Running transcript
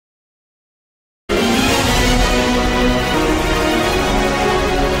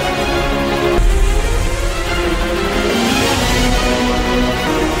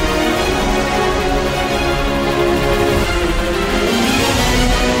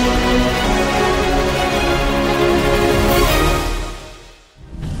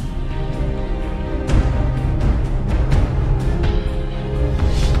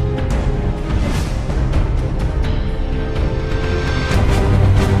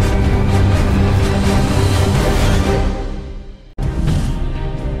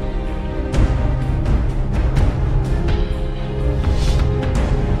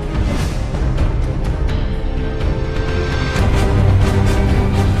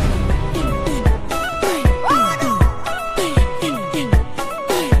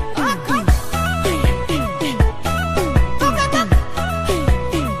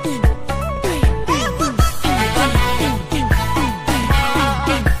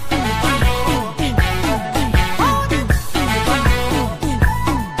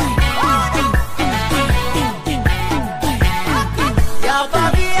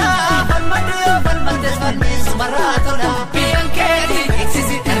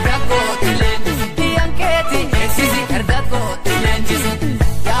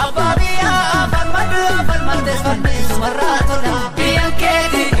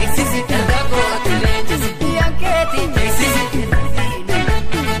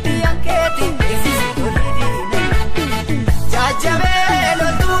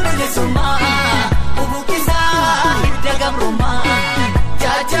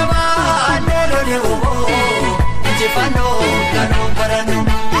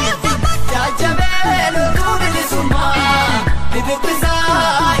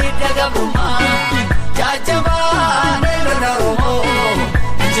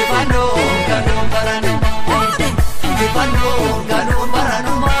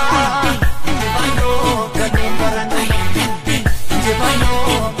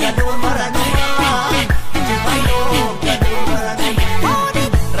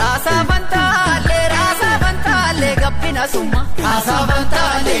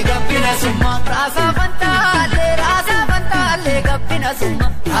Rasavantale gabbina summa Rasavantale gabbina summa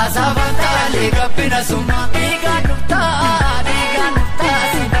Rasavantale gabbina summa Diga nufta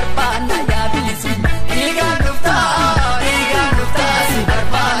si barbana ya bilisumma Diga nufta si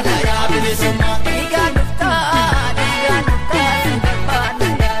barbana ya bilisumma Diga nufta si barbana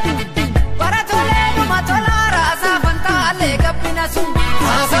ya Baratole numa tola Rasavantale gabbina summa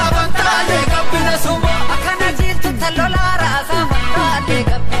Rasavantale gabbina summa Akana jirtu talola Rasavantale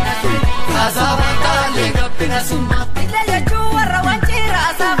gabbina summa Rasavantale gabbina summa Ille yachuwa rawanchi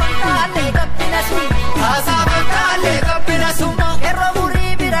Rasavantale gabbina summa Rasavantale gabbina summa Kerro muri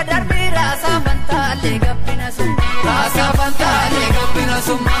bira darbi Rasavantale gabbina summa Rasavantale gabbina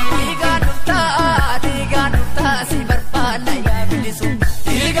summa Diga nufta si barbana ya bilisumma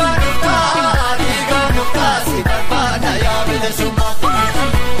Diga nufta si barbana ya bilisumma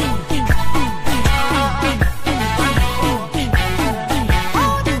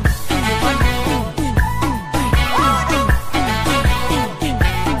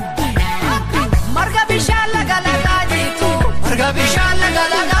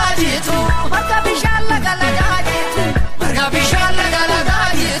Bishala galaga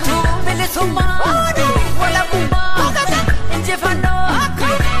jitu bilisumma wala bumma injifano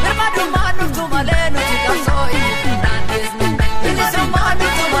birmadu manu tumalenu tikafso injifundanesnu bilisumma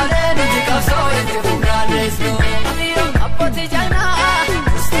tumalenu tikafso injifundanesnu apoti jana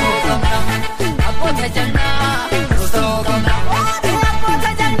gusto kamna apoti jana gusto kamna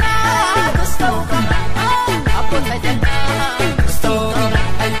apoti jana gusto kamna apoti jana gusto kamna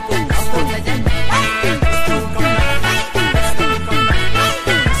apoti jana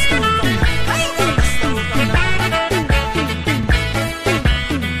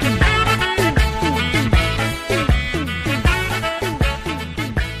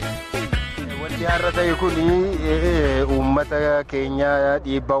kuni ummata keenya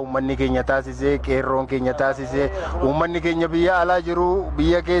dhiibbaa ummanni keenya taasisee qeerroon keenya taasisee ummanni keenya biyya alaa jiru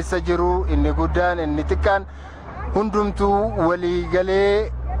biyya keessa jiru inni guddaan inni xiqqaan hundumtuu walii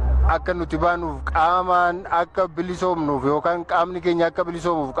galee akka nuti baanuuf qaamaan akka bilisoomnuuf yookaan qaamni keenya akka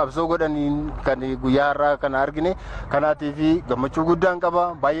bilisoomuuf qabsoo godhaniin kan guyyaa har'aa kana argine kanaatiif gammachuu guddaan qaba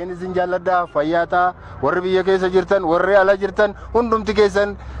baay'een isin jaalladha fayyaataa warri biyya keessa jirtan warri ala jirtan hundumti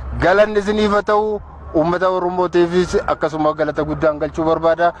keessan galanni isiniif haa ta'u ummata oromootiifis akkasuma galata guddaan galchuu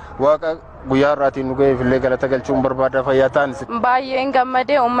barbaada waaqa guyyaa har'aatiin nu ga'eef illee galata galchuun barbaada fayyaataan baay'een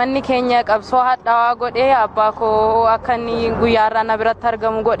gammadee ummanni keenya qabsoo hadhaawaa godhee abbaa koo akka inni guyyaa har'aa na biratti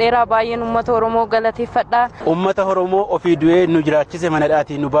argamu godheera baay'een ummata oromoo galateeffadha ummata oromoo ofii du'ee nu jiraachise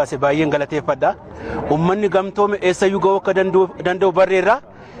manadhaatii nu baase baay'een galateeffadha ummanni gamtoome eessayyuu ga'uu akka danda'u barreerra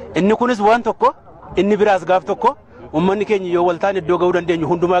inni kunis waan tokko inni biraas gaaf tokko ummanni keenya yoo waltaan iddoo ga'uu dandeenyu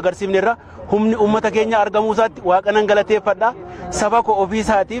hundumaa agarsiifneerra humni ummata keenya argamuu isaatti waaqanan galateeffadha saba koo ofii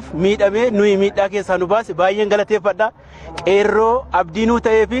isaatiif miidhamee nuyi miidhaa keessaa nu baase baay'een galateeffadha qeerroo abdiinuu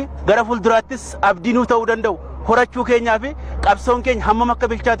ta'ee fi gara fuulduraattis abdiinuu ta'uu danda'u horachuu keenyaa fi qabsoon keenya hammam akka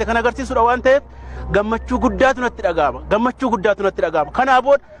bilchaate kan agarsiisudha waan ta'eef gammachuu guddaatu natti dhaga'ama kanaa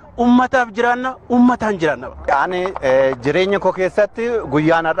booda ummataaf jiraanna ummataan jiraanna. Ani jireenya koo keessatti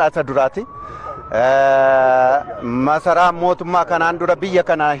guyyaan har'aa isa duraati. Masaraa mootummaa kanaan dura biyya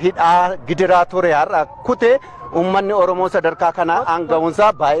kana hidhaa gidiraa ture har'a kute ummanni Oromoo sadarkaa kana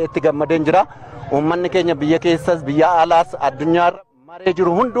aanga'uunsaa baay'eetti gammadeen jira. Ummanni keenya biyya keessas biyya alaas addunyaarra maree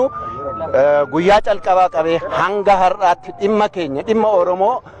jiru hundu guyyaa calqabaa qabee hanga har'aatti dhimma keenya dhimma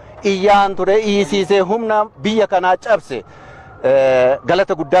Oromoo iyyaan ture iyyisiisee humna biyya kanaa cabse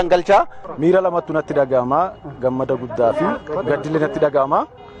galata guddaan galchaa. Miira lamattu natti dhaga'ama gammada guddaa fi gaddillee natti dhaga'ama.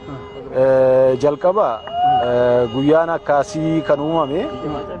 Jalqaba guyyaan akkasii kan uumame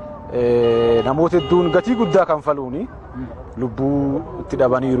namoota hedduun gatii guddaa kan faluuni lubbuu itti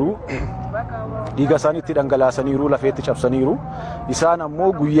dhabaniiru dhiiga isaanii itti dhangalaasaniiru lafeetti cabsaniiru isaan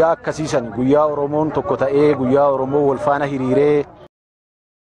ammoo guyyaa akkasiisan guyyaa Oromoon tokko ta'ee guyyaa Oromoo wal faana hiriiree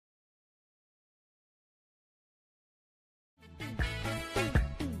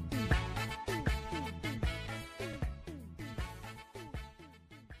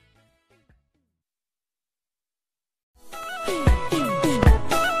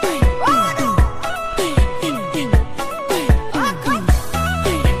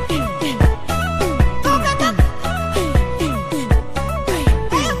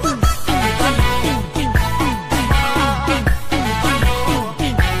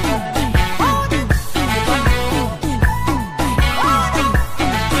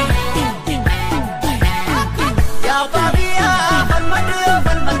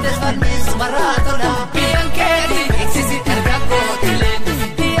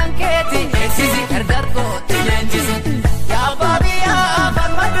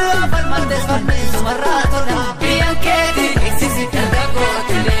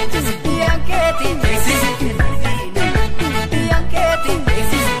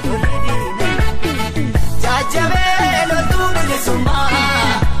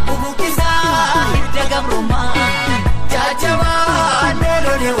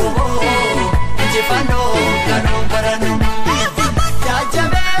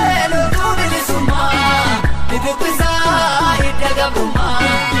walabumma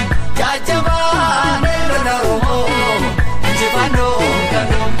jajjabaan irra Oromoo injifannoo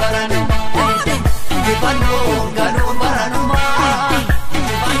galuun baranuma injifannoo galuun baranuma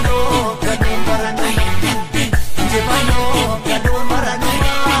injifannoo galuun baranuma injifannoo galuun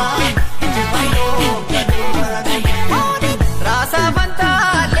baranuma injifannoo galuun baranuma Rasa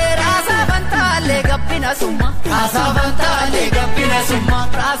Vantale gabbina summa Rasa Vantale gabbina summa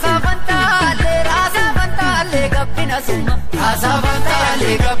Rasa Vantale gabbina summa Rasa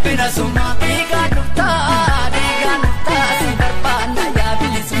Vantale gabbina summa Diga nufta si barbaanna yaa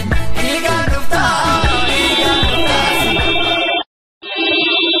bilisumma Diga nufta si barbaanna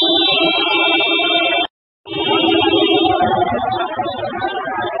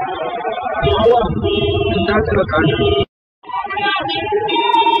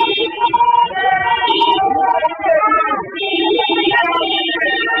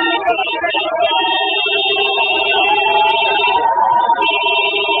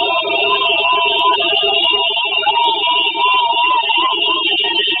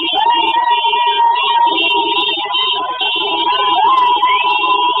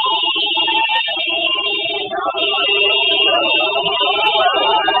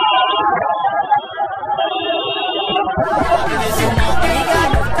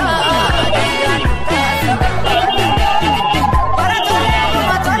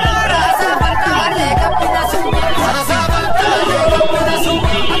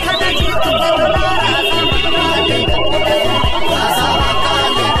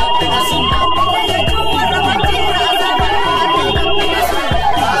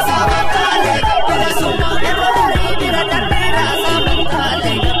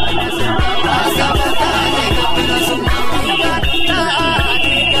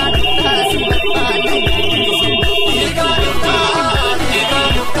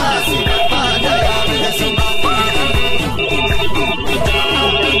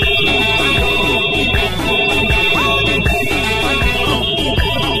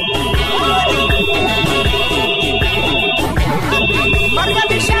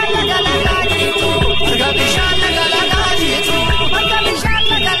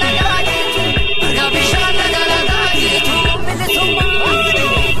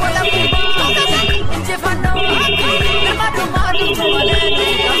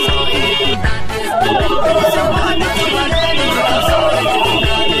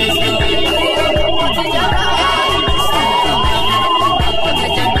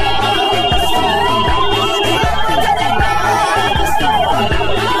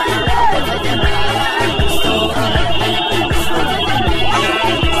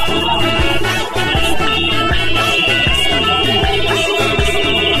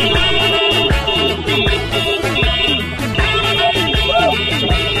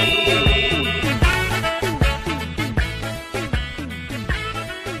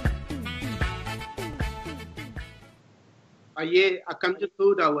akkam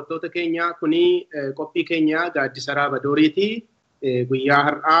jirtu daawwattoota keenya kuni qophii keenya gaaddisa Raabadooriiti. Guyyaa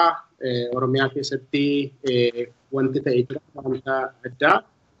har'aa Oromiyaa keessatti wanti ta'e jira wanta addaa.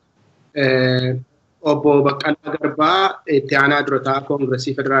 Obbo Baqqalaa Garbaa itti aanaa durataa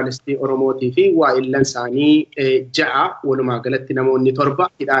Koongiresii Federaalistii Oromootii fi waa'illan isaanii 6 walumaa galatti namoonni 7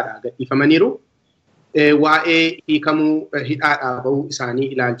 hidhaadhaa gadhiifamaniiru. Waa'ee hiikamuu hidhaadhaa bahuu isaanii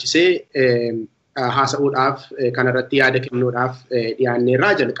ilaalchisee haasa'uudhaaf kanarratti yaada kennuudhaaf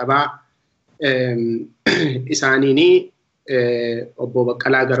dhiyaanneerraa jalqabaa isaaniini obbo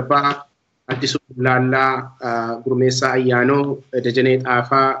Baqqalaa Garbaa, Addisuu Bullaallaa, Gurmeessaa Ayyaanoo, Dajanee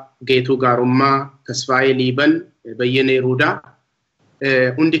Xaafaa, Geetuu Gaarummaa, Tasfaayee Liiban, Bayyenee Ruudaa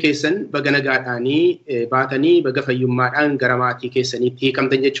hundi keessan baga nagaadhaanii baatanii baga fayyummaadhaan gara maatii keessaniitti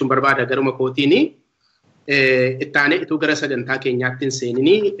hiikamtan jechuun barbaada garuma kootiini. Ittaanee ituu gara sagantaa keenyaatti hin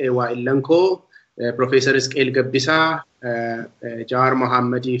seeninii waa'illan koo Profeesar Isqeel Gabbisaa, Jawaar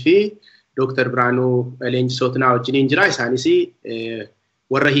Mohammadii fi Dr. Biraanuu Leenjisootinaa wajjiniin jira. Isaanis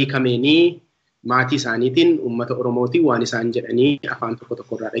warra hiikameenii maatii isaaniitiin uummata Oromootiin waan isaan jedhanii afaan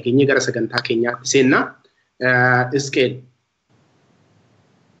tokko irraa dhageenye gara sagantaa keenyaatti seenna. Isqeel.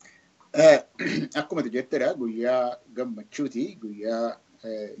 Akkuma jetteera guyyaa gammachuuti, guyyaa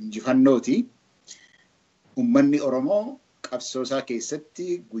injifannooti. Uummanni Oromoo qabsoo isaa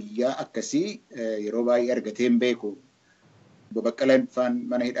keessatti guyyaa akkasii yeroo baay'ee argatee hin beeku. Obbo Baqqalaan faan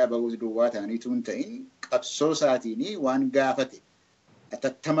mana hidhaa bahuus duwwaa ta'aniitu hin ta'in qabsoo isaatiin waan gaafate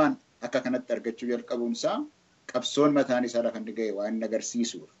atattamaan akka kanatti argachuu jalqabuunsaa qabsoon mataan isaa lafa inni ga'e waan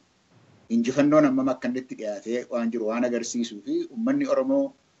agarsiisuuf. Injifannoon hammam akka inni itti dhiyaatee waan jiru waan agarsiisuu fi uummanni Oromoo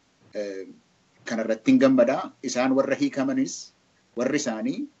kanarratti hin gammadaa. Isaan warra hiikamanis warri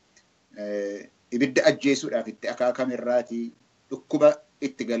isaanii ibidda ajjeesuudhaaf itti akaakame irraati dhukkuba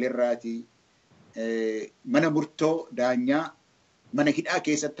itti galirraati mana murtoo daanyaa mana hidhaa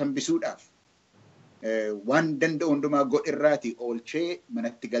keessatti hambisuudhaaf waan danda'u hundumaa godhirraati oolchee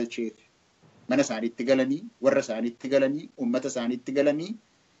manatti galcheef mana isaaniitti galanii warra isaaniitti galanii uummata isaaniitti galanii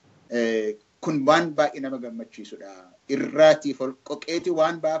kun waan baay'ee nama gammachiisudha. Irraati qoqeeti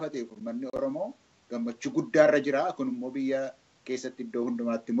waan baafateef uummanni Oromoo gammachuu guddaarra jira. Kun immoo biyya keessatti iddoo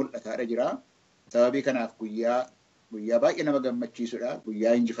hundumaatti mul'ataadha jira. Sababii kanaaf guyyaa baay'ee nama gammachiisudha.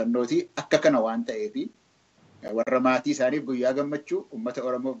 Guyyaa injifannooti. Akka kana waan ta'eefi warra maatii isaaniif guyyaa gammachuu, uummata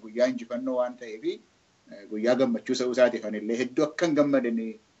Oromoof guyyaa injifannoo waan ta'eefi guyyaa gammachuu ta'uu isaatiif anillee hedduu akka hin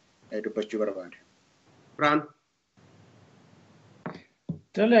gammadanii dubbachuu barbaade. Biraan.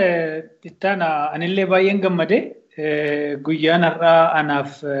 Tole ittaana anillee baay'een gammade guyyaan har'aa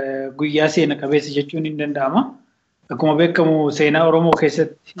anaaf guyyaa seena qabeessa jechuun hin danda'ama. Akkuma beekamu seenaa Oromoo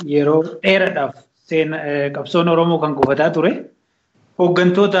keessatti yeroo dheeraadhaaf qabsoon Oromoo kan gufataa ture.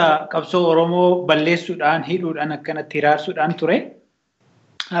 Hooggantoota qabsoo Oromoo balleessuudhaan hidhuudhaan akkanatti hiraarsuudhaan ture.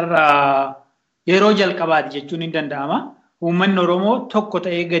 Har'a yeroo jalqabaati jechuun hin danda'ama. Uummanni Oromoo tokko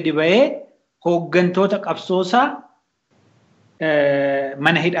ta'ee gadi ba'ee hooggantoota qabsoosaa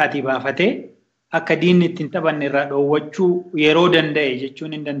mana hidhaatii baafatee akka diinni ittiin taphanne irraa dhoowwachuu yeroo danda'e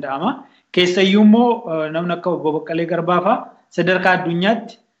jechuun hin danda'ama. Keessayyuu immoo namni akka obbo Baqqalee Garbaa fa'aa sadarkaa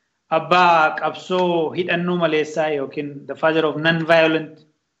addunyaatti abbaa qabsoo hidhannoo maleessaa yookiin the father of non-violent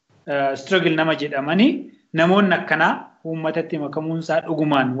struggle nama jedhamanii namoonni akkanaa uummatatti makamuunsaa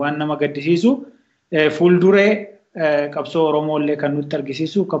dhugumaan waan nama gaddisiisu fuulduree qabsoo Oromoo illee kan nutti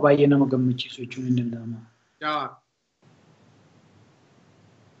argisiisu akka baay'ee nama gammachiisu jechuun hin danda'ama.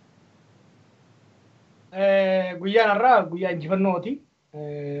 Guyyaan har'aa guyyaa injifannooti.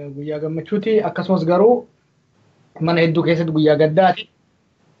 Guyyaa gammachuuti. Akkasumas garuu mana hedduu keessatti guyyaa gaddaati.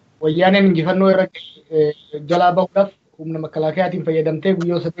 Wayyaaneen injifannoo irra jalaa bahuudhaaf humna makalaakayaatiin fayyadamtee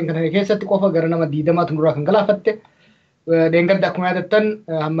guyyoota 8 kana keessatti qofa gara nama 20 nurraa kan galaafatte. Deengadda akkuma yaadattan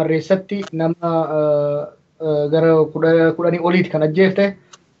hammarreessatti nama gara 10 oliiti kan ajjeefte.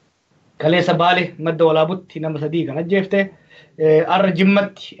 Kaleessa Baalee madda walaabutti nama 3 kan ajjeefte. Arra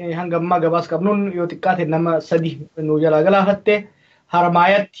Jimmatti hanga ammaa gabaas qabnuun yoo xiqqaate nama 3 nu jalaa galaafatte.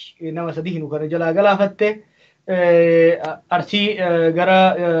 Harmaayatti nama 3 nu kana jalaa galaafatte. Arsii gara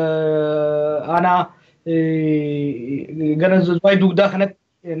aanaa gara Zuwaay Dugdaa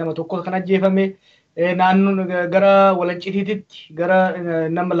kanatti nama 1 kan ajjeefame. Naannoon gara Walancitiitti gara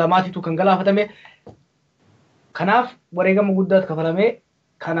nama 2tu kan galaafatame. Kanaaf wareegama guddaatu kafalamee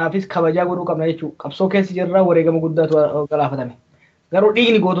kanaafis kabajaa godhuu qabna jechuudha. Qabsoo keessa jirraa wareegama guddaatu galaafatame. Garuu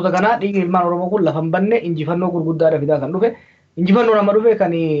dhiigni gootota kanaa dhiigni ilmaan Oromoo kun lafa hin banne injifannoo gurguddaadha fidaa kan dhufe. Injifannoo nama dhufe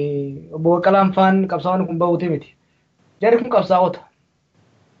kan obbo Baqqalaan faan qabsaa'onni kun bahuuti miti. Jarri kun qabsaa'ota.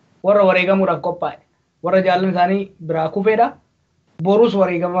 Warra wareegamuudhaaf qophaa'e. Warra jaallan isaanii biraa kufeedha. Borus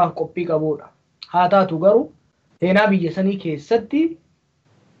wareegamaaf qophii qabuudha. Haa taatu garuu seenaa biyya sanii keessatti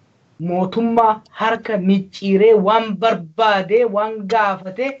mootummaa harka micciiree waan barbaadee waan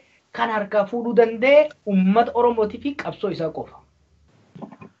gaafate kan harkaa fuudhuu danda'e uummata Oromootii fi qabsoo isaa qofa.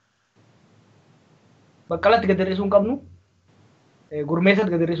 Baqqalatti gad hir'isuu hin qabnu.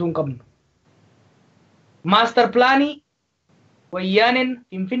 Gurmeessatti gad hir'isuu hin qabnu. Maaster pilaanii wayyaaneen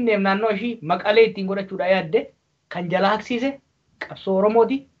Finfinneef naannoo ishii Maqalee ittiin godhachuudha yaadde kan jala haqsiise qabsoo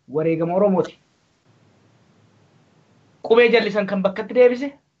Oromooti, wareegama Oromooti. Qubee jallisan kan bakkatti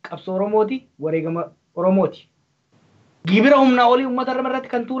deebise qabsoo Oromooti, wareegama Oromooti. Gibira humnaa olii uummata irratti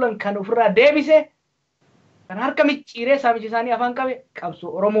kan tuulan kan ofirraa deebise kan harka micciiree saamichi isaanii afaan qabe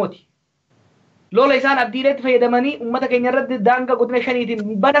qabsoo Oromooti. Lola isaan abdiileetti fayyadamanii uummata keenya irratti daangaa godina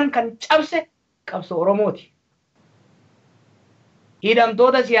 5tiin banan kan cabse qabsoo Oromooti.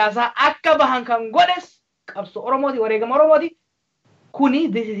 Hidhamtoota siyaasaa akka bahan kan godhes qabsoo Oromooti, wareegama Oromooti. Kuni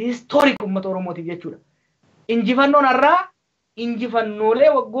this is historic uummata Oromootiif jechuudha. Injifannoon har'aa injifannoolee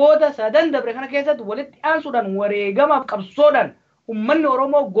waggoota 3 dabre kana keessatti walitti aansuudhaan wareegamaaf qabsoodhaan uummanni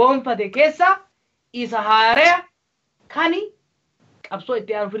Oromoo goonfate keessa isa haaraa kan qabsoo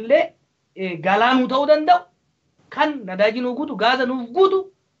itti aanufillee galaanuu ta'uu danda'u kan nadaajii nuuf guutu gaaza nuuf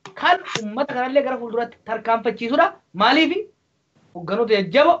guutu kan uummata kanallee gara fuulduraatti tarkaanfachiisudha. Maaliif hogganoota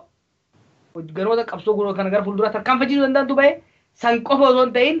jajjaboo hogganoota qabsoo kana gara fuulduraatti tarkaanfachiisuu danda'antu bahe san qofa osoo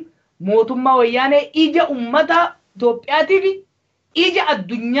hin ta'in mootummaa wayyaanee ija uummata Itoophiyaatii fi ija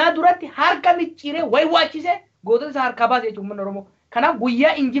addunyaa duratti harka micciiree waywaachisee gootota isaa harkaa baase jechuudha uummanni Oromoo. Kanaaf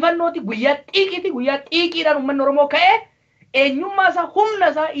guyyaa injifannooti, guyyaa xiiqiiti, guyyaa xiiqiidhaan uummanni Oromoo ka'ee eenyummaa isaa humna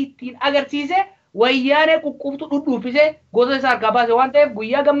isaa ittiin agarsiisee wayyaanee quqqubtu dhudhuufisee gootota isaa harkaa baase waan ta'eef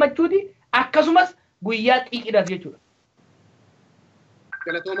guyyaa gammachuuti akkasumas guyyaa xiiqiidhaaf jechuudha.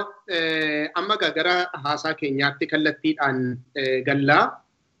 Galatooma. Amma gara haasaa keenyaatti kallattiidhaan gallaa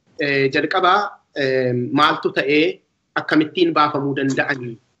jalqabaa maaltu ta'ee akkamittiin baafamuu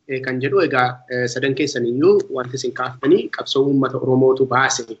danda'anii kan jedhu egaa sadan keessaniyyuu wanti isin kaaftanii qabsoo uummata Oromootu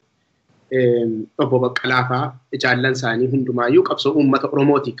baase obbo Baqqalaa fa'aa jaallan isaanii hundumaayyuu qabsoo uummata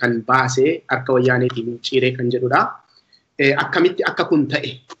Oromooti kan baase harka wayyaaneetiin ciiree kan jedhudha. Akkamitti akka kun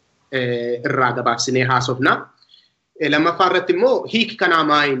ta'e irraa gabaabsinee haasofna. Lammaffaa irratti immoo hiiki kanaa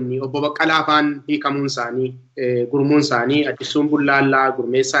maayinni obbo Baqqalaa fa'aan hiikamuun isaanii gurmuun isaanii Addisuun Bullaallaa,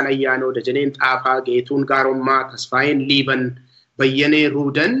 Gurmeessaan Ayyaanoo, Dajaneen Xaafaa, Geetuun Gaarommaa, Tasfaayeen Liiban, Bayyanee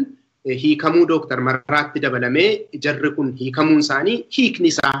Ruudan hiikamuu Dooktar Marraatti dabalamee jarri kun hiikamuun isaanii hiikni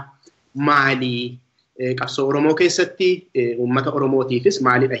isaa maalii? Qabsoo Oromoo keessatti uummata Oromootiifis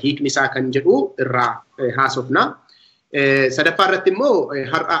maalidha hiikni isaa kan jedhu irraa haasofna. Sadaffaa irratti immoo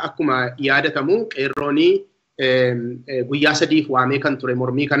har'a akkuma yaadatamu qeerroonii guyyaa sadiif waamee kan ture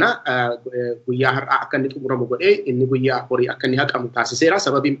mormii kana guyyaa har'aa akka inni xumuramu godhee inni guyyaa horii akka inni haqamu taasiseera.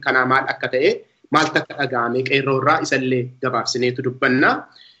 Sababiin kanaa maal akka ta'e maaltu akka dhaga'ame qeerroo irraa isallee gabaabsineetu dubbanna.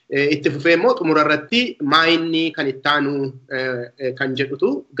 Itti fufee immoo xumura irratti maayinni kan ittaanu kan jedhutu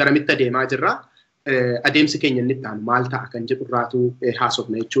garamitti adeemaa jirra. Adeemsi keenya inni ittaanu maal ta'a kan jedhu irraatu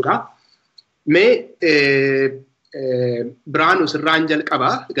haasofna jechuudha. Mee Biraanuu sirraan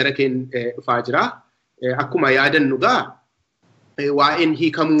jalqabaa gara keen dhufaa jira. Akkuma yaadannu gaa waa'een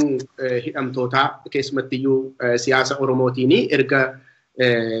hiikamuu hidhamtootaa keessumattiyyuu siyaasa Oromootiin erga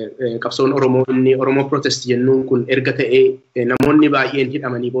qabsoon Oromoo inni Oromoo Protest jennuun kun erga ta'ee namoonni baay'een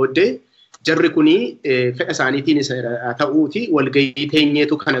hidhamanii booddee jarri kuni fedha isaaniitiin ta'uuti walgahii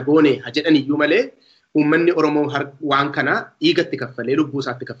teenyeetu kana goone jedhan iyyuu malee uummanni Oromoo waan kana dhiigatti kaffalee lubbuu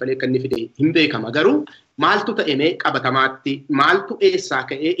isaatti kaffalee kan inni fide hin beekama. Garuu maaltu ta'e qabatamaatti maaltu eessaa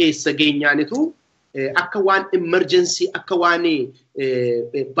ka'ee eessa geenyaanitu akka waan emergency akka waan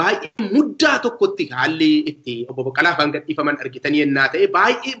baay'ee muddaa tokkotti haalli itti obbo Baqqalaa fa'aan gadhiifaman argitanii yennaa ta'e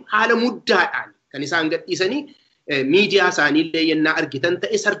baay'ee haala muddaadhaan kan isaan gadhiisanii miidiyaa isaaniillee yennaa argitan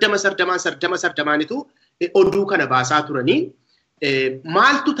ta'e sardamaanitu oduu kana baasaa turanii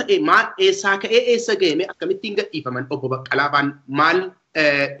maaltu ta'e maal eessaa ka'ee eessa ga'e akkamittiin gadhiifaman obbo Baqqalaa fa'aan maal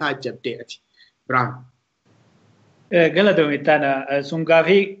taajjabdee ati Biraan? Galatoomittaana sun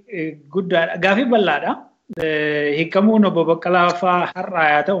gaafii guddaadha. Gaafii bal'aadha. Hiikamuun obbo Baqqalaa fa'aa har'aa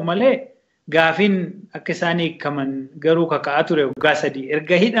haa ta'u malee gaafiin akka isaan hiikaman garuu kaka'aa ture waggaa sadii.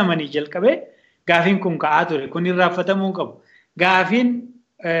 Erga hidhamanii jalqabee gaafiin kun ka'aa ture. Kun irraanfatamuu qabu. Gaafiin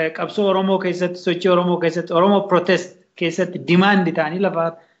qabsoo Oromoo keessatti, sochii Oromoo keessatti, Oromoo Protest keessatti dimaandi ta'anii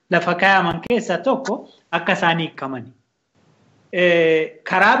lafa kaayaman keessaa tokko akka isaan hiikamani.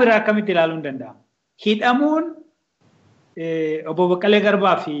 Karaa biraa akkamitti ilaaluun danda'ama? Hidhamuun obbo Baqqalee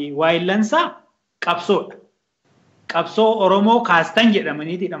Garbaa fi waayillansaa qabsoodha. Qabsoo Oromoo kaastan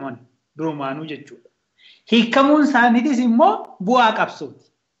jedhamanii hidhaman durumaanuu jechuudha. Hiikamuun isaaniitis immoo bu'aa qabsooti.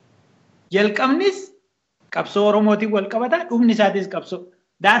 Jalqabnis qabsoo Oromootiin wal qabata, dhumni isaatis qabsoo.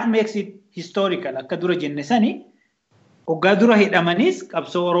 That makes it historical akka dura jenne sani waggaa dura hidhamanis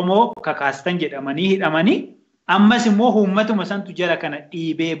qabsoo Oromoo kakaastan jedhamanii hidhamanii ammas immoo uummatuma santu jala kana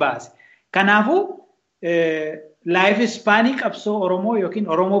dhiibee baase. Kanaafuu life ispaanii qabsoo Oromoo yookiin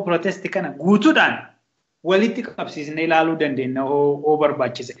Oromoo Protest kana guutuudhaan walitti qabsiisnee ilaaluu dandeenya oo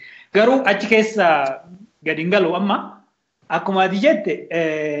barbaachise. Garuu achi keessa gadi hin galu amma akkuma ati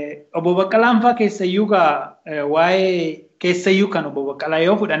jette obbo Baqqalaan fa'aa keessayyuu waa'ee keessayyuu kan obbo Baqqalaa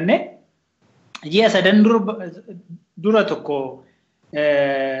yoo fudhanne ji'a sadan dura tokko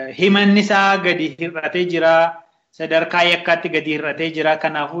himanni isaa gadi hir'atee jira, sadarkaa yakkaatti gadi hir'atee jira.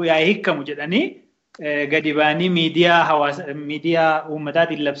 Kanaafuu yaa hiikamu jedhanii gadi ba'anii miidiyaa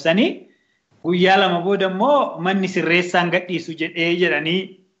uummataatiin labsanii guyyaa lama booda immoo manni sirreessaan gadhiisu jedhanii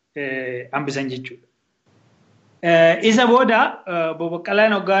hambisan jechuudha. Isa booda obbo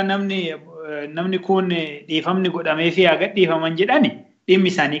Baqqalaan hoggaa namni kun dhiifamni godhamee fi haa gadhiifaman jedhani dhimmi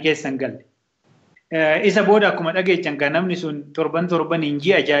isaanii keessan galle. Isa booda akkuma dhageechan kan namni sun torban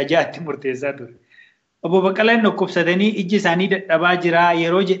ji'a jaatti murteessaa ture. Obbo Baqqalaan dhukkubsatanii ijji isaanii dadhabaa jira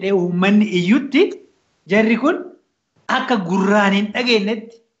yeroo jedhee uummanni iyyutti jarri kun akka gurraan hin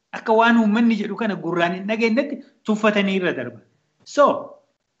dhageenyetti akka waan uummanni jedhu kana gurraan hin dhageenyetti tuffatanii irra darban. So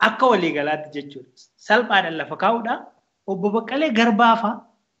akka waliigalaatti jechuudha. Salphaadhaan lafa kaa'uudha. Obbo Baqqalee Garbaa fa'aa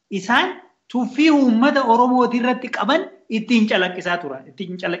isaan tuffii uummata Oromooti irratti qaban ittiin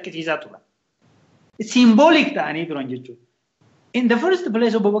calaqqisiisaa turan. Symbolic ta'anii turan jechuudha. In the first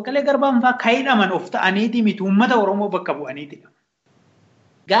place obbo Baqqalee Garbaan fa'aa kaa'idhaman of ta'aniiti miti uummata Oromoo bakka bu'aniiti.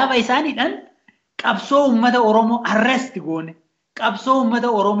 Gaafa isaaniidhaan qabsoo uummata Oromoo arrest goone qabsoo uummata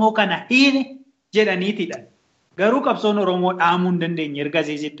Oromoo kana hiine jedhaniitidhaan Garuu qabsoon Oromoo dhaamuu hin dandeenye erga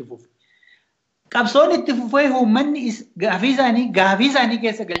itti fufe. Qabsoon itti fufee uummanni gaafii isaanii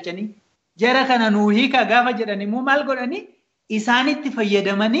keessa galchanii jara kana nuu hiika gaafa jedhan immoo maal godhanii isaanitti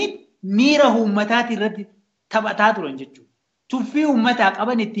fayyadamanii miira uummataatii irratti taphataa turan jechuudha. Tuffii uummataa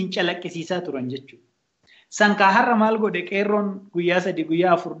qaban ittiin calaqqisiisaa turan jechuudha. Sankaa har'a maal godhe qeerroon guyyaa 3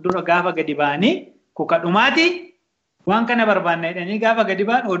 guyyaa 4 dura gaafa gadi ba'anii kukadhumaati waan kana barbaanna jedhanii gaafa gadi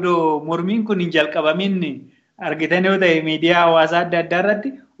ba'an odoo mormiin kun hin jalqabamin argitan yoo ta'e miidiyaa hawaasaa adda addaa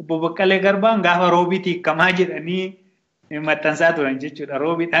irratti obbo Baqqalee Garbaan gaafa roobiitti hiikamaa jedhanii maxxansaa turan jechuudha.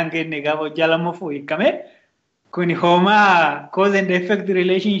 Roobiidhaan kenne gaafa hojjaa lammaffuu hiikame kun hoomaa cause and effect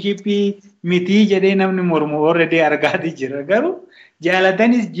relationship mitii jedhee namni mormu already argaati jira. Garuu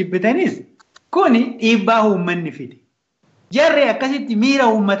jaalatanis jibbitanis kun dhiibbaa uummanni fide. Jarri akkasitti miira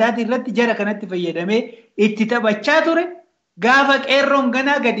uummataatii irratti jara kanatti fayyadamee itti taphachaa ture. Gaafa qeerroon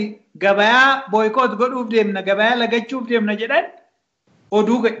ganaa gadi gabayaa boykoot godhuuf deemna gabayaa lagachuuf deemna jedhan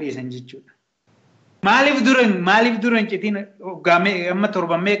oduu gadhiisan jechuudha. Maaliif duran citiin amma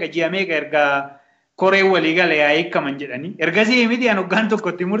 7 meeqa ji'a meeqa ergaa koree walii gala yaa hiikaman jedhanii ergasii miti an hoggaan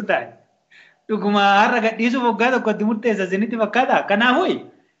tokkotti murtaa'e. Dhuguma har'a gadhiisuuf hoggaa tokkotti murteessa isinitti fakkaata. Kanaafuu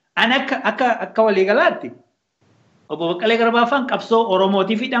an akka walii galaatti obbo Baqqalee Garbaa faan qabsoo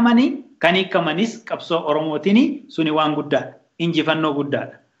Oromootiif hidhamanii kan hiikamanis qabsoo Oromootiin suni waan guddaadha. Injifannoo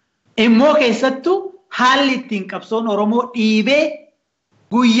guddaadha. Immoo keessattuu haalli ittiin qabsoon Oromoo dhiibee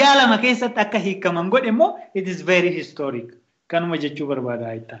guyyaa 2 keessatti akka hiikaman godhe immoo it is very historic. Kanuma jechuu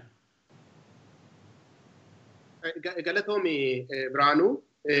barbaada jettan. Galatoomi Biraanuu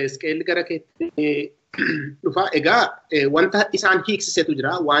isqeelli gara keetti dhufa. Egaa wanta isaan hiiksisetu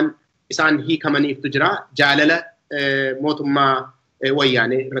jira waan isaan hiikamaniiftu jira jaalala mootummaa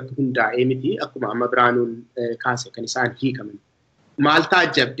wayyaanee irratti hundaa'ee miti akkuma amma Biraanuun kaase kan isaan hiikaman. Maal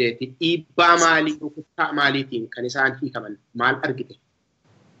taajjabdeeti dhiibbaa maalii rukuttaa maaliitiin kan isaan hiikaman maal argite?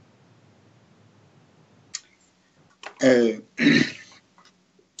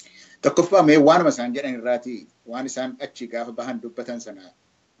 Tokkoffaa mee waanuma isaan jedhan irraati waan isaan achi gaafa bahan dubbatan sana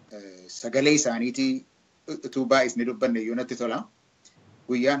sagalee isaaniitii utuu baay'isni dubbanne iyyuu natti tola.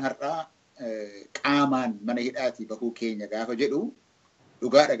 Guyyaan har'aa qaamaan mana hidhaatii bahuu keenya gaafa jedhu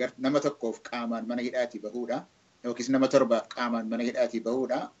dhugaadha nama tokkoof qaamaan mana hidhaatii bahuudha yookiis nama 7 qaamaan mana hidhaatii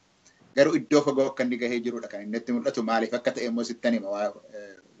bahuudha. Garuu iddoo fagoo akka inni gahee jirudha kan inni itti mul'atu maaliif akka ta'e immoo sittan hima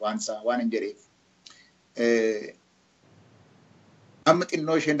waan hin jedheef. Amma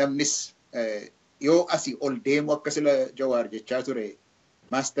xinnoo ishee namnis yoo asii ol deemu akka sila Jawaar jechaa ture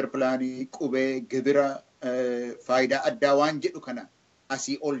maaster pilaanii qubee gibira faayidaa addaa waan jedhu kana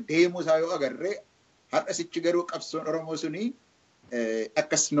asii ol deemu isaa yoo agarree har'a sichi garuu qabsoon Oromoo suni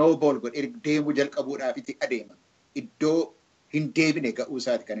akka snowball godhee deemuu jalqabuudhaaf itti adeema. Iddoo hin deebine ga'uu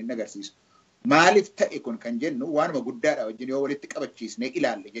isaati kan inni agarsiisu. Maaliif ta'e kun kan jennu waanuma guddaadha wajjin yoo walitti qabachiisnee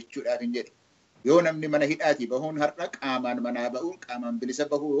ilaalle jechuudhaaf hin jedhe. Yoo namni mana hidhaatii bahuun har'a qaamaan manaa bahuu qaamaan bilisa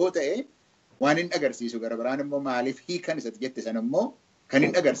bahuu yoo ta'e waan hin agarsiisu gara biraan immoo maaliif hiikan isatti jette sana immoo kan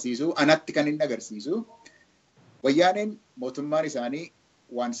hin agarsiisu anatti kan hin agarsiisu wayyaaneen mootummaan isaanii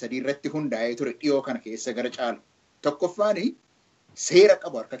waan 3 irratti hundaa'ee ture dhiyoo kana keessa gara caalu. Tokkoffaani seera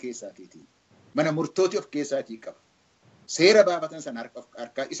qabu harka keessaatiiti. Mana murtooti of keessaatii qaba. Seera baafatan sana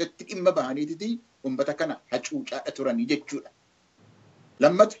harka isatti dhimma bahaniititi uummata kana hacuucaadha turanii jechuudha.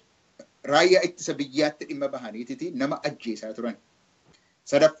 Lammata raayyaa ittisa biyyaatti dhimma bahaniititi nama ajjeesaa turan.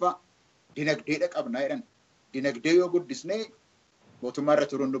 Sadaffaa dinagdeedha qabnaa jedhan. Dinagdee yoo guddisnee mootummaa irra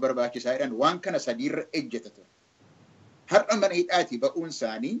turuun nu barbaachisaa jedhan waan kana 3 irra ejjeta ture. Har'a mana hidhaatii ba'uun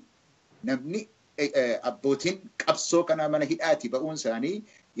isaanii namni abbootiin qabsoo kanaa mana hidhaatii ba'uun isaanii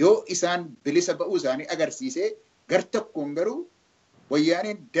yoo isaan bilisa ba'uu isaanii agarsiisee gar tokkoon garuu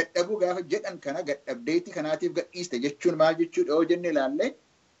wayyaaneen dadhabuu gaafa jedhan kana dadhabdeetti kanaatiif gadhiiste jechuun maal jechuudha yoo jenne ilaalle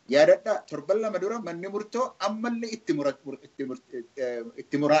yaadadhaa 7 2 dura manni murtoo ammallee itti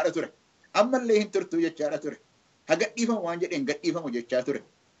muraadha ture. Ammallee hin turtuu jechaadha ture. Ha gadhiifamu waan jedheen gadhiifamu jechaa ture.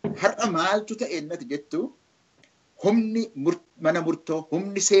 Har'a maaltu ta'eennati jettu humni mana murtoo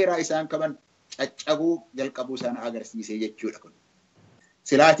humni seeraa isaan qaban caccabuu jalqabuu isaan agarsiisee jechuudha kun.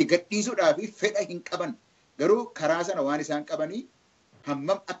 Silaati gadhiisuudhaaf fedha hin qaban garuu karaa sana waan isaan qabanii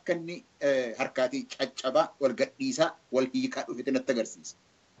hammam akka inni harkaatii caccabaa wal gadhiisaa wal hiikaa dhufetti natti agarsiisa.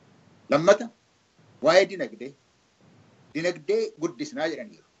 Lammata waa'ee dinagdee guddisnaa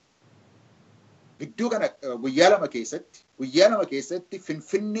jedhaniiru. Gidduu kana guyyaa 2 keessatti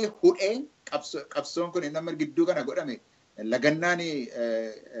Finfinnee hudhee qabsoon kun nama gidduu kana godhame lagannaan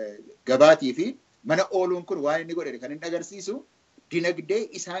gabaatii fi mana ooluun kun waan inni godhe kan inni agarsiisu dinagdee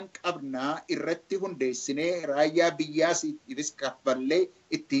isaan qabnaa irratti hundeessinee raayyaa biyyaasiifis kaffallee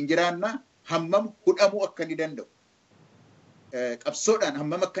ittiin jiraanna hammam hudhamuu akka inni danda'u. Qabsoodhaan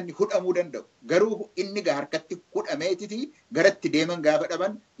hammam akka inni hudhamuu danda'u. Garuu inni harkatti hudhameetiti garatti deeman gaafa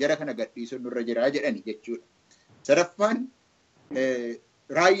dhaban jara kana gadhiisuun nurra jiraa jedhani jechuudha. Sadaffaan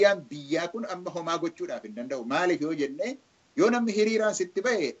raayyaan biyyaa kun amma homaa gochuudhaaf hin danda'u. Maaliif yoo jenne yoo namni hiriiraan sitti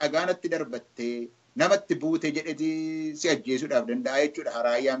ba'e dhagaanatti darbattee namatti buute jedheti si ajjeesuudhaaf danda'a jechuudha.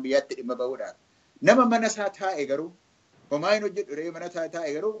 Raayyaan biyyaatti dhimma ba'uudhaaf. Nama mana isaa taa'e garuu homaa hin hojjedhu mana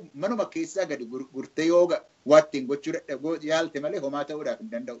taa'e garuu manuma keessaa gadi gurtee yoo waattiin gochuu dadhaboo yaalte malee homaa ta'uudhaaf hin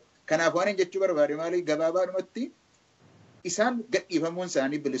danda'u. Kanaaf waan hin jechuu barbaade maaliif gabaabaadhumatti isaan gadhiifamuun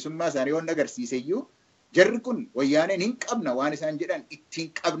isaanii bilisummaa isaanii waan agarsiiseyyuu jarri kun wayyaaneen hin qabna waan isaan jedhan ittiin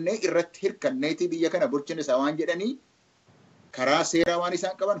qabnee irratti hirkanneetii biyya kana bulchina isaa waan jedhanii karaa seeraa waan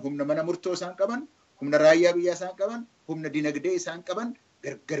isaan qaban humna mana murtoo isaan qaban humna raayyaa biyyaa isaan qaban humna dinagdee isaan qaban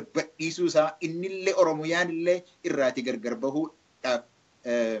gargar badhiisuu isaa innillee Oromiyaan illee irraati gargar bahuudhaaf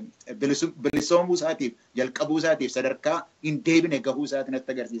bilisoomuu isaatiif jalqabuu isaatiif sadarkaa hin deebine gahuu isaati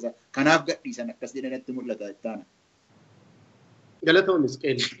natti agarsiisa. Kanaaf gadhiisan akkas jedhanatti mul'ata jettaana. Galatoon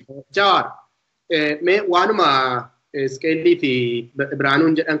Isqeelli. Jawaar mee waanuma Isqeellii fi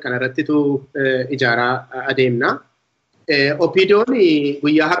Biraanuun jedhan kanarrattitu ijaaraa adeemna. Opiidoon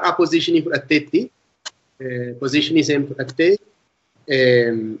guyyaa har'aa poozishinii fudhatteetti. Poozishinii isheen fudhattee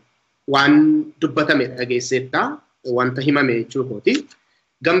waan dubbatame dhageesseetta. Wanta himame jechuukooti.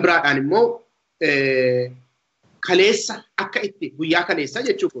 Gambiraadhaan immoo kaleessa akka itti guyyaa kaleessa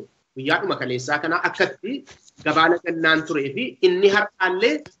jechuukooti. Guyyaadhuma kaleessaa kanaa akkatti gabaana gannaan turee fi inni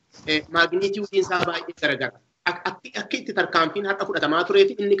har'aallee maagniitiyuudiin isaa baay'ee garagara. Akka itti tarkaanfiin har'a fudhatamaa turee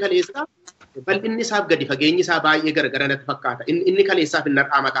fi inni kaleessaa bal'inni isaaf gadi fageenyi isaa baay'ee garagara natti fakkaata. Inni kaleessaaf inni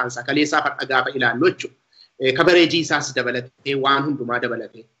har'aa mataan isaa kaleessaaf har'a gaafa ilaallu jechuudha. Kabareejii isaas dabalatee waan hundumaa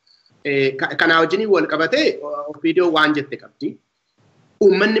dabalatee. Kanaa wajjin wal qabatee Opiidoo waan jette qabdi.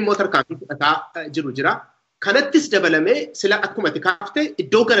 Uummanni immoo tarkaanfii fudhataa jiru jira. Kanattis dabalamee sila akkuma itti kaaftee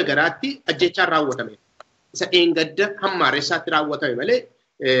iddoo garagaraatti ajjechaan raawwatame. Isa eengadda hammaaressaatti raawwatame malee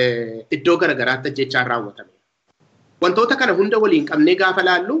iddoo garagaraatti ajjechaan raawwatame. Wantoota kana hunda waliin qabnee gaafa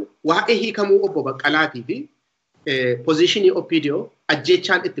laallu waa'ee hiikamuu obbo Baqqalaatii fi poozishinii Opiidoo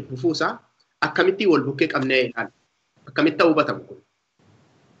ajjechaan itti fufuusaa akkamitti wal bukkee qabnee ilaalla? Akkamitti hubatamu kun?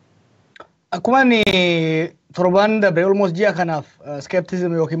 Akkuma torban dabree almost ji'a kanaaf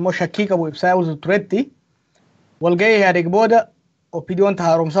skepticism yookiin immoo shakkii qabu ibsaa turetti walgahii yaadeg booda Opiidoon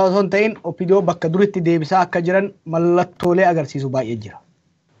haaromsaa osoo hin ta'in Opiidoo bakka duritti deebisaa akka jiran mallattoolee agarsiisu baay'ee jira.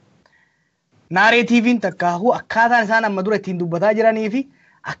 Naareetiiviin takkaahuu akkaataan isaan amma dura ittiin dubbataa jiranii fi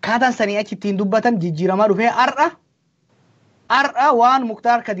akkaataan sanii achi ittiin dubbatan jijjiiramaa dhufee har'a waan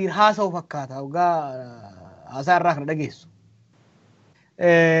Muktaar Kadiir haasa'u fakkaata hoggaa haasaa irraa kana dhageessu.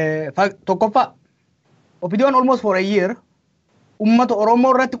 Tokkoffaa Opiidoon almost for a year ummata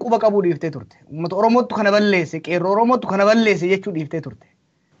Oromoo irratti quba qabuu dhiiftee turte. Ummata Oromootu kana balleesse, qeerroo Oromootu kana balleesse jechuu dhiiftee turte.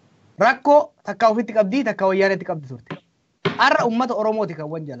 Rakkoo takkaa ofitti qabdii, takkaa wayyaanetti qabdi turte. Har'a ummata Oromooti kan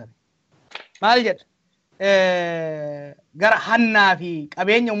wan jalame. Maal jedha? Gara hannaa fi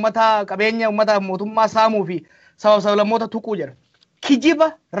qabeenya ummata mootummaa saamuu fi sablammoota tuquu jedha.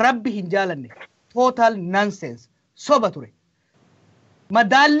 Kijiba rabbi hin jaalanne. Total nonsense. Soba ture.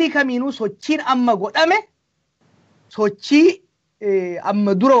 Madaalli kamiinuu sochiin amma godhame sochii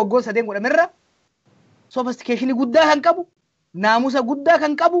amma dura waggoon sadeen godhamerra sophisticationii guddaa kan qabu naamusa guddaa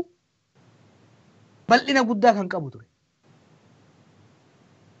kan qabu bal'ina guddaa kan qabu ture.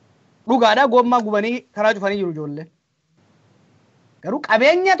 Dhugaadhaa gommaa gubanii karaa cufanii jiru ijoolleen. Garuu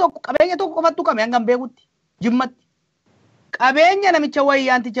qabeenya tokko qofattu qame hangam beekutti Jimmatti. Qabeenya namicha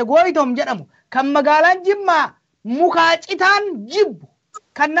wayyaanticha Gooyitoom jedhamu kan magaalaan Jimmaa mukaa citaan jibbu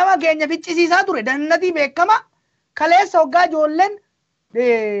kan nama keenya ficcisiisaa ture dannatii beekama kaleessa hoggaa ijoolleen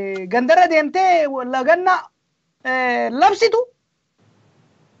gandarra deemtee laganna labsitu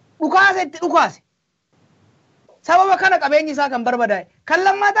dhukaase itti dhukaase. Sababa kana qabeenyi isaa kan barbadaa'e. Kan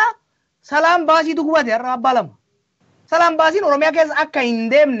lammataa salaan baasiitu gubate har'a abbaa lama. Salaan baasiin Oromiyaa keessa akka hin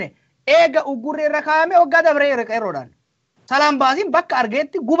deemne eega uggurree irra kaa'ame hoggaa dabree qeerroodhaan. Salaan baasiin bakka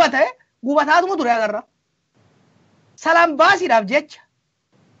argeetti gubataatuma ture agarra. Salaan baasiidhaaf jecha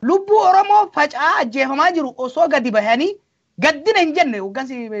lubbuu Oromoo faca'aa ajjeefamaa jiru osoo gadi bahanii gaddina hin jenne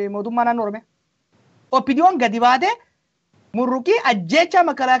hoggansi mootummaa naannoo Oromiyaa. Opiidiyoon gadi baatee murruqii ajjeechaa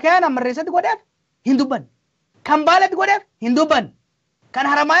makalaakayaan ammarreessatti godheef hin dubbanne. Kan Baaletti godheef hin dubbanne. Kan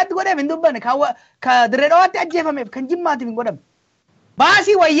Haramaayaatti godheef hin dubbanne. Kan Dirree Dhawaatti ajjeefameef kan Jimmaatiif hin godhamne.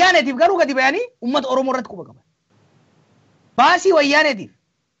 Baasii wayyaaneetiif garuu gadi bahanii uummata Oromoo irratti quba qaban. Baasii wayyaaneetiif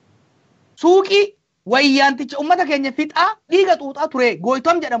suuqii wayyaanticha uummata keenya fixaa dhiiga xuuxaa ture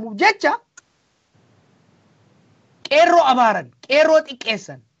Gooyitoom jedhamuuf jecha qeerroo abaaran, qeerroo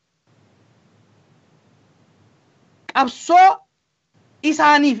xiqqeessan. qabsoo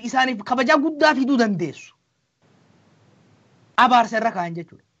isaaniif kabajaa guddaa fiduu dandeessu. Abaarsa irra kaan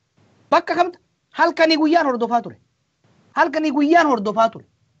jechuudha. Bakka kamta halkanii guyyaan hordofaa ture. Halkanii guyyaan hordofaa ture.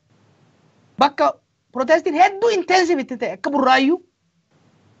 Bakka protestiin hedduu intensive itti ta'e akka Burraayyuu,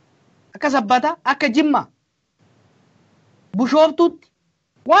 akka Sabbataa, akka Jimmaa, Bushooftuutti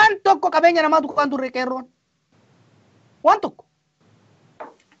waan tokko qabeenya namaa tuqaan turre qeerroon. Waan tokko.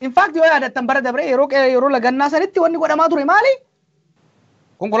 In fact yoo yaadattan bara dabre yeroo lagannaa sanitti wanni godhamaa ture maali?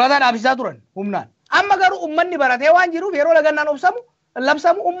 Konkolaataa dhaabsisaa turan humnaan. Amma garuu ummanni baratee waan jiruuf yeroo lagannaan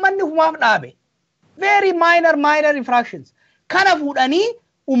labsamu ummanni humaaf dhaabe. Very minor infractions. Kana fuudhanii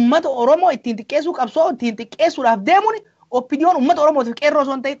ummata Oromoo ittiin xiqqeessuu qabsoo ittiin xiqqeessuudhaaf deemuun opiniyoon ummata Oromootiif qeerroo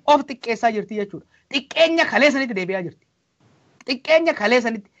osoo hin ta'in of xiqqeessaa jirti jechuudha. Xiqqeenya kalee sanitti deebi'aa jirti. Xiqqeenya kalee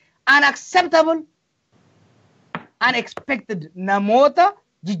sanitti unacceptable, unexpected namoota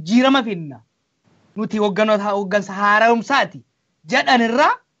jijjiirama finna. Nuti hooggansa haaromsaati jedhan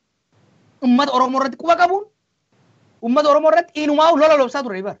irraa ummata Oromoo irratti quba qabuun ummata Oromoo irratti inumaa lola lobsaa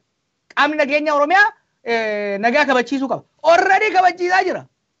ture bar. Qaamni nageenya Oromiyaa nagaa kabachiisuu qaba. Already kabachiisaa jira.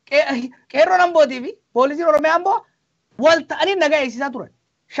 Qeerroon Ambootii fi poolisiin Oromiyaa Amboo wal ta'anii nagaa eegsisaa turan.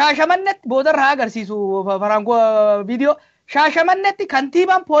 Shaashamannetti boodarraa agarsiisu faraangoo viidiyoo. Shaashamannetti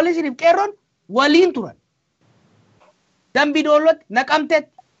kantiibaan poolisiin fi qeerroon waliin turan. Dambii Doollootti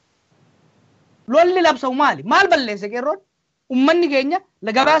Naqamteetti. Lolli labsamu maali? Maal balleesse qeerroon? Ummanni keenya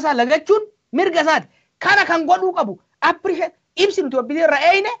gabaasaa lagachuun mirga isaati. Kana kan godhuu qabu. Appreciate ibsi nuti wabbitee irra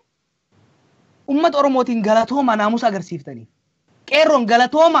eeyne ummata Oromootiin galatooma naamusa agarsiiftaniif. Qeerroon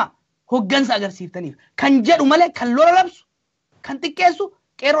galatooma hoggansa agarsiiftaniif. Kan jedhu malee kan lola labsu, kan xiqqeessu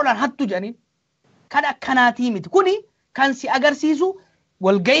qeerroodhaan hattu jedhaniin. Kan akkanaatii miti. Kuni kan si agarsiisu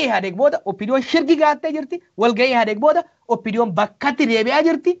walgahii Ihaadeeg booda opiniyoon shirgi gaattee jirti. Walgahii Ihaadeeg booda opiniyoon bakkatti deebi'aa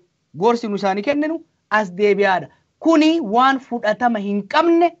jirti. Gorsi nu isaanii kenninu as deebi'aadha. Kuni waan fudhatama hin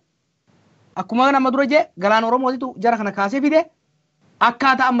qabne akkuma nama dura jee galaan Oromootitu jara kana kaasee fide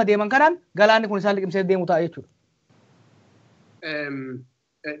akkaataa amma deeman kanaan galaanni kun isaan liqimsee deemu ta'a jechuudha.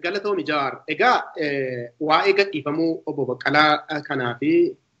 Galatoomi Jawaar. Egaa waa'ee gadhiifamuu obbo Baqqalaa kanaa fi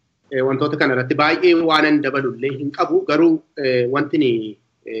wantoota kana irratti baay'ee waanan dabalullee hin qabu. Garuu wanti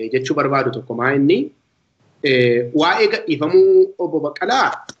jechuu barbaadu tokko maa inni waa'ee gadhiifamuu obbo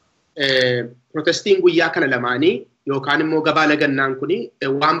Baqqalaa protestiin guyyaa kana lamaanii yookaan immoo gabaa lagannaan kuni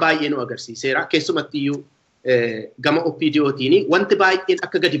waan baay'ee nu agarsiiseera. Keessumatti iyyuu gama OPDOtiin wanti baay'een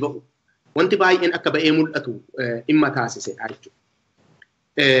akka gadi ba'u, wanti baay'een akka ba'ee mul'atu dhimma taasisedha jechuudha.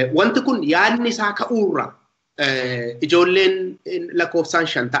 Wanti kun yaadni isaa ka'uurra ijoolleen lakkoofsaan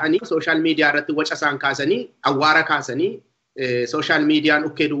 5 ta'anii sooshaal miidiyaa irratti waca isaan kaasanii, awwaara kaasanii, sooshaal miidiyaan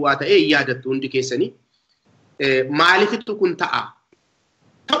ukkee duwwaa ta'ee yaadattu hundi keessanii maaliifittu kun ta'a?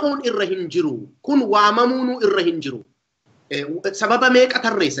 Ta'uun irra hin jiru. Kun waamamuun irra hin jiru. Sababa meeqa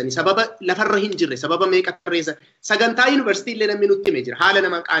tarreessanii, sababa lafarra hin jirre, sababa meeqa tarreessan. Sagantaa yuunivarsiitii illee namni nutti himee jira. Haala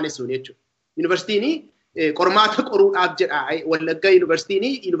nama qaanessuun jechuudha. Yuunivarsiitiin qormaata qoruudhaaf jedha. Wallaggaa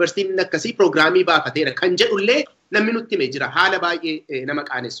yuunivarsiitiin akkasii piroograamii baafateera. Kan jedhullee namni nutti himee jira. Haala baay'ee nama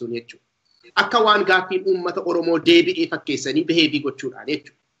qaanessuun jechuudha. Akka waan gaaffiin uummata Oromoo deebi'ee fakkeessanii beheebii gochuudhaan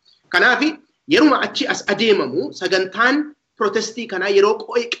jechuudha. Kanaaf yeruma achi as adeemamu sagantaan protestii kana yeroo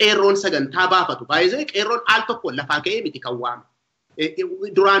qeerroon sagantaa baafatu baay'ee qeerroon al tokko lafaa ka'ee miti kan waame.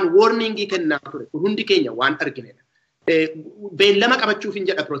 Duraan warningii kennaa ture kun hundi keenya waan arginedha. Beellama qabachuuf hin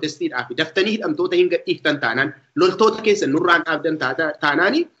jedha protestiidhaaf daftanii hidhamtoota hin gadhiiftan taanaan loltoota keessa nurraan dhaabdan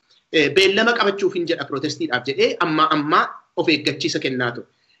taanaan beellama qabachuuf hin jedha protestiidhaaf jedhee amma of eeggachiisa kennaa ture.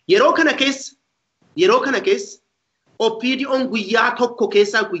 Yeroo kana keessa OPDO'n guyyaa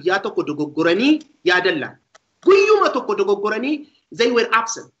tokko dogoggoranii yaadallaan. Guyyuma tokko dogoggoranii they were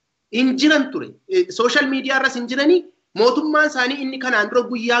absent. Injiran ture. Social media irras injiranii mootummaan isaanii inni kanaan dura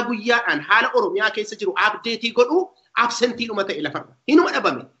guyyaadhaan haala Oromiyaa keessa jiru update godhu absentii dhuma ta'e lafarra. Hinuma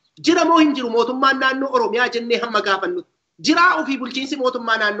dhabame. Jira moo hin jiru mootummaan naannoo Oromiyaa jennee hamma gaafannu. Jiraa ofii bulchiinsi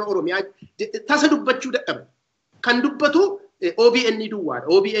mootummaa naannoo Oromiyaa tasa dubbachuu dadhaban. Kan dubbatu OBN duwwaadha.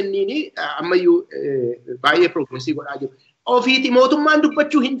 OBN ammayyuu baay'ee progressii godhaa jiru. Ofiiti mootummaan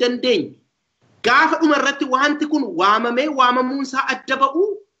dubbachuu hin dandeenye. Gaafa dhuma irratti wanti kun waamamuun isaa adda ba'u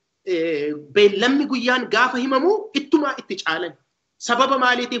beellamni guyyaan gaafa himamu ittuma itti caalan. Sababa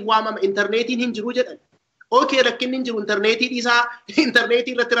maaliitiif waamama intarneetiin hin jiru jedhan. Okay rakkinni hin jiru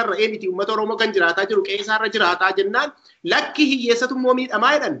intarneetii irratti rarra'ee miti uummata Oromoo kan jiraataa jiru qe'eesaa irra jiraataa jennaan lakki hiyyeessatu immoo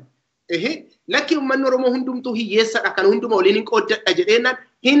miidhamaa jedhan. Lakki uummanni Oromoo hundumtuu hiyyeessadha kan hunduma waliin hin qooddadha jedheennan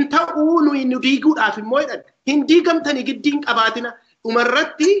hin ta'uu nu diiguudhaaf immoo jedhan. Hin diigamtanii giddiin qabaatina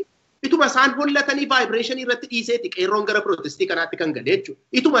dhumarratti ituma isaan hollatanii vaayibireeshinii irratti dhiiseeti qeerroon gara protestii kanaatti kan galee jechuudha.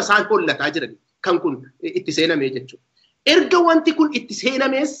 Ituma isaan hollataa jirani. kan kun itti seenamee jechuudha. Erga wanti kun itti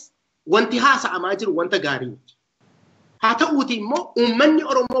seenamees wanti haasa'amaa jiru wanta gaarii miti. Haa ta'uuti immoo uummanni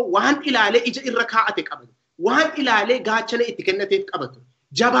Oromoo waan ilaalee ija irra kaa'ate qabatu. Waan ilaalee gaachana itti kennateef qabatu.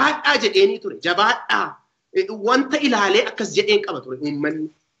 Jabaadhaa jedheenii ture. Jabaadhaa wanta ilaalee akkas jedheen qaba ture uummanni.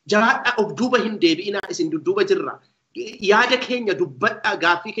 Jabaadhaa of duuba hin deebi'inaa isin dudduuba jirra. Yaada keenya dubbadhaa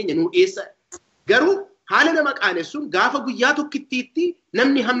gaaffii keenya nuu dhiyeessa. Garuu haala nama qaanessuun gaafa guyyaa tokkittiitti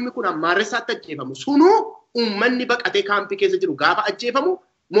namni hammi kun ammaarressaatti ajjeefamu. Sunuu uummanni baqatee kaampii keessa jiru gaafa ajjeefamu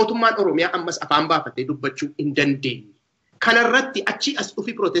mootummaan Oromiyaa ammas afaan baafatee dubbachuu hin dandeenye. Kanarratti achi as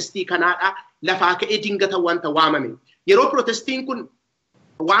dhufi protestii kanaadhaa lafaa ka'ee dingata wanta waamame. Yeroo protestiin kun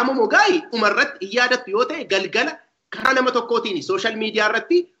waamamu gaayi umarratti hin yaadattu yoo ta'e galgala karaa nama tokkootiin sooshaal miidiyaa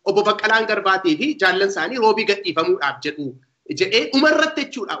irratti obbo Baqqalaan Garbaatii fi jaallan isaanii roobii gadhiifamuudhaaf jedhee umarratti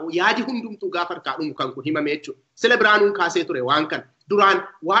jechuudha. Yaadi hundumtuu gaafa harkaa dhumu kan kun himame jechuudha. Sila Biraanuun kaasee ture waan kana. Duraan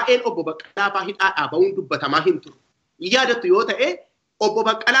waa'een obbo Baqqalaa faa hidhaadhaa ba'uun dubbatamaa hin ture. Hin yaadattu yoo ta'e obbo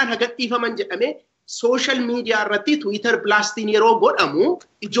Baqqalaan haa gadhiifaman jedhamee sooshaal miidiyaa irratti Tiwiitar bilaastiin yeroo godhamu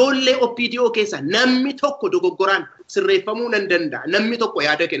ijoollee OPDO keessa namni tokko dogoggoraan sirreeffamuu nan danda'a. Namni tokko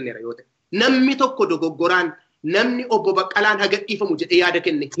yaada kenneera yoo ta'e. Namni tokko dogoggoraan namni obbo Baqqalaan haa gadhiifamu jedhee yaada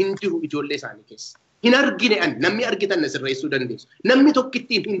kenne hin jiru ijoollee isaanii keessa. Hin argine namni argitan na sirreessuu dandeessu. Namni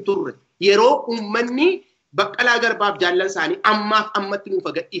tokkittiin hin turre yeroo uummanni Baqqalaa Garbaaf jaallan isaanii ammaaf ammatti nuuf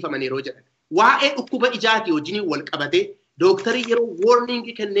gadhiifaman yeroo jedhan. Waa'ee dhukkuba ijaatii wajjin wal qabatee dooktarii yeroo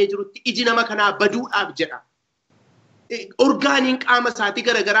warningii kennee jirutti iji nama kanaa baduudhaaf jedha. Orgaaniin qaama isaatii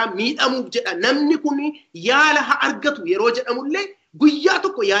garaagaraa miidhamuuf jedha. Namni kun yaala haa argatu yeroo jedhamullee guyyaa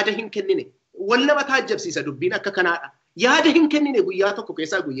tokko yaada hin kennine. Wal nama taajjabsiisa dubbiin akka kanaadha. Yaada hin kennine guyyaa tokko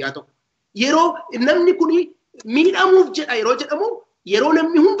keessaa guyyaa tokko. Yeroo namni kun miidhamuuf jedha yeroo jedhamu yeroo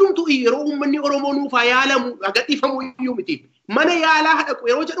namni hundumtuu yeroo uummanni Oromoo nuuf haa yaalamu gadhiifamu iyyuu miti. Mana yaalaa hadhaqu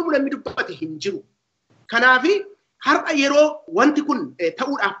yeroo jedhamu namni dubbate hin jiru. Kanaaf har'a yeroo wanti kun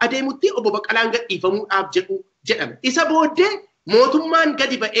ta'uudhaaf adeemutti obbo Baqqalaan gadhiifamuudhaaf jedhame. Isa booddee mootummaan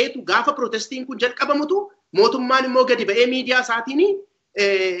gadi ba'eetu gaafa protestiin kun jalqabamutu mootummaan immoo gadi ba'ee miidiyaa isaatiin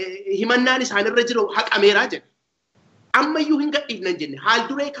himannaan isaanirra jiru haqameeraa jedhe. Ammayyuu hin gadhiifnan jenne haal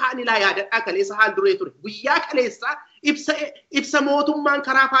duree kaan ilaa yaadadhaa kaleessa haal duree ture. Guyyaa kaleessa ibsa mootummaan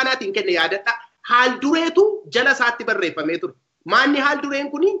karaa faanaatiin kenne yaadadhaa. Haal dureetu jala isaatti barreeffamee ture. Maanni haal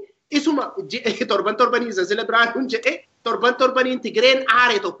dureen kuni isuma torbanii Sila Biraanuun jedhee torbaniin Tigireen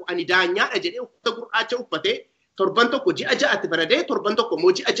aaree tokko ani daanyaadha jedhee uffata gurraacha uffatee torban tokko ji'a ja'atti baradee torban tokko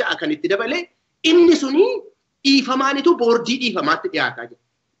immoo ji'a ja'a kan itti dabalee inni suni dhiifamaanitu boordii dhiifamaatti dhiyaataa jira.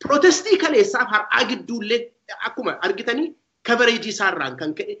 Protestii kaleessaaf har'aa gidduullee akkuma argitanii kabareejii isaarraan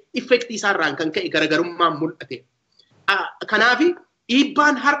kan ka'e effektii isaarraan kan ka'e garaagarummaan mul'ate. Kanaaf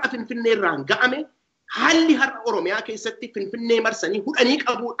dhiibbaan har'a Finfinneerraan ga'ame haalli har'a Oromiyaa keessatti Finfinnee marsanii hudhanii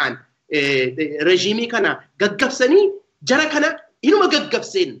qabuudhaan rejiimii kana gaggabsanii jara kana inuma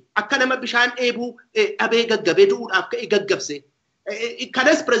gaggabseen akka nama bishaan dheebuu dhabee gaggabee du'uudhaaf ka'e gaggabsee.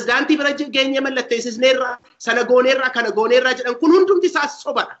 Kanas pirezidaantii bira geenye mallatteessisneerraa sana gooneerraa kana gooneerraa jedhan kun hundumti isaa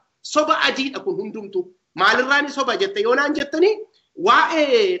sobadha. Soba adiidha kun hundumtu. Maalirraan soba jette yoonaan jettanii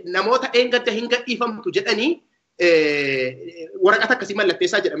waa'ee namoota eengadda hin gadhiifamtu jedhanii waraqata akkasii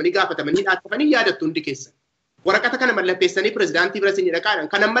mallatteessaa jedhamanii gaafatamanii dhaattafanii yaadattu hundi keessa. Waraqata kana mallatteessanii pirezidaantii bira sinii dhaqaadhaan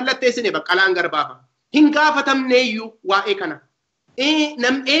kanan mallatteessine Baqqalaan Garbaafa. Hin gaafatamneeyyuu waa'ee kana.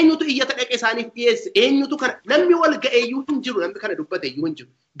 Eenyutu iyyata dhaqe isaaniif dhiyeesse eenyutu kana namni wal ga'eeyyuu hin jiru namni kana dubbateeyyuu hin jiru.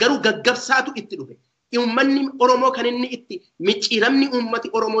 Garuu gaggabsaatu itti dhufe. Uummanni Oromoo kan inni itti micciiramni uummati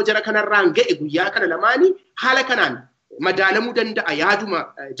Oromoo jara kanarraan ga'e guyyaa kana lamaanii haala kanaan madaalamuu danda'a yaaduma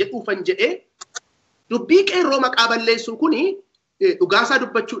jedhuufan jedhee dubbii qeerroo maqaa balleessuu kuni dhugaasaa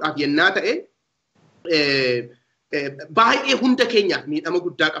dubbachuudhaaf yennaa ta'e baay'ee hunda keenyaaf miidhama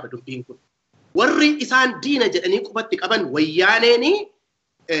guddaa qaba dubbiin kun. Warri isaan diina jedhanii qubatti qaban wayyaaneeni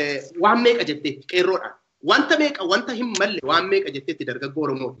waan meeqa jetteetti qeerroodhaan. Wanta meeqa wanta hin malle waan meeqa jetteetti dargaggoo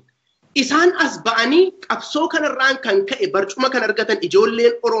Oromooti. Isaan as ba'anii qabsoo kanarraan kan ka'e barcuma kan argatan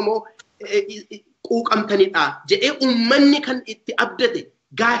ijoolleen Oromoo quuqamtanidha jedhee uummanni kan itti abdate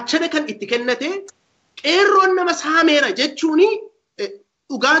gaachana kan itti kennate qeerroon nama saameera jechuuni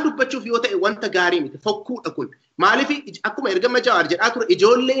dhugaa dubbachuuf yoo ta'e wanta gaarii miti fokkuudha kun. Maaliif akkuma ergama Jawaar jedhaa ture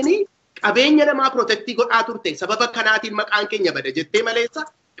ijoolleen qabeenya namaa protectii godhaa turte sababa kanaatiin maqaan keenya bada jettee maleessa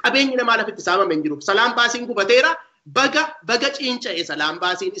qabeenyi namaa lafitti saamame hin jiru. Salaan baasiin gubateera. Baga ciinca'e salaan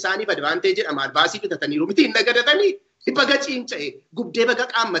baasiin isaaniif advaanteejidha maal baasii bitataniiru miti hin nagadatanii baga ciinca'e gubdee baga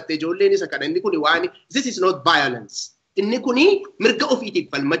qaammatte ijoolleen isa kana inni kuni waan this is not violence inni kuni mirga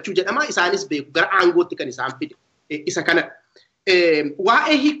ofiitiif falmachuu jedhama isaanis beeku gara aangootti kan isaan fide isa kana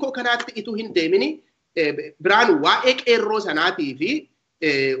waa'ee hiikoo kanaatti ituu hin deemini Biraanuu waa'ee qeerroo sanaatii fi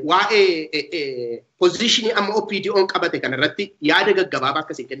waa'ee positionii amma OPDO'n qabate kanarratti yaada gaggabaabaa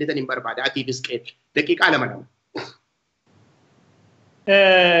akkasii kennitan hin barbaada atiifis qeetu daqiiqaa lama lama.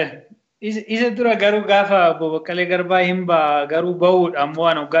 Isa dura garuu gaafa Boboqqalee Garbaa hin garuu bahuudha ammoo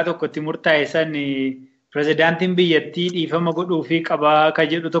waan waggaa tokkotti murtaa'e san pirezidaantiin biyyattii dhiifama godhuu fi qabaa ka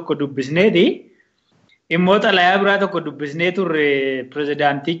jedhu tokko dubbisneeti. Immoo xalayaa biraa tokko dubbisnee turre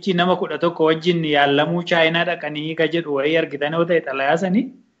pirezidaantichi nama 11 wajjin yaallamuu chaayinaa dhaqanii ka jedhu wayii argitan yoo ta'e xalayaa sanii.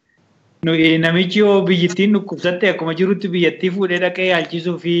 Namichi yoo biyyattiin dhukkubsatte akkuma jirutti biyyattii fuudhee dhaqee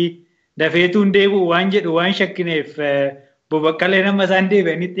yaalchisuu fi dafeetuun deebi'u waan jedhu waan shakkineef Boboqqalee nama isaan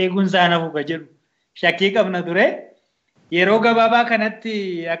deebi'anitti eeguun isaa nafu ka jedhu shakkii qabna ture. Yeroo gabaabaa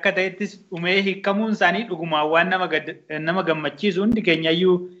kanatti akka ta'ettis dhumee hiikamuun isaanii dhugumaan waan nama gammachiisu hundi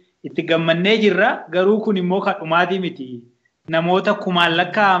keenyayyuu itti gammannee jirra. Garuu kun immoo kan dhumaatii miti. Namoota kumaan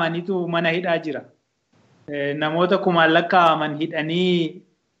lakkaa'amanitu mana hidhaa jira. Namoota kumaan lakkaa'aman hidhanii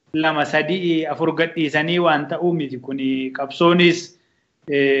 2, 3, 4 gadhiisanii waan ta'uu miti. Kuni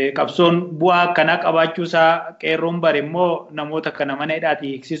qabsoon bu'aa akkanaa qabaachuusaa qeerroon bare immoo namoota kana mana hidhaatii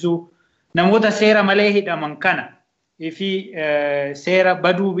hiiksisuu namoota seera malee hidhaman kana fi seera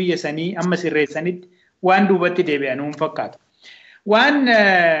baduu biyya sanii amma sirreessanitti waan duubatti deebi'an hin fakkaatu. Waan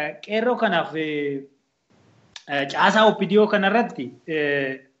qeerroo kanaaf caasaa OPDO kanarratti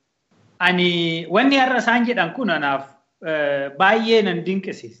ani wanni har'a isaan jedhan kun anaaf baay'ee nan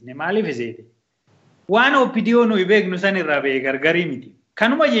dinqisiisne maaliif iseete waan OPDO nuyi beeknu san irraa ba'e gargarii miti.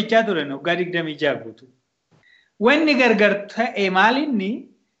 Kanuma jechaa ture waggaa 26 guutuu. Wanni gargar ta'e maalinni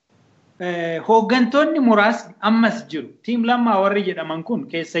hooggantoonni muraasni ammas jiru. Tiim Lammaa warri jedhaman kun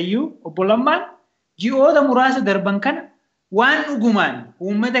keessayyuu obbo Lammaan ji'oota muraasa darban kana waan dhugumaan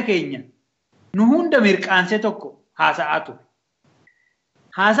uummata keenya nu hunda mirqaansee tokko haasa'aa ture.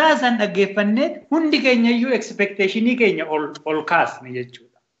 Haasaa san dhaggeeffanneet hundi keenyayyuu expectationii keenya ol kaasne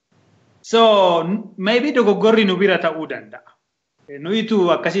jechuudha. So maybe dogoggorri nu bira ta'uu danda'a.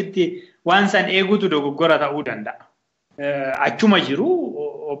 Nuyitu akkasitti waan san eeguutu dogoggora ta'uu danda'a. Achuma jiru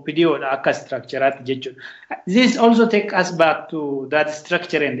OPDOdha akka structureaatti jechuudha. This also take us back to that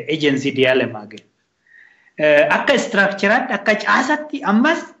structure and agency dilemma again. Akka structureaatti akka caasatti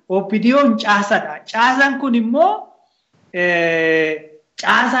ammas OPDO'n caasadha. Caasaan kun immoo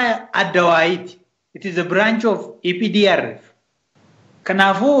caasaa adda waayiiti. It is a branch of EPDRF.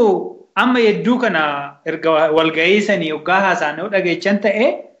 Kanaafuu amma yedduu kana erga walga'iisanii yoggaa haasa'anii dhageechan ta'e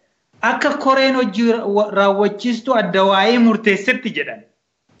akka koreen hojii raawwachiistuu adda waa'ee murteessetti jedhan.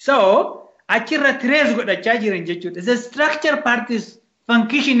 So achirra trace godhachaa jiran jechuudha. The structure part is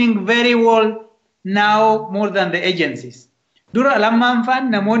functioning very well now more than the agencies. Dura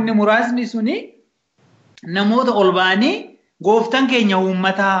lammaanfaan namoonni muraasni suni namoota ol ba'anii gooftaan keenya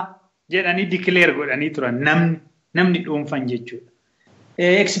uummataa jedhanii declare godhanii turan namni dhuunfan jechuudha.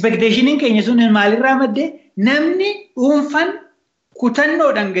 Expectationin keenya sun maalirraa madde namni dhuunfan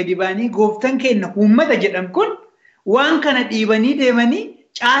kutannoodhaan gadi ba'anii gooftaan keenya uummata jedhan kun waan kana dhiibanii deemanii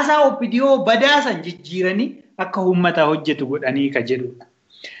caasaa OPDO badaasan jijjiiranii akka uummataa hojjetu godhanii ka jedhudha.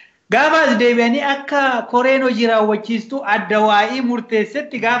 Gaafaas deebi'anii akka koreen hojii raawwachiistuu adda waa'ee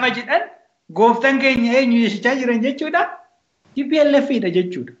murteessetti gaafa jedhan gooftaan keenya eenyu jechaa jiran jechuudha. TPLFidha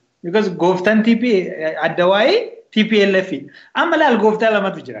jechuudha. Because gooftaan adda waa'ee TPLFidha. Amma laal gooftaa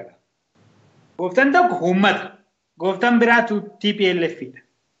lamatu jira. Gooftaan tokko uummata. Gooftaan biraatu TPLFidha.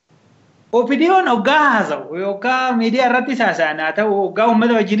 OPDO'n hoggaa haasa'u yookaan miidiyaa irratti haasa'an haa ta'u hoggaa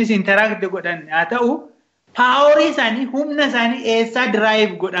uummata wajjinis interaakti godhan haa ta'u paaworii isaanii humna isaanii eessaa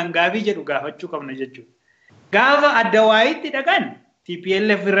diraayiv godhan gaafii jedhu gaafachuu qabna jechuudha. Gaafa adda waa'itti dhaqan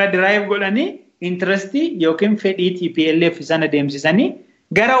TPLF irra diraayiv godhanii intirestii yookiin fedhii TPLF sana deemsisanii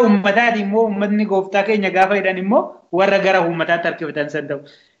gara uummataati immoo uummatni gooftaa keenya gaafa jedhan immoo warra gara uummataatti harkifatan san ta'u.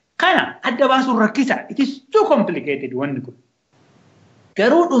 Kana adda baasuun rakkisa. It is too complicated wanni kun.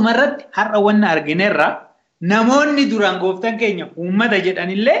 Garuu dhumarratti har'a wanna argineerra namoonni duraan gooftaan keenya uummata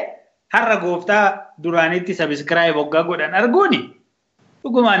jedhanillee har'a gooftaa duraanitti subscribe hoggaa godhan arguuni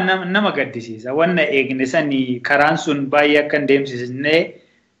dhugumaan nama gaddisiisa. Wanna eegne sanii karaan sun baay'ee akka hin deemsisnee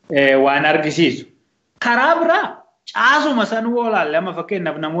waan argisiisu. Karaa biraa caasuma sanuu olaalle amma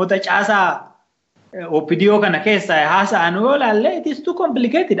fakkeenyaaf namoota caasaa OPDO kana keessaa haasa'an olaalle it is too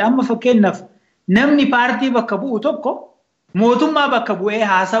complicated. Amma fakkeenyaaf namni paartii bakka bu'u tokko mootummaa bakka bu'ee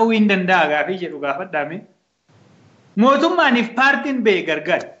haasa'uu hin danda'a gaafii jedhu gaafadhaame. Mootummaaniif paartiin ba'e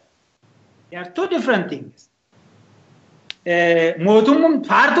gargar. They are two different things.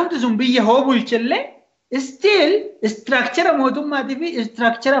 Paartumti sun biyya hoo bulchellee still structure mootummaatii fi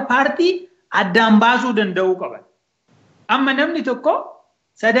structure paartii addaan baasuu danda'uu qaban. Amma namni tokko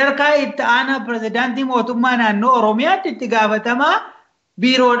sadarkaa itti aanaa pirezidaantii mootummaa naannoo Oromiyaatti itti gaafatamaa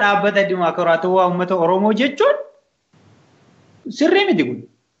biiroo dhaabbata dimokiraatawaa uummata Oromoo jechuun sirrii miti kun.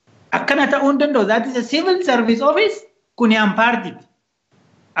 Akkana ta'uu hin danda'u. That is a civil service office kun yaan paartiiti.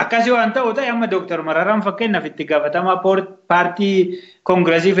 Akkasii waan ta'u ta'e amma Dooktar Mararaan fakkeenyaaf itti gaafatamaa paartii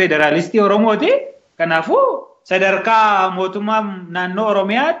Koongireesii Federaalistii Oromooti. Kanaafuu sadarkaa mootummaa naannoo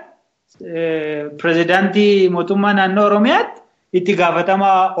Oromiyaatti pirezidaantii mootummaa naannoo Oromiyaatti itti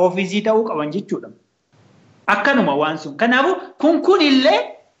gaafatamaa ofiisii ta'uu qaban jechuudha. Akkanuma waan sun. Kanaafuu kun illee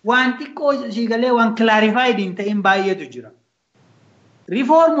waan xiqqoo siigalee waan clarified hin ta'in baay'eetu jira.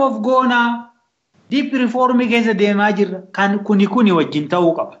 Reform of goonaa deep reform keessa deemaa jirra. Kan kuni wajjin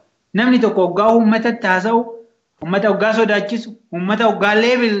ta'uu qaba. Namni tokko hoggaa uummatatti haasa'u, uummata hoggaa sodaachisu, uummata hoggaa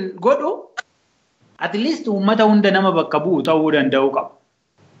level godhu at least uummata hunda nama bakka bu'u ta'uu danda'uu qaba.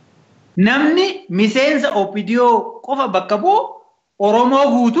 Namni miseensa OPDO qofa bakka bu'u Oromoo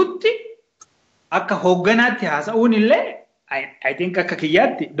guututti akka hogganaatti haasa'uun illee I think akka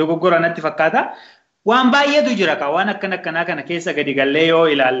kiyyaatti dogoggora natti fakkaata. Waan baay'eetu jira ka waan akkanaa kana keessa gadi gallee yoo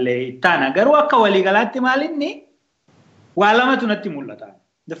ilaalle ittaana. Garuu akka waliigalaatti maalinni waa lamatu natti mul'ata.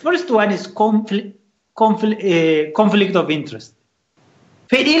 The first one is conflict of interest.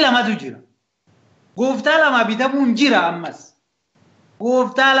 Fedhii lamatu jira. Gooftaa lama bitamuun jira ammas.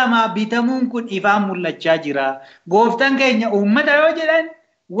 Gooftaa lama bitamuun kun ifaan mul'achaa jira. Gooftaan keenya uummata yoo jedhan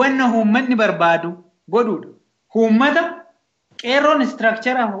wanna uummanni barbaadu godhuudha. Uummata qeerroon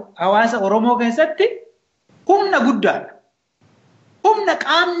structure hawaasa Oromoo keessatti humna guddaadha. Humna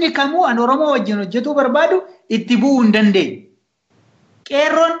qaamni kamuu an Oromoo wajjin hojjetuu barbaadu itti bu'uu hin dandeenye.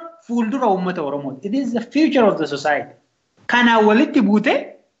 Qeerroon fuuldura uummata Oromoo. It is the future of the society. Kanaan walitti buute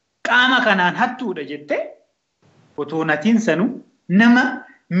qaama kanaan hattuudha jettee otoo natiin sanuu nama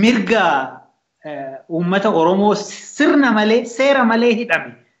mirga uummata Oromoo sirna malee seera malee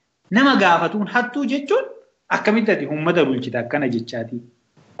hidhame nama gaafatuun hattuu jechuun akkamitti ati uummata bulchita akkana jechaati.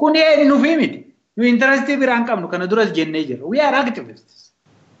 Kun nuufii miti. Nu intarastii biraan qabnu kana duras jennee jirra. We are activists.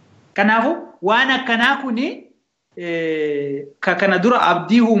 Kanaafuu waan akkanaa kuni kana dura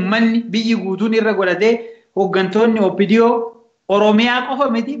abdii uummanni biyyi guutuun irra godhatee hooggantoonni OPDO Oromiyaa qofa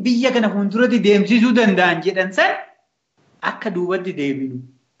miti biyya kana fuulduratti deemsisuu danda'an jedhan san akka duubatti deebinu.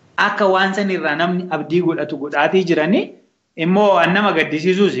 Akka waan san irraa namni abdii godhatu godhaatii jiranii immoo nama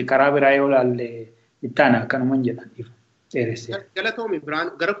gaddisiisuus karaa biraa yoo ilaalle ittaana akkanumaan jedhan dheeressee. Galatoomi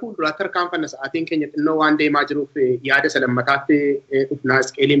biraan gara fuulduraatti tarkaanfanna sa'aatiin keenya xinnoo waan deemaa jiruuf yaada salammataatti dhufnaa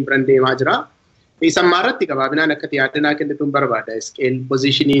isqeeliin biraan deemaa jira. Isammaa irratti gabaabinaan akkati yaadanaa kennituun barbaada. Isqeel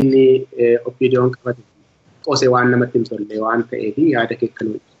pozishiniin OPDO'n qabate qosee waan namatti hin tolle waan ta'eef yaada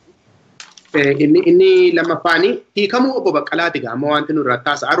keekkanuu. Inni lammaffaan hiikamuu obbo Baqqalaati gaama wanti nurraa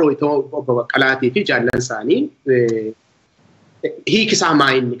taasisaa rooyitoo obbo Baqqalaatii fi jaallan isaanii hiikisaa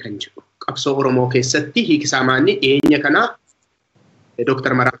maayinni kan jiru. Qabsoo Oromoo keessatti hiikisaa maayinni dhiyeenya kana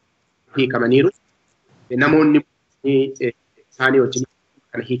Dooktar Mararaan hiikamaniiru. Namoonni isaanii wajjin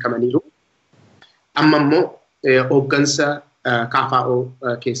kan hiikamaniiru. Amma immoo hooggansa KFO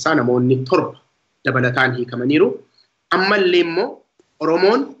keessaa namoonni 7 dabalataan hiikamaniiru. Ammallee immoo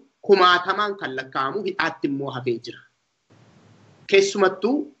Oromoon kumaatamaan kan lakkaa'amu hidhaatti immoo hafee jira.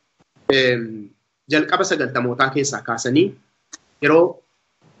 Keessumattuu jalqaba 90mootaa keessaa kaasanii yeroo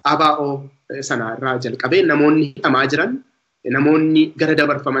ABO sana irraa jalqabee namoonni hidhamaa jiran namoonni gara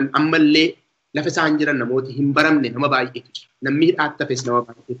dabarfaman ammallee lafa isaan jiran namooti hin baramne nama baay'eetu jira. Namni hidhaatti hafes nama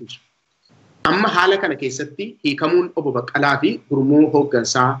baay'eetu jira. Amma haala kana keessatti hiikamuun obbo Baqqalaa fi gurmuu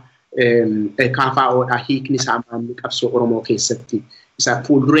hooggansaa KFO'dhaa hiikni isaa maanni qabsoo Oromoo keessatti isa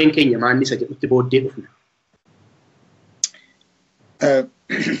fuuldureen keenya maanni isa jedhutti booddee dhufna.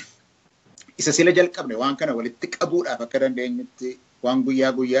 Isa sila jalqabne waan kana walitti qabuudhaaf akka dandeenyutti waan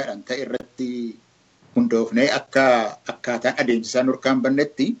guyyaa guyyaadhaan ta'e irratti hundoofnee akkaataan adeemsisaa nurkaan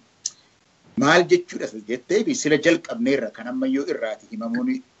bannetti maal jechuudha jettee fi sila jalqabneerra kan ammayyuu irraati himamuun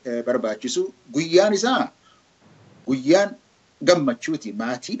barbaachisu guyyaan isaa guyyaan gammachuuti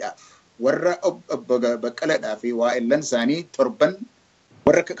maatiidhaaf warra obbo Baqqalaadhaa fi waa'ellan isaanii 7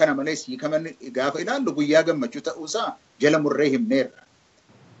 warra kana malees hiikaman gaafa ilaallu guyyaa gammachuu ta'uusaa jala murree himneerra.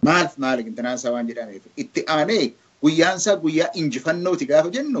 Maal gintanaan isaa waan jedhameef itti aanee guyyaan isaa guyyaa injifannooti gaafa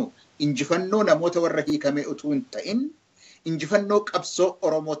jennu injifannoo namoota warra hiikamee utuu hin ta'in injifannoo qabsoo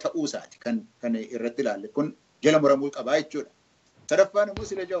Oromoo ta'uusaati kan irratti ilaalle kun jala muramuu qabaa jechuudha. Sadaffaan immoo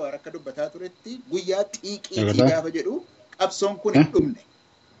sila Jawaar akka dubbataa turetti guyyaa xiiqiitii gaafa jedhu qabsoon kun hin dhumne.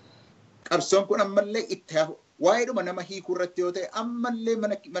 Qabsoon kun ammallee itti hafu waa'eedhuma nama hiikuu irratti yoo ta'e ammallee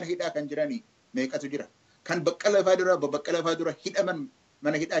mana hidhaa kan jiranii meeqatu jira. Kan Baqqalaa dura hidhaman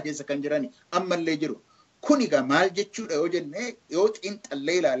mana hidhaa keessa kan jiranii ammallee jiru. Kun egaa maal jechuudha yoo jennee yoo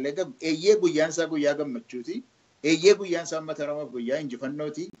xiinxallee ilaallee eeyyee guyyaan isaa guyyaa gammachuuti. Eeyyee guyyaan isaa uummata Oromoof guyyaa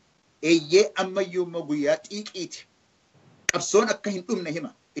injifannooti. Eeyyee ammayyuu immoo guyyaa xiiqiiti. Qabsoon akka hin dhumne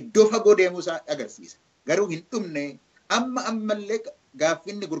hima. Iddoo fagoo deemuusaa agarsiisa. Garuu hin dhumne ammallee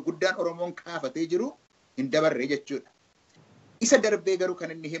gaaffinni gurguddaan Oromoon kaafatee jiru hin dabarre jechuudha. Isa darbee garuu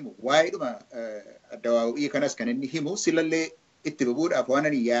kan inni himu waa'eedhuma addawaa'ii kanas kan inni himu silallee itti bubuudhaaf waan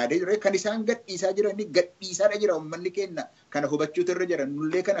ani yaadee jire kan isaan gadhiisaa jiranii gadhiisaadha jira uummanni keenya kana hubachuutu irra jira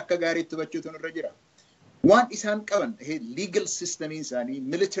nullee kan akka gaariitti hubachuutu irra jira. Waan isaan qaban legal systemiin isaanii,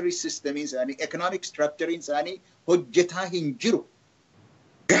 military systemiin isaanii, economic structurein isaanii hojjetaa hin jiru.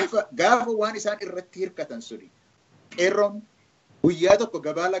 Gaafa waan isaan irratti hirkatan suni qeerroon guyyaa tokko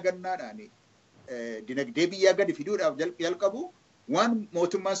gabaa lagannaadhaan dinagdee biyyaa gadi fiduudhaaf jalqabu waan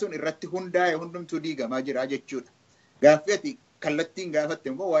mootummaan sun irratti hundaa'e hundumtuu diigamaa jira jechuudha. Gaaffii ati kallattiin gaafatte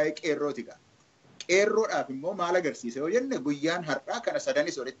immoo waa'ee qeerrooti gaa. Qeerroodhaaf immoo maal agarsiisa yoo jenne guyyaan har'aa kana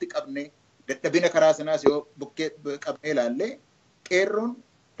sadanis walitti qabne dadhabina karaa sanaas yoo bukkee qabnee ilaalle qeerroon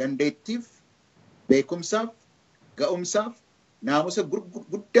dandeettiif beekumsaaf ga'umsaaf naamusa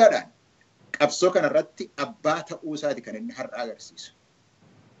guddaadhaan qabsoo kanarratti abbaa ta'uu isaati kan inni har'a agarsiisu.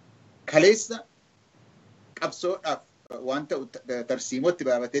 Kaleessa qabsoodhaaf waan ta'u tarsiimootti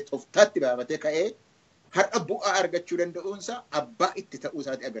baafatee tooftaatti baafatee ka'ee har'a bu'aa argachuu danda'uunsa abbaa itti ta'uu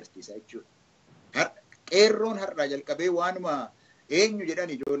isaati agarsiisa jechuudha. Qeerroon har'aa jalqabee waanuma eenyu jedhan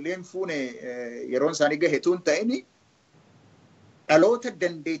ijoolleen fuune yeroon isaanii gahetuun ta'ini dhaloota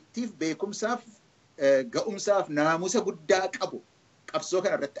dandeettiif beekumsaaf ga'umsaaf naamusa guddaa qabu qabsoo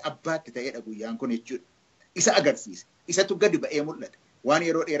kanarratti abbaatti ta'edha guyyaan kun jechuudha. Isa agarsiisa. Isatu gadi ba'ee mul'ata. Waan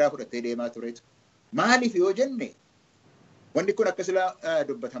yeroo dheeraa fudhatee deemaa turetu. Maaliif yoo jenne wanni kun akka sila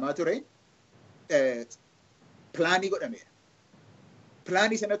dubbatamaa ture pilaanii godhameera.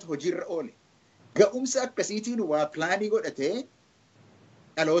 Pilaanii sanatti hojiirra oole. Ga'umsa akkasiitiin waa pilaanii godhatee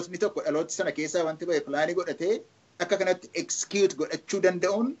dhalootni tokko dhaloota sana keessaa wanti ba'e pilaanii godhatee akka kanatti execute godhachuu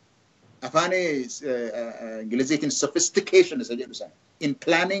danda'uun afaan Ingiliziitiin sophistication isa jedhu sana in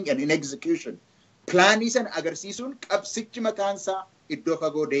planning and in execution. Pilaanii sana agarsiisuun qabsichi mataansaa iddoo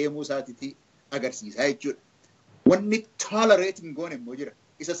fagoo deemuu isaatiiti agarsiisaa jechuudha. Wanni tolerate hin goone immoo jira.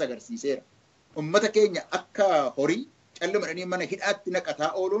 Isas agarsiiseera. Uummata keenya akka horii callumadhanii mana hidhaatti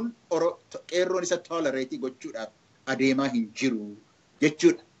naqataa ooluun qeerroon isa tolerate gochuudhaaf adeemaa hin jiru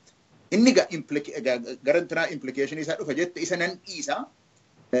jechuudha. Inni garantinaa implication isaa dhufa jette isa nan dhiisa.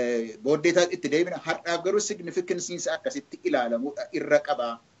 Booddee isaa itti deebina har'aaf garuu significansiin isaa akkasitti ilaalamuudha irra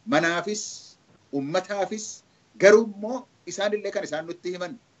qabaa. Manaafis ummataafis garuu immoo isaanillee kan isaan nutti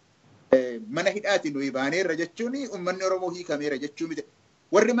himan mana hidhaati nuyi baaneerra jechuun uummanni Oromoo hiikameera jechuu miti.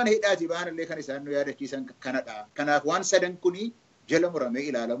 Warri mana hidhaati baanillee kan isaan nu yaadachiisan kanadha. Kanaaf waan sadan kuni jala muramee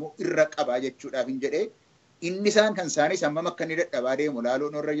ilaalamu irra qabaa jechuudhaaf hin jedhee inni isaan kan isaanii hammam akka inni dadhabaa deemu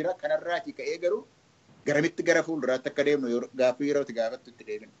laaluun irra jira. Kanarraatii ka'ee garuu garamitti gara fuulduraatti akka deemnu gaaffii yerootti gaafattu itti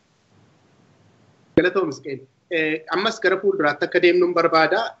deebina. Galatoo Misqeen. Ammas gara fuulduraatti akka deemnuun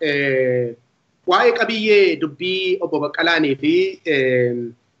barbaada. Waa'ee qabiyyee dubbii obbo Baqqalaanii fi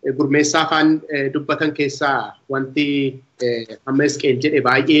gurmeessaa afaan dubbatan keessaa wanti amma Misqeen jedhe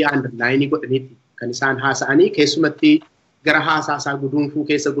baay'ee underline godhaniiti kan isaan haasa'anii keessumatti gara haasaasaa guduunfuu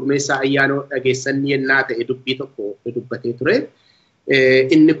keessa gurmeessaa ayyaanoo dhageessan yennaa ta'e dubbii tokko dubbatee ture.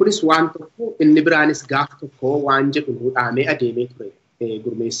 Inni kunis waan tokko inni biraanis gaaf tokko waan jedhu dhaamee adeemee ture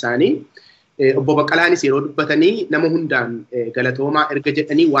gurmeessaanii. Obbo Baqqalaanis yeroo dubbatanii nama hundaan galatoomaa erga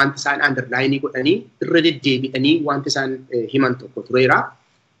jedhanii wanti isaan underline godhanii irra deddeebi'anii wanti isaan himan tokko tureera.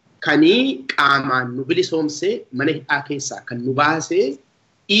 Kanii qaamaan nu bilisoomsee mana hidhaa keessaa kan nu baasee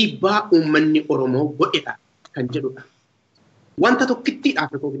dhiibbaa uummanni Oromoo godhedha kan jedhudha. Wanta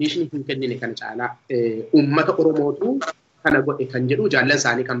tokkittiidhaaf recognition hin kennine kana caalaa uummata Oromootu kana godhe kan jedhu jaallan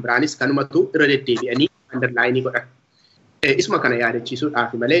isaanii kan biraanis kanumatu irra deddeebi'anii underline godhan. Isuma kana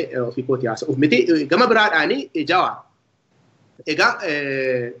yaadachiisuudhaaf malee ofii kooti haasa'uuf miti. Gama biraadhaan Jawaar. Egaa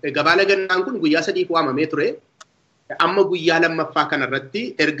gabaa lagannaan kun guyyaa sadiif waamamee ture. Amma guyyaa lammaffaa kanarratti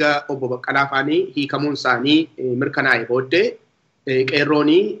erga obbo Baqqalaa faanii hiikamuun isaanii mirkanaa'e booddee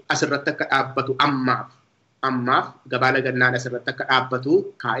qeerroonii asirratti akka dhaabbatu ammaaf gabaa lagannaan asirratti akka dhaabbatu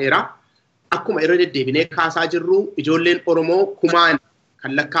kaa'eera. Akkuma irra deddeebinee kaasaa jirru ijoolleen Oromoo kumaan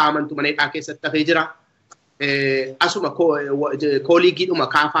kan lakkaa'amantu mana hidhaa keessatti hafee jira. Asuma kooliigiidhuma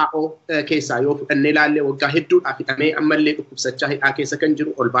KFO keessaa yoo fudhannee ilaalle waggaa hedduudhaaf hidhamee ammallee dhukkubsachaa hidhaa keessa kan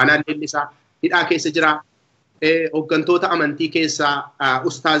jiru Olbaanaan Leellisaa hidhaa keessa jira. Hooggantoota amantii keessaa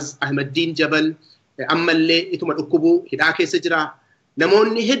Ustaaz Ahmeddiin Jabal ammallee ituma dhukkubuu hidhaa keessa jira.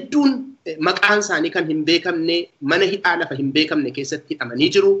 Namoonni hedduun maqaan isaanii kan hin beekamne mana hidhaa lafa hin beekamne keessatti hidhamanii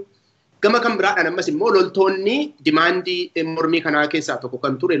jiru. Gama kan biraadhaan ammas immoo loltoonni dimaandii mormii kanaa keessaa tokko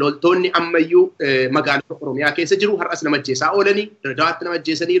kan ture loltoonni ammayyuu magaalota Oromiyaa keessa jiru har'as nama ajjeesaa oolanii Diradawaatti nama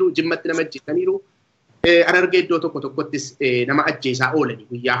ajjeesaniiru Jimmatti nama ajjeesaniiru Harargee iddoo tokko tokkottis nama ajjeesaa oolanii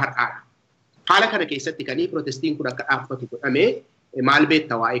guyyaa har'aadha. Haala kana keessatti kanii protestiin kun akka dhaabbatu godhamee maal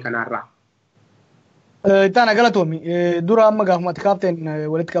beekta waa'ee kanarraa? Ittaana galatoomi dura amma gaafumatti kaafteen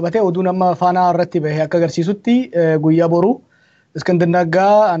walitti qabatee oduun amma faanaa irratti bahee akka agarsiisutti guyyaa boruu Iskandar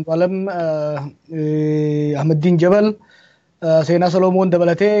Naggaa, Andu'aalam Ahmadiin Jabal, Seenaa Solomoon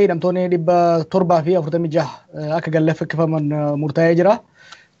dabalatee hidhamtoonni 746 akka gallaffaman murtaa'ee jira.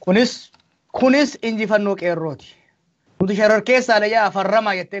 Kunis injifannoo qeerrooti. Nuti shororkeessaadha yaa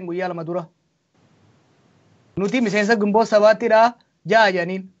farramaa jetteen guyyaa lama dura. Nuti miseensa Gimboot Sabaattiidha ja'a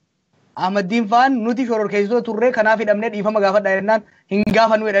jedhaniin. Ahmadiin faan nuti shororkeessitoota turree kanaaf hidhamnee dhiifama gaafadha jennaan hin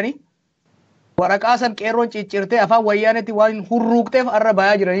gaafannu jedhanii. Waraqaa san qeerroon ciccirtee afaan wayyaanetti waan hurruuqteef arra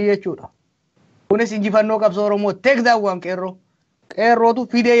bayaa jiranii jechuudha. Kunis injifannoo qabsoo Oromoo teekdaawwan qeerroo. Qeerrootu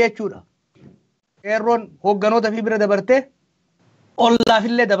fidee jechuudha. Qeerroon hoogganoota fi bira dabartee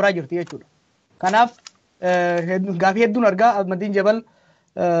ollaafillee dabraa jirti jechuudha. Kanaaf gaafii hedduun argaa Ahmadiin Jabal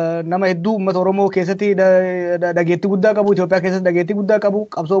nama hedduu uummata Oromoo keessatti dhageettii guddaa qabu, Itoophiyaa keessatti dhageettii guddaa qabu,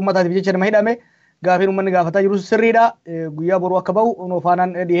 qabsoo uummataatiif jecha nama hidhame gaafiin uummanni gaafataa jiru sirriidha. Guyyaa boruu akka bahu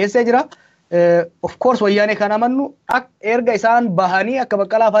faanaan dhiyeessee jira. Of course wayyaanee kan amannu erga isaan bahanii akka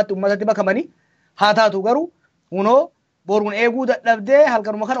baqqalaa faatti uummatatti makamanii haa taatu garuu unoo boruun eeguu dadhabdee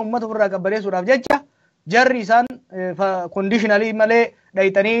halkanuma kana uummata ofirraa qabbaneessuudhaaf jecha jarri isaan conditionally malee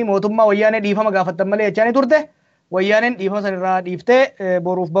dhayitanii mootummaa wayyaanee dhiifama gaafattan malee jechaanii turte wayyaaneen dhiifama sanirraa dhiiftee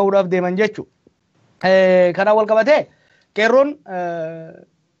boruuf bahuudhaaf deeman jechuudha. Kanaan wal qabatee qeerroon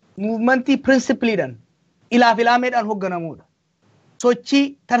muuvimentii pirinsipiliidhaan ilaaf ilaameedhaan hoogganamuudha.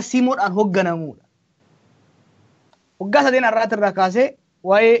 Sochii tarsiimoodhaan hoogganamuudha. Waggaa sadeen har'aatti irraa kaasee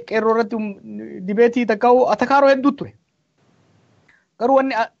waa'ee qeerroo irratti dibeetii atakaaroo hedduu ture. Garuu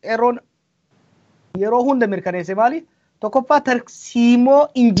wanni qeerroon yeroo hunda mirkaneesse maali? Tokkoffaa tarsiimoo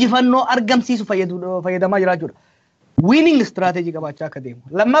injifannoo argamsiisu fayyadamaa jiraachuudha. Winning strategy qabaachaa akka deemu.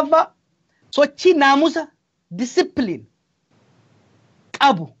 Lammaffaa sochii naamusa discipline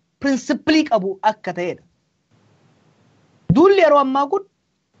qabu principilii qabu akka ta'edha. Duulli yeroo ammaa kun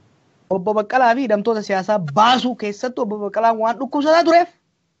obbo Baqqalaa fi hidhamtoota siyaasaa baasuu keessatti obbo Baqqalaan waan dhukkubsataa tureef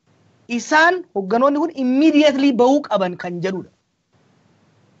isaan hogganoonni kun immediately bahuu qaban kan jedhudha.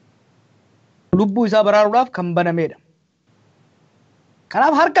 Lubbuu isaa baraaruudhaaf kan banamedha.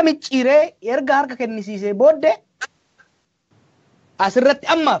 Kanaaf harka micciiree erga harka kennisiisee booddee asirratti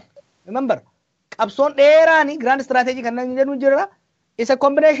ammaaf remember qabsoon dheeraanii grand strategy kan jennu jira is a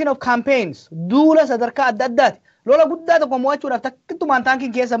combination of campaigns duula sadarkaa adda addaati. Lola guddaa tokko mo'achuudhaaf takkittumaan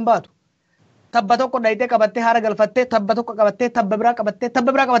taankiin keessa hin baatu. Tabba tokko dhayitee qabattee haara galfattee tabba tokko qabattee tabba biraa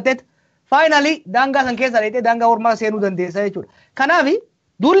qabattee finally daangaa san keessa dhayitee daangaa ormaa seenuu dandeessa jechuudha. Kanaaf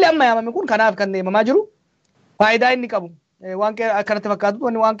duulli amma yaamame kun kanaaf kan deemamaa jiru faayidaa inni qabu waan akkanatti fakkaatu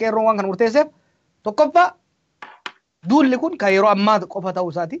waan qeerroon waan kan murteesseef tokkoffaa duulli kun kan yeroo ammaa qofa ta'uu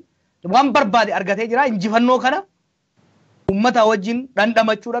isaati. Waan barbaade argatee jira injifannoo kana uummata wajjin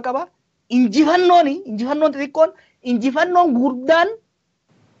dhandhamachuudha qaba. Injifannoon xixiqqoon injifannoon guddaan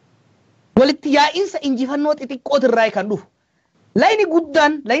walitti yaa'iinsa injifannoo xixiqqootirraa kan dhufu. Layni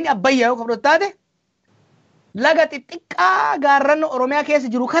guddaan layni abbayyaa yoo qabdu taate laga xixiqqaa gaarran Oromiyaa keessa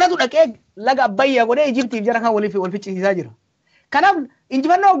jiru kanatu dhaqee laga abbayyaa godhee Ijiptiif jara kan wal ficcisiisaa jira. Kanaaf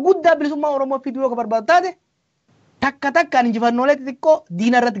injifannoo guddaa bilisummaa Oromoo fiduu yoo barbaadu taate takka takkaan injifannoolee xixiqqoo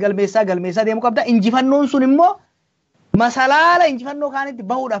diina irratti galmeessaa deemuu qabda. Injifannoon sun immoo masalaala injifannoo kaanitti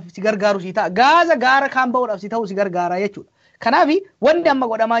bahuudhaaf si gargaaru si ta'a. Gaara kaan bahuudhaaf si ta'u si gargaara jechuudha. Kanaaf wanti amma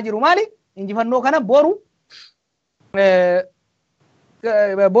godhamaa jiru maali? Injifannoo kana boru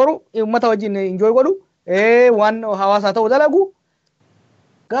uummata wajjin enjoy godhu waan hawaasaa ta'uu dalagu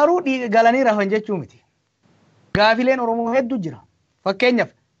garuu galanii rafan jechuu miti. Gaafileen Oromoo hedduu jira. Fakkeenyaaf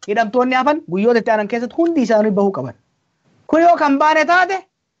hidhamtoonni hafan guyyoota itti aanan keessatti hundi isaanii bahuu qaban. Kun yoo kan baane taate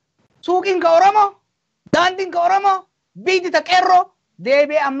suuqiin ka Oromoo, daandiin ka Oromoo, biyyi ta qeerroo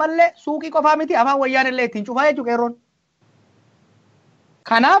deebi'ee ammallee suuqii qofaa miti afaan wayyaanillee ittiin cufaa jechuu qeerroon.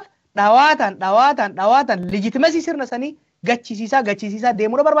 Kanaaf dhawaataan legitimasi sirna sanii gachisiisaa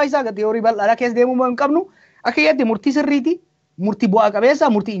deemuudha barbaachisaa teorii bal'aadhaa keessa deemuu hin qabnu akka yaddi murtii sirriiti murtii bu'aa qabeessa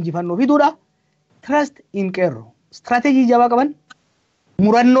murtii injifannoo fiduudha. Trust in qeerroo strateejii jabaa qaban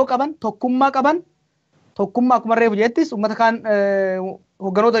murannoo qaban tokkummaa akkuma reefu jettis uummata kaan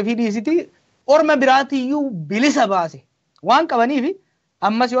hogganoota fi dhiisitti orma biraatiyyuu bilisa baase waan qabaniif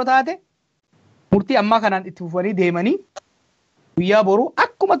ammas yoo taate murtii ammaa kanaan itti fufanii deemanii guyyaa boruu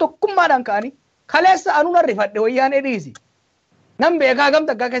akkuma tokkummaadhaan ka'anii kaleessa anuun rifadhe wayyaan dhiisi. Nam beekaa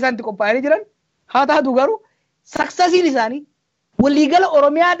gamta akka isaan itti qophaa'anii jiran haa taatu garuu saksasiin isaanii waliigala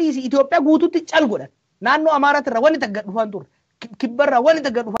Oromiyaa dhiisi Itoophiyaa guutuutti cal godhan. Naannoo Amaaraatti irraa wanni takka dhufaan turre. Kibbarraa wanni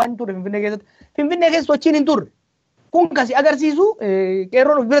takka dhufaan turre Finfinnee keessatti. Finfinnee keessa sochiin hin turre. Kun kasi agarsiisu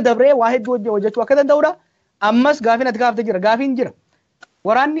qeerroon of bira dabree waa hedduu hojjechuu akka danda'udha. Ammas gaafiin ati kaaftee jira. Gaafiin jira.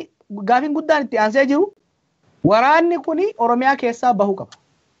 Waraanni gaafiin guddaan itti aansee jiru waraanni kuni Oromiyaa keessaa bahuu qaba.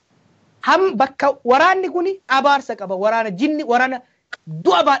 Bakka waraanni kuni abaarsa qaba. Waraana jinni waraana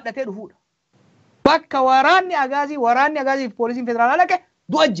du'a baadhatee dhufuudha. Bakka waraanni agaazii fi poolisiin federaalaa dhaqe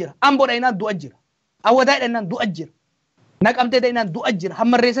du'a jira. Amboo dha'inaan du'a jira. Awwadaa dha'inaan du'a jira. Naqamtee dha'inaan du'a jira.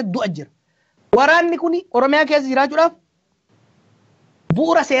 Hammarreessatti du'a jira. Waraanni kuni Oromiyaa keessa jiraachuudhaaf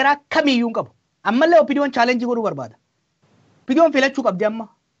bu'uura seeraa kamiyyuu hin qabu. Ammallee opidiyoon chaalenjii godhuu barbaada. Opidiyoon filachuu qabdi amma.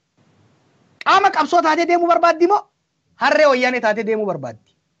 Qaama qabsoo taatee deemuu barbaaddi moo harree wayyaanee taatee deemuu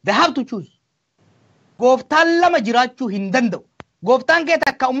barbaaddi? They have to choose. Gooftaan lama jiraachuu hin danda'u. Gooftaan kee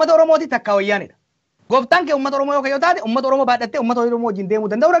takka uummata Oromooti takka wayyaaneedha. Gooftaan kee uummata Oromoo yoo taate uummata Oromoo baadhattee uummata Oromoo wajjin deemuu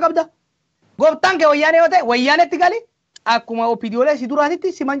danda'uu qabda. Gooftaan kee wayyaanee yoo ta'e wayyaanetti gali akkuma opidiyoolee si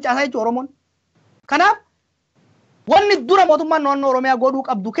duraatitti si mancaasaa jechuudha Oromoon. Kanaaf wanni dura mootummaan naannoo Oromiyaa godhuu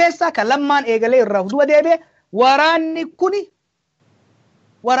qabdu keessaa kan lammaan eegalee irraa duuba deebi'e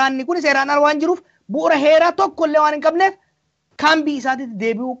waraanni kuni seeraan ala waan jiruuf bu'uura heeraa tokkollee waan hin qabneef kaambii isaatitti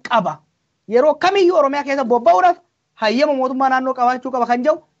deebi'uu qaba. Yeroo kamiyyuu Oromiyaa keessa bobba'uudhaaf hayyama mootummaa naannoo qabaachuu qaba kan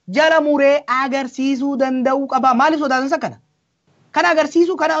jedhu jala muree agarsiisuu danda'uu qaba. Maaliif sodaatansa kana? Kana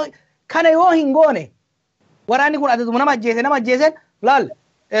agarsiisuu kana yoo hin goone waraanni kun adatuma nama ajjeeseen laal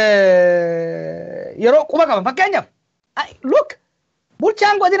yeroo quba qaban fakkeenyaaf look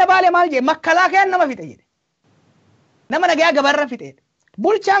bulchaan godina Baalee maal jedhe makkalaakayaan nama fixe jedhe. Nama nagayaa gabarra fixe jedhe.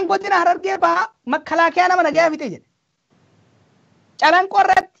 Bulchaan godina Harargee bahaa makkalaakayaa nama nagayaa fixe jedhe. Calanqoo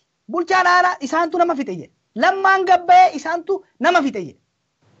irratti bulchaan aanaa isaantu nama fixe jedhe. Lammaan gabbayee isaantu nama fixe jedhe.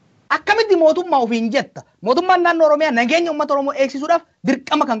 Akkamitti mootummaa ofiin jetta? Mootummaan naannoo Oromiyaa nageenya uummata Oromoo eegsisuudhaaf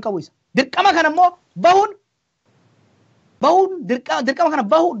dirqama kan qabu isa. Dirqama kana immoo dirqama kana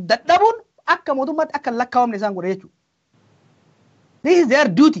dadhabuun akka mootummaatti akka lakkaawamne isaan godhe jechuudha. This is their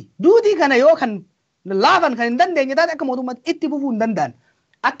duty. Duty kana yoo kan laafan kan hin dandeenye taate akka mootummaatti itti fufuu hin danda'an.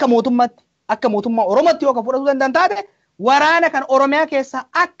 Akka mootummaa Oromootti yoo kan fudhatuu danda'an taate waraana kan Oromiyaa keessaa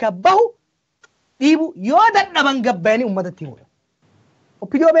akka bahu dhiibu yoo dadhaban gabbayanii uummatatti himudha.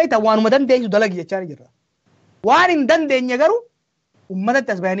 Oppidiyoo beektaa waanuma dandeessu dalagi jechaa jirra. Waan hin dandeenye garuu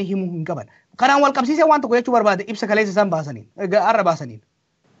uummatatti as bayanii himuu hin qaban. Kanaan wal qabsiisee waan tokko jechuu barbaade ibsa kaleessa isaan baasaniin har'a baasaniin.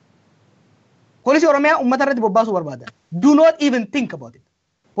 Poolisii Oromiyaa uummata irratti bobbaasuu barbaada. Do not even think about it.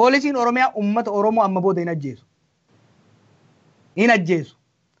 Poolisiin Oromiyaa uummata Oromoo amma booda hin ajjeesu.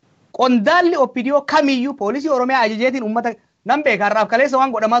 Qondaalli oppidiyoo kamiyyuu poolisii Oromiyaa ajajeetiin uummata nan beeka har'aaf kaleessa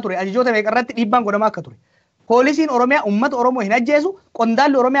waan godhamaa ture ajajoota meeqa irratti dhiibbaan godhamaa akka ture. Poolisiin Oromiyaa uummata Oromoo hin ajjeesu.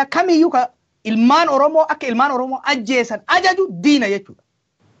 Qondaalli Oromiyaa kamiyyuu ilmaan Oromoo akka ilmaan Oromoo ajjeesan ajaju diina jechuudha.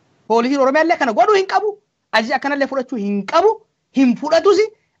 Poolisiin Oromiyaa illee kana godhuu hin qabu. Ajaja akkanallee fudhachuu hin qabu. Hin fudhatus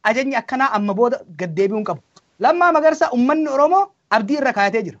ajajni akkanaa amma booda gad deebi'uu hin qabu. Lammaa Magarsaa uummanni Oromoo abdii irra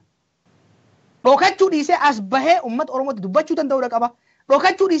kaayatee jira. Dhokachuu dhiisee as bahee uummata Oromootti dubbachuu danda'uudha qaba.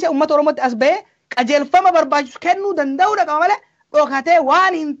 Dhokachuu dhiisee uummata Oromootti as bahee qajeelfama barbaachisu kennuu danda'uudha qaba malee dhokatee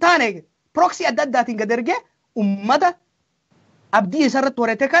waan hin taane proksii adda addaatiin gad ergee uummata abdii isarratti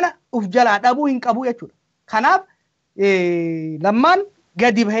horate kana uf jalaa dhabuu hin qabu jechuudha. Kanaaf lammaan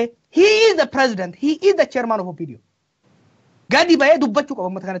gadi bahee he is the president, he is the chairman of OPDO. Gadi bahee dubbachuu qaba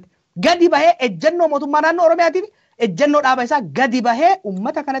uummata kanatti. Gadi bahee ejjennoo mootummaa naannoo Oromiyaatiif ejjennoo dhaaba isaa gadi bahee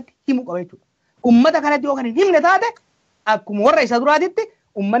uummata kanatti himuu qaba jechuudha. Uummata kanatti yoo kan hin himne taate akkuma warra isa duraatitti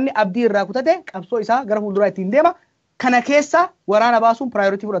uummanni abdii irraa kutate qabsoo isaa gara fuulduraa ittiin deema. Kana keessa waraana baasuun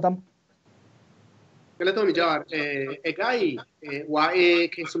piraayoritii fudhatama. Galatoomii Jawaar, egaa waa'ee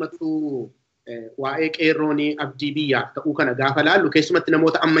keessumattuu waa'ee qeerroonii abdii biyyaaf ta'uu kana gaafa laallu keessumatti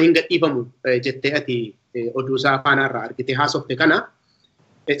namoota amma hin gadhiifamu jettee ati oduu isaa afaanarraa argite haasofte kana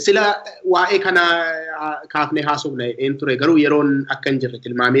sila waa'ee kana kaafnee haasofne een ture garuu yeroon akka hin jirre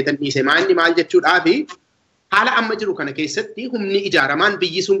tilmaamee tan dhiise maal jechuudhaafi haala amma jiru kana keessatti humni ijaaramaan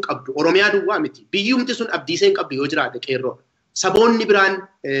biyyi sun qabdu Oromiyaa duwwaa miti biyyumti sun abdiisee hin qabdu yoo jiraate qeerroo saboonni biraan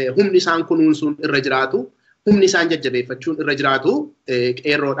humni isaan kunuunsuun irra jiraatu humni isaan jajjabeeffachuun irra jiraatu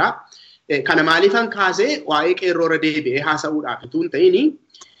qeerroodha. Kana maaliifan kaasee waa'ee qeerroo irra deebi'ee haasa'uudhaaf utuu hin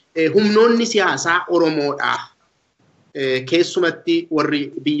ta'in humnoonni siyaasaa Oromoodha. Keessumatti warri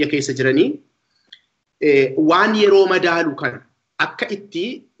biyya keessa jiranii waan yeroo madaalu kan akka itti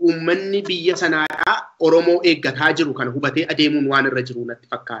uummanni biyya sanaadhaa Oromoo eeggataa jiru kan hubatee adeemuun waan irra jiru natti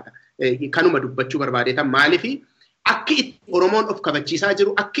fakkaata. Kanuma dubbachuu barbaadeetan maaliifi akka itti Oromoon of kabachiisaa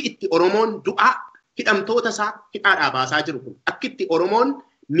jiru akka itti Oromoon du'a hidhamtoota isaa hidhaadhaa baasaa jiru kun akkitti Oromoon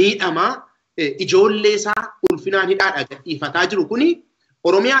miidhamaa ijoollee isaa ulfinaan hidhaadhaa gadhiifataa jiru kuni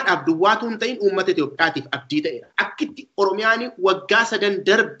Oromiyaadhaaf duwwaatu hin ta'in uummata Itoophiyaatiif abdii ta'eera. Akkitti Oromiyaan waggaa 3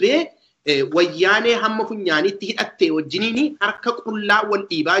 darbee wayyaanee hamma funyaanitti hidhattee wajjiniin harka qullaa wal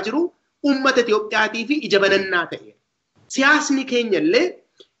dhiibaa jiru uummata Itoophiyaatiif ija banannaa ta'eera. Siyaasni keenya illee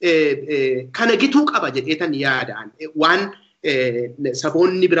kana gituu qaba jedheetan yaadaan waan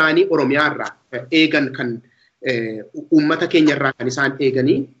saboonni biraanii Oromiyaarraa eegan kan uummata keenyarraa kan isaan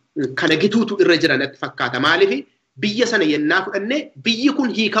eeganii kana gituutu irra jiranatti fakkaata. Maaliif biyya sana yennaa fudhannee biyyi kun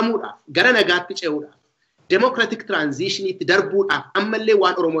hiikamuudhaaf gara nagaatti ce'uudhaaf democratic transition'itti darbuudhaaf ammallee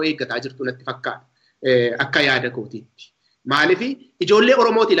waan Oromoo eeggataa jirtu natti fakkaata akka yaada kootiitti. Maaliif ijoollee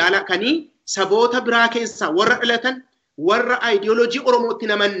Oromooti ilaala kanii saboota biraa keessaa warra dhalatan warra ideoloojii Oromootti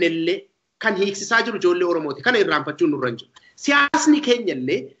namannellee kan hiiksisaa jiru ijoollee Oromooti. Kana irraanfachuun nurra hin jiru. Siyaasni keenya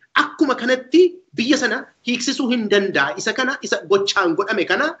illee akkuma kanatti biyya sana hiiksisuu hin danda'a. Isa kana isa gochaan godhame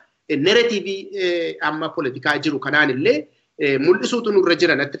kana narratiivii amma politikaa jiru kanaan illee mul'isuutu nurra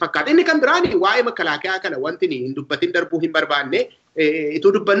jira natti fakkaata. Inni kan biraan waa'ee makalaakaa kana wanti hin dubbatin darbuu hin barbaanne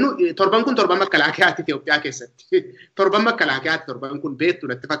ituu dubbannu torban kun torban makalaakeyaati Itoophiyaa keessatti. Torban makalaakeyaati torban kun beektu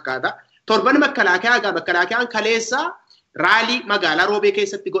natti fakkaata. Torban makalaakeyaan kaleessa raalii magaalaa Roobee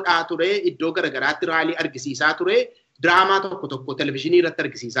keessatti godhaa ture, iddoo garagaraatti raalii argisiisaa ture, diraamaa tokko tokko televizyiinii irratti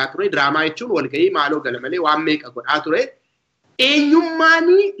argisiisaa ture. Diraamaa jechuun walgahii maaloo gala malee waan meeqa godhaa ture. Eenyummaan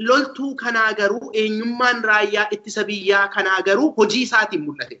loltuu kanaa garuu eenyummaan raayyaa ittisa biyyaa kanaa garuu hojii isaatiin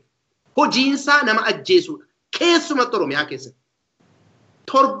mul'ate. Hojiinsaa nama ajjeesuudha. Keessumatti Oromiyaa keessatti.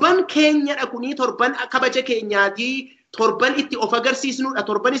 Torban keenyadha kunii torban kabaja keenyaatii torban itti of agarsiisnuudha.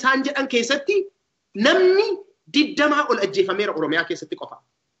 Torban isaan jedhan keessatti namni 20 ol ajjeefameera Oromiyaa keessatti qofa.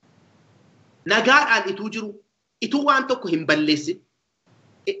 Nagaadhaan ituu jiru, ituu waan tokko hin balleessin.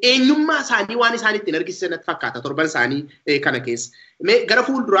 Eenyummaa isaanii waan isaan ittiin argisiisanatti fakkaata torban isaanii kana keessa. Gara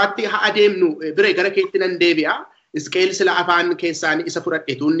fuulduraatti haa adeemnu biree gara keetti nan deebi'a. Isqeel sila afaan keessaan isa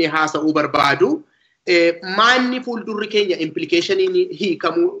fudhadheetu inni haasa'uu barbaadu. Maanni fuuldurri keenya implikeeshiniin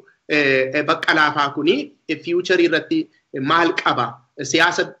hiikamuu baqqalaafaa kuni fiiwucharii irratti maal qaba?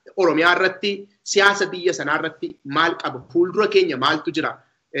 Siyaasa Oromiyaa irratti, siyaasa biyya sanaa irratti maal qaba? Fuuldura keenya maaltu jira?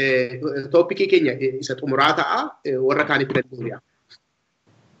 Tooppikii keenya isa xumuraa ta'a warra kaanitti dandeebi'a.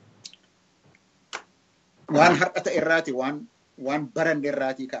 Waan har'ata irraati waan baranne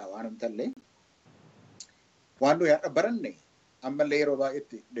irraati ka'a waan humtallee waan nuyi har'a baranne ammallee yeroo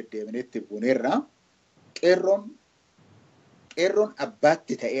baay'eetti deddeebineetti buuneerraa qeerroon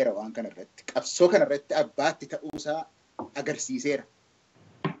abbaatti ta'eera waan kana irratti qabsoo kana irratti abbaatti ta'uusaa agarsiiseera.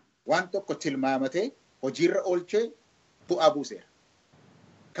 Waan tokko tilmaamatee hojiirra oolchee bu'aa buuseera.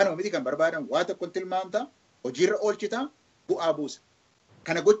 Kanuma miti kan barbaadan waa tokko tilmaamta hojiirra oolchita bu'aa buusa.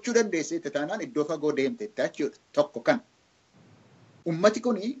 Kana gochuu dandeesseetti taanaan iddoo fagoo deemteetta jechuudha. Tokko kan ummati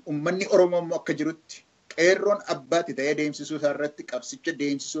kuni ummanni Oromoo immoo akka jirutti qeerroon abbaatti ta'ee deemsisuu isaa irratti qabsicha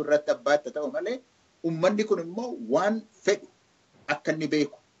deemsisuu irratti abbaatti ta'u malee ummanni kun immoo waan fedhu akka inni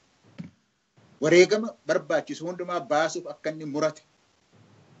beeku wareegama barbaachisu hundumaa baasuuf akka inni murate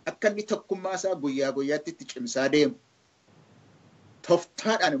akka inni tokkummaa isaa guyyaa guyyaatti itti cimsaa deemu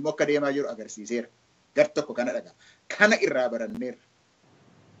toftaadhaan immoo akka deemaa jiru agarsiiseera. Gar tokko kana dhagaa. Kana irraa baranneerra.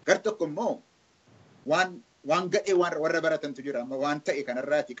 Gar tokko immoo waan gadhee warra baratantu jira amma waan ta'e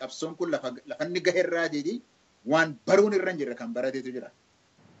kanarraati qabsoon kun lafanni gaheerraati waan baruun irra hin jirre kan baratetu jira.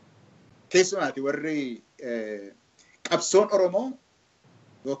 Keessumaati warri qabsoon Oromoo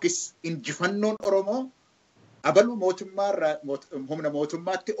yookiis injifannoon Oromoo abaluu mootummaarraa humna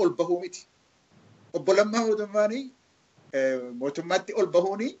mootummaatti ol bahuu miti. Obbo Lammaa mootummaatti ol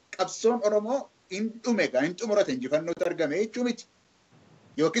bahuuni qabsoon Oromoo hin dhume hin xumurate injifannootu argame jechuu miti.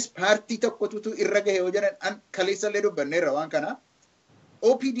 Yookiis paartii tokkotu irra gahe yoo jedhan an kaleessallee dubbanneerra waan kana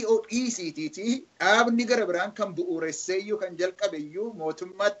OPDO ECTT dhaabni gara biraan kan bu'uuresseeyyuu kan jalqabeyyuu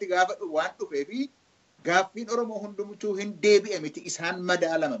mootummaatti gaafa waan dhufee fi gaaffiin Oromoo hundumtuu hin deebi'e miti isaan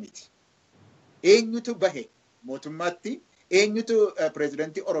madaalama miti. Eenyutu bahe mootummaatti eenyutu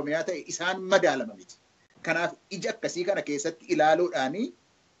pireezidantii Oromiyaa ta'e isaan madaalama miti. Kanaaf ija akkasii kana keessatti ilaaluudhaanii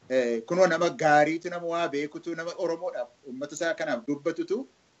kunoo nama gaariitu nama waa beekutu nama Oromoodhaaf uummata isaa kanaaf dubbatutu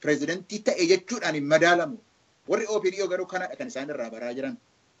pireezidantii ta'e jechuudhaan hin madaalamu. Warri OPDO garuu kanadha kan isaan irraa baraa jiran.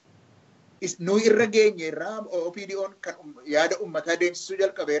 Nuyi irra geenye irraa OPDO'n kan yaada uummataa deemsisuu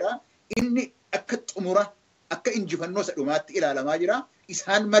jalqabeera. Inni akka xumura akka injifannoo isa dhumaatti ilaalamaa jira.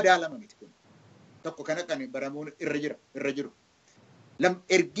 Isaan madaalama miti kun. Tokko kana kan baramuun irra jiru.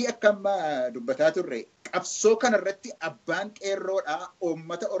 Ergii akka amma dubbataa turre qabsoo kanarratti abbaan qeerroodhaa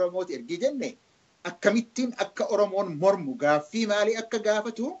uummata Oromooti ergii jenne akkamittiin akka Oromoon mormu gaaffii maalii akka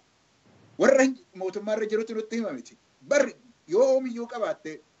gaafatu warra mootummaarra jirutu nutti hima miti. Barri yoo oomiyyuu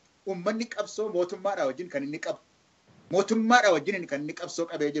qabaatte uummanni qabsoo mootummaadhaa wajjin kan inni qabu. Mootummaadhaa wajjin kan inni qabsoo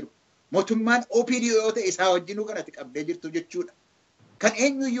qabee jiru. Mootummaan OPD yoo ta'e isaa wajjinuu kanatti qabdee jirtu jechuudha. Kan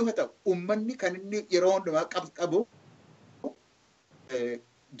eenyuyyuu haa ta'u uummanni kan inni yeroo hundumaa qabu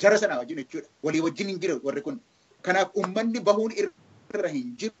jara sanaa wajjin jechuudha. Walii wajjin hin jiru warri kun. Kanaaf uummanni bahuun irra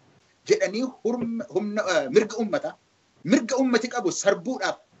hin jiru jedhanii mirga uummati qabu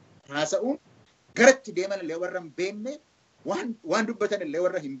sarbuudhaaf haasa'uun garatti deeman illee warra hin beekne waan dubbatan illee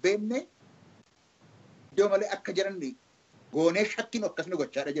warra hin beekne iddoo malee akka jiran goonee shakkiin akkasuma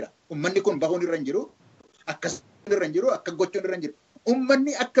gochaadha jira. Uummanni kun bahuun irra hin jiru akkasuma irra hin jiru akka gochuun irra hin jiru.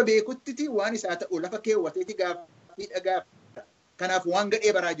 Uummanni akka beekutti waan isaa ta'u lafa keewwateeti gaaffii dhagaa. Kanaaf waan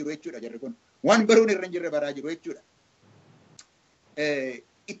gadhee baraa jiru jechuudha jarri kun. Waan baruun irra hin jirre baraa jiru jechuudha.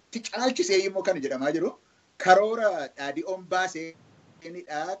 Itti caalchisee immoo kan jedhamaa jiru karoora dhaadhii'oon baasee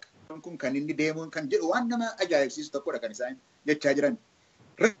kun kan inni deemuun kan jedhu waan nama ajaa'ibsiisu tokkodha kan isaan jechaa jiran.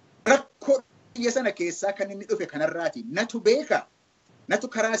 Rakkoo biyya sana keessaa kan inni dhufe kanarraati. Natu beeka. Natu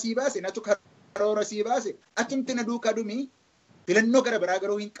karaa sii baase. Natu karoora sii baase. Atumti na duukaa dhumii filannoo gara biraa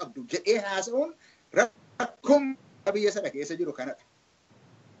garuu hin qabdu jedhee haasa'uun rakkoon biyya sana keessa jiru kanadha.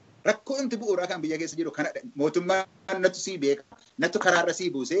 Rakkoon bu'uuraa kan biyya keessa jiru kanadha. Mootummaan natu sii beeka. Natu karaarra sii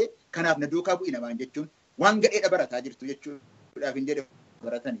buusee kanaaf na duukaa bu'i namaan jechuun waan gadheedha barataa jirtu jechuudhaaf hin jedhe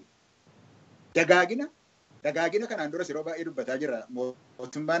baratanii. Dagaagina kanaan dura yeroo baay'ee dubbataa jira.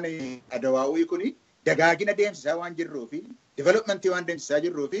 Mootummaan Adawaawii kuni dagaagina deemsisaa waan jirruu fi developmentii waan deemsisaa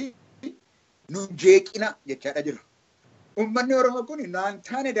jirruu fi nu jeeqina jechaadha jiru. Uummanni Oromoo kun naan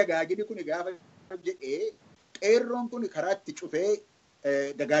taane dagaagini kun gaafa jedhee qeerroon kun karaatti cufee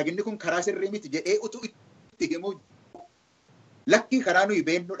dagaaginni kun karaa sirrii miti jedhee utuu itti himuu lakkii karaa nuyi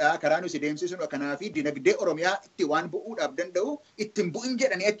beennudha karaa nuyi deemsisudha kanaafi dinagdee Oromiyaa itti waan bu'uudhaaf danda'u ittiin bu'in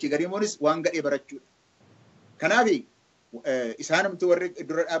jedhanii achi gariimoonis waan gadhee barachuudha. Kanaafi isaanumtu warri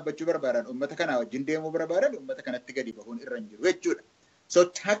dura dhaabbachuu barbaadan uummata kanaa wajjin deemuu barbaadan uummata kanatti gadi bahuun irra hin jiru jechuudha. So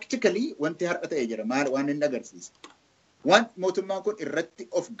tactically wanti har'a ta'ee jira maal waan inni agarsiisa. Waan mootummaan kun irratti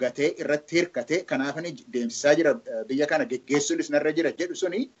of gatee irratti hirkatee kanaafani deemsisaa jira biyya kana geggeessuunis narra jira jedhu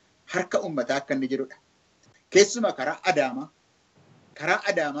suni harka uummataa akka inni jirudha. Keessumaa karaa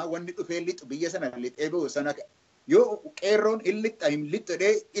Adaamaa wanni dhufee lixu biyya sana lixee bahu sana yoo qeerroon hin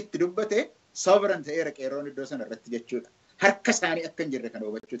lixxudhee itti dubbate sovereign ta'eera qeerroon iddoo sana irratti jechuudha. Harka isaanii akka hin jirre kana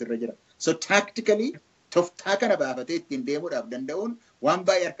hubachuutu irra jira. So tactically toftaa kana baafatee ittiin deemuudhaaf danda'uun waan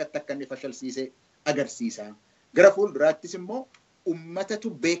baay'ee harkatti akka inni fashalsiisee agarsiisa. Gara fuulduraattis immoo uummatatu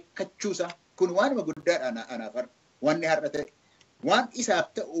beekachuusa kun waanuma guddaadha anaaf wanni har'a ta'e. Waan isaaf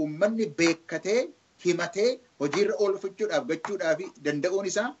ta'u uummanni beekatee himatee hojiirra oolfachuudhaaf gachuudhaaf danda'uun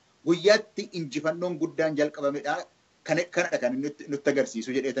isaa guyyaatti injifannoon guddaan jalqabamedha. Kanadha kan nutti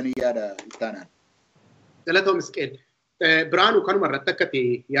agarsiisu jedheetanii yaada ittaanaan. Galatoo Misqeel. Biraanuu kanuma irratti akka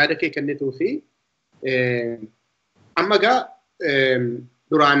yaada kee kennituu fi amma egaa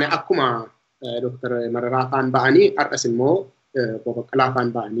duraan akkuma Dr. Mararaa afaan ba'anii har'as immoo Obbo Baqqalaa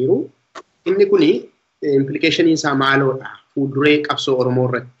afaan ba'aniiru. Inni kuni implikeeshiniin isaa maaloodha fuulduree qabsoo Oromoo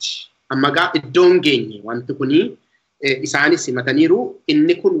irratti. Amma egaa iddoon geenye wanti kuni isaanis himataniiru.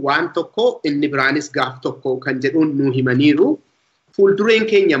 Inni kun waan tokko inni biraanis gaaf tokko kan jedhuun nu himaniiru. Fuuldureen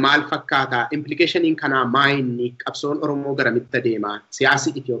keenya maal fakkaata? Implikeeshiniin kanaa maayinni qabsoon Oromoo garamitti adeema? Siyaasi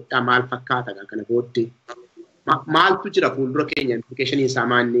Itoophiyaa maal fakkaata kana booddee? Maaltu jira fuuldura keenya implikeeshiniin isaa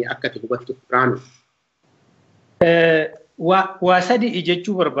maanni akka itti hubattu Biraanu? Waa sadii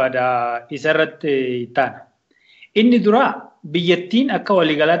jechuu barbaada isarratti taana. Inni dura biyyattiin akka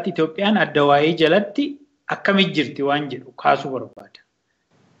waliigalaatti Itoophiyaan adda waa'ee jalatti akkamitti jirti waan jedhu kaasuu barbaada.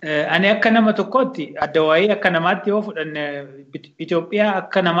 Ani akka nama tokkootti adda waa'ee akka namaatti yoo fudhanne Itoophiyaa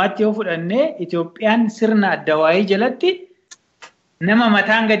akka namaatti yoo fudhanne Itoophiyaan sirna adda waa'ee jalatti nama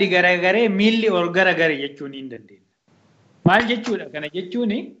mataan gadi garagaree miilli ol garagare jechuun hin dandeenya. Maal jechuudha kana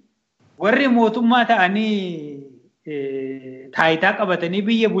jechuun warri mootummaa ta'anii taayitaa qabatanii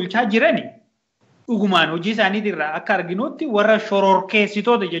biyya bulchaa jirani dhugumaan hojii isaaniitirraa akka arginutti warra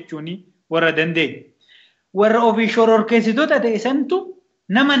shororkeessitoota jechuun warra dandeenya. Warra ofii shororkeessitoota ta'e santu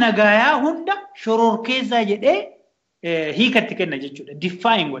nama nagaayaa hunda shororkeessaa jedhee hiikatti kenna jechuudha.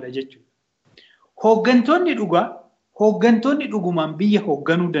 Define godha jechuudha. Hooggantoonni dhugumaan biyya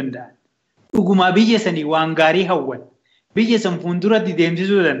hoogganuu danda'an. Dhugumaa biyya sanii waan gaarii hawwan. Biyya san fuulduratti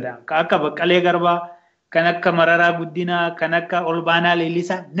deemsisuu danda'an. Kan akka Baqqalee Garbaa, kan akka Mararaa Guddinaa, kan akka Olbaanaa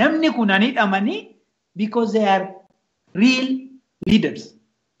Leellisaa. Namni kun hidhamanii because they are real leaders.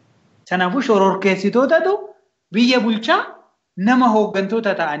 Kanaafuu shororkeessitootatu biyya bulchaa nama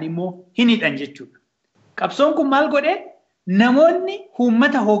hooggantoota ta'an immoo hin hidhan jechuudha. Qabsoon kun maal godhee namoonni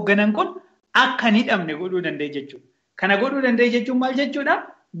uummata hoogganan kun akka hin hidhamne godhuu danda'e jechuudha. Kana godhuu danda'e jechuun maal jechuudha?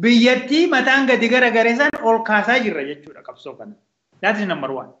 Biyyattii mataan gadi garagare san ol kaasaa jirra jechuudha qabsoo kana. That is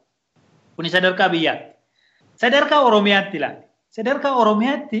number one. Kuni sadarkaa biyyaatti. Sadarkaa Oromiyaatti ilaali. Sadarkaa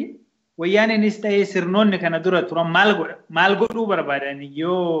Oromiyaatti wayyaaniinis ta'ee sirnoonni kana dura turan maal godhuu barbaadan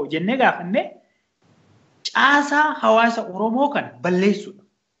yoo jennee gaafanne caasaa hawaasa Oromoo kana balleessuudha.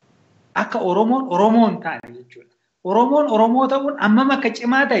 Akka Oromoon taane jechuudha. Oromoon Oromoo ta'uun ammam akka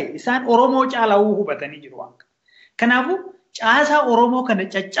cimaa ta'e isaan Oromoo caalaa hubatanii jiru waan kana. Kanaafuu caasaa Oromoo kana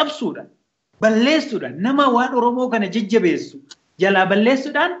caccabsuudhaan balleessuudhaan nama waan Oromoo kana jajjabeessu jalaa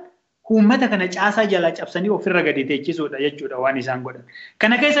balleessuudhaan uummata kana caasaa jalaa cabsanii ofirra gadi teechisuudha jechuudha waan isaan godhan.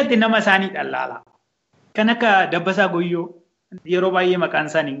 Kana keessatti nama isaanii dhallaalaa. Kan akka Dabbasaa Guyyoo yeroo baay'ee maqaan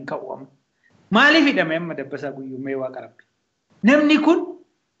isaanii hin ka'uwamu. Maaliif hidhame amma Dabbasaa Guyyoo mee waaqa rabbi? Namni kun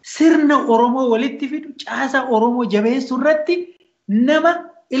sirna Oromoo walitti fidu caasaa Oromoo jabeessuu irratti nama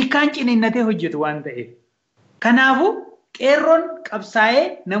ilkaan ciniinnatee hojjetu waan ta'eef. Kanaafuu qeerroon qabsaa'ee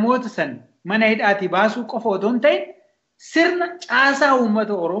namoota san mana hidhaatii baasuu qofa otoo hin ta'in sirna caasaa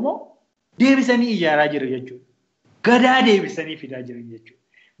uummata Oromoo deebisanii ijaaraa jiru jechuudha. Gadaa deebisanii fidaa jiran jechuudha.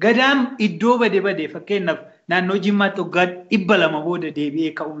 Gadaan iddoo badee fakkeenyaaf naannoo Jimmaatti waggaa 200 booda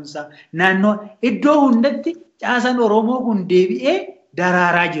deebi'ee ka'uunsaa naannoo iddoo hundatti caasaan Oromoo kun deebi'ee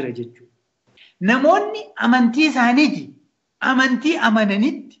daraaraa jira jechuudha. Namoonni amantii isaaniiti amantii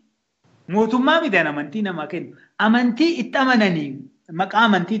amananitti mootummaa midhaan amantii namaa kennu amantii itti amananii maqaa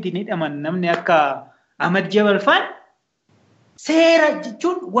amantiitiin hidhaman namni akka Ahmad Jabalfaan seera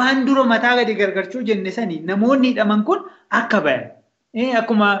jechuun waan dura mataa gadi gargarchuu jenne sanii namoonni hidhaman kun akka bayan.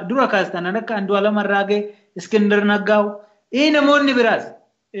 Akkuma dura kaastan akka Andu'aalam Arraagee, Iskindar Naggaaw, namoonni biraas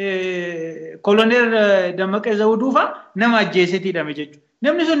Koloneel Dammaqee Zawuduu fa'aa nama ajjeeseeti hidhame jechuudha.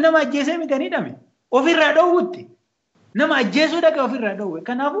 Namni sun nama ajjeesee miti hidhame ofirraa dhoowwutti. Nama ajjeesuu dhaqee ofirraa dhoowwe.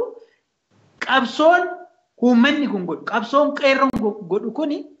 Kanaafuu qabsoon uummanni kun godhu qabsoon qeerroon godhu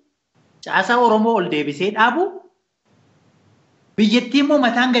kuni caasaa Oromoo ol deebisee dhaabu biyyattii immoo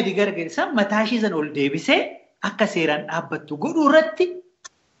mataan gadi gargaarsa mataa ishee san ol deebisee akka seeraan dhaabbattu godhuu irratti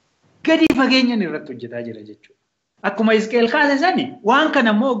gadi fageenyaan irratti hojjetaa jira jechuudha. Akkuma Isqeel kaase sani waan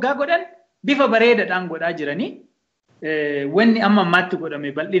kana immoo waggaa godhan bifa bareedaadhaan godhaa jiranii wanni amma ammaatti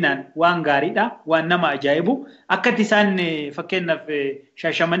godhame bal'inaan waan gaariidha waan nama ajaa'ibu akkatti isaan fakkeenyaaf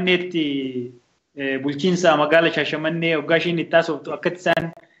Shaashamanneetti bulchiinsa magaala Shaashamannee waggaa ishiin itti haasoftu akkatti isaan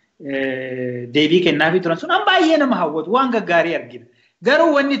deebii kennaafii turan sun an baay'ee nama hawwatu waan gaggaarii argina.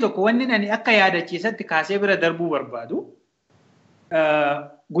 Garuu wanni tokko wanni ani akka yaadachiisatti kaasee bira darbuu barbaadu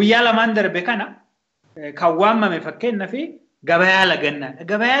guyyaa lamaan darbe kana kan waamame fakkeenyaaf gabayaa lagannaadha.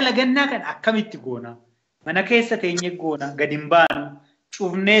 Gabayaa lagannaa kan akkamitti goona? Mana keessa teenye goona gadi hin baanu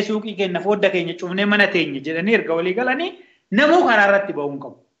cufnee suuqii keenya fodda keenya cufnee mana teenye jedhanii erga walii galanii namuu karaa irratti ba'uun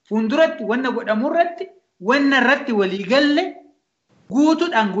qabu. Fuulduratti wanna godhamu irratti wanna irratti walii galle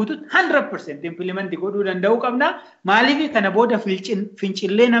guutuudhaan 100% implementii godhuu danda'uu qabna. Maaliif kana booda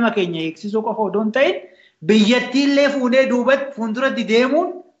fincillee nama keenya eegsisuu qofa odoo hin ta'in biyyattiillee fuunee duubatti fuulduratti deemuun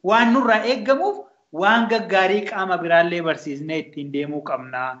waan nurraa eeggamuuf waan gaggaarii qaama biraallee barsiisnee ittiin deemuu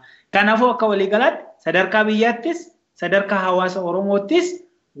qabna. Kanaafuu akka waliigalaatti sadarkaa biyyaattis sadarkaa hawaasa Oromoottis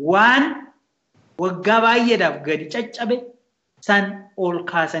waan waggaa baay'eedhaaf gadi caccabe san ol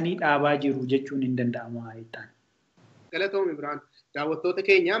kaasanii dhaabaa jiru jechuun hin danda'amu haayittaan. Galatoomii biraan daawwattoota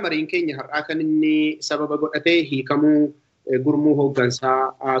keenya mariin keenya har'aa kan inni sababa godhatee hiikamuu gurmuu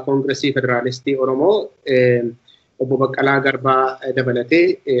hooggansaa Koongiresii Federaalistii Oromoo obbo Baqqalaa Garbaa dabalatee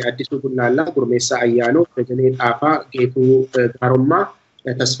Addisuu Bullaallaa, Gurmeessaa Ayyaanoo, Dajanee Dhaafaa, Geetuu Gaarommaa,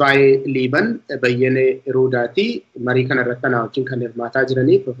 Tasfaayee Liiban, Bayyanee Ruudaatii marii kana irratti anaa wajjin kan hirmaataa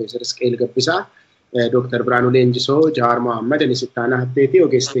jiranii Profeesar Isqeel Gabbisaa, Dr. Biraanuu Leenjisoo, Jawaar Mohaammed, Anisittaanaa Hatteetii,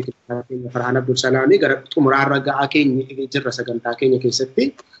 Ogeessitee Kitaaba keenya Farhaan Abdulsalaamii gara xumuraarra ga'aa keenya jirra sagantaa keenya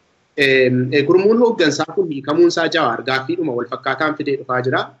keessatti. Gurmuun hooggansaa kun hiikamuunsaa Jawaar gaaffiidhuma wal fakkaataan fidee dhufaa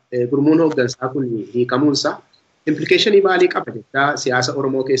jira. Gurmuun hooggansaa kun hiikamuunsaa implikeeshinii maalii qaba jecha siyaasa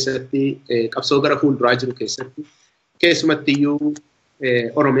Oromoo keessatti qabsoo gara fuulduraa jiru keessatti keessumatti iyyuu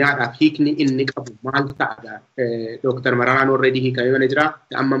Oromiyaadhaaf hiikni inni qabu maal ta'a? Dr. Mararaan already hiikamee jira.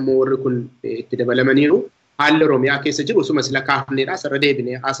 Amma immoo warri kun itti dabalamaniiru. Haalli Oromiyaa keessa jiru osuma sila kaafneedha. Sarara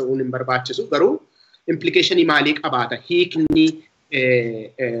deebinee haasa'uun hin barbaachisu. Garuu implikeeshinii maalii qabaata hiikni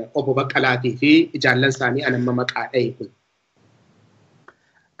obbo Baqqalaatii fi jaallan isaanii anamma maqaa dhahe kun?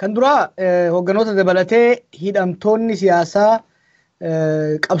 Kan duraa hoogganoota dabalatee hidhamtoonni siyaasaa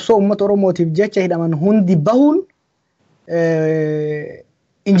qabsoo uummata Oromootiif jecha hidhaman hundi bahuun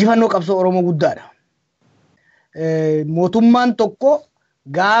injifannoo qabsoo Oromoo guddaadha. Mootummaan tokko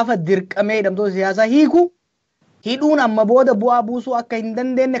gaafa dirqamee hidhamtoota siyaasaa hiiku hidhuun amma booda bu'aa buusuu akka hin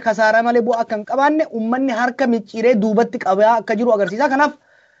dandeenye kasaara malee bu'aa akka hin qabaanne ummanni harka micciiree duubatti qabaa akka jiru agarsiisa. Kanaaf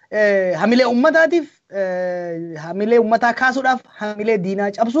hamilee ummataatiif hamilee ummataa kaasuudhaaf hamilee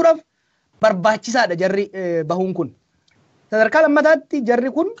diinaa cabsuudhaaf barbaachisaadha jarri bahuun kun. Sadarkaa lammataatti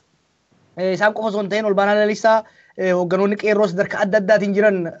jarri kun isaan qofa osoo hin ta'in olbaanaa lalisaa hoogganoonni qeerroo sadarkaa adda addaatiin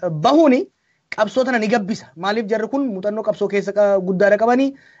jiran bahuuni qabsoo tana ni gabbisa. Maaliif jarri kun muuxannoo qabsoo keessa guddaadha qabanii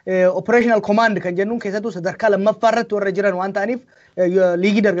operational command kan jennuun keessattuu sadarkaa lammaffaa irratti warra jiran waan ta'aniif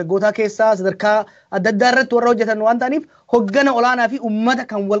liigii dargaggootaa keessaa sadarkaa adda addaa irratti warra hojjetan waan ta'aniif hoggana olaanaa fi uummata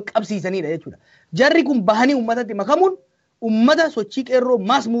kan wal qabsiisanidha jechuudha. Jarri kun bahanii uummatatti makamuun uummata sochii qeerroo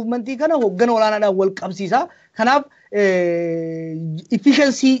mass movementii kana hoggana olaanaadhaan wal qabsiisa. Kanaaf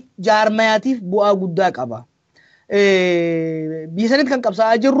efficiency jaarmayaatiif bu'aa guddaa qaba. Biyya sanitti kan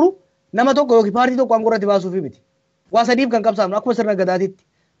qabsaa'aa jirru nama tokko yookiin paartii tokko aangoo irratti baasuuf miti. Waa sadiif kan qabsaa'nu akkuma sirna gadaatitti.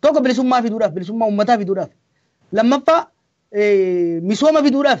 Tokko bilisummaa fiduudhaaf, bilisummaa uummataa fiduudhaaf. Lammaffaa misooma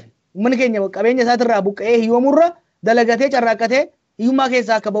fiduudhaaf uummanni keenya qabeenya isaatirraa buqqa'ee hiyyoomurra dalagatee carraaqqatee hiyyummaa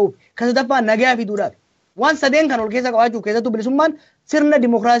keessaa akka ba'uuf. Kan sadaffaa nagaa fiduudhaaf. Waan sadeen kan ol keessa qabaachuuf keessattuu bilisummaan sirna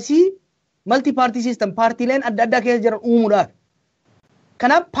dimokiraasii malti paartii siistem paartiileen adda addaa keessa jiran uumuudhaaf.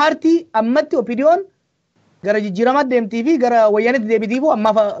 Kanaaf paartii ammatti opidiyoon gara jijjiiramaa deemtii fi gara wayyaanitti deebitiif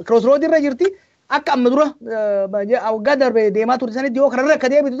ammaaf crossroad irra jirti. Akka amma dura waggaa darbe deemaa turte sanitti yoo kanarra akka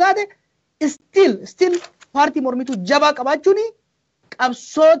deebitu taate still paartii mormituu jabaa qabaachuun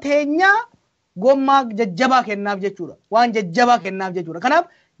qabsoo teenyaa gommaa jajjabaa kennaaf jechuudha. Waan jajjabaa kennaaf jechuudha. Kanaaf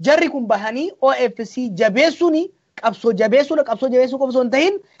jarri kun bahanii OFC jabeessuun qabsoo jabeessuudha. Qabsoo jabeessuu qofa osoo hin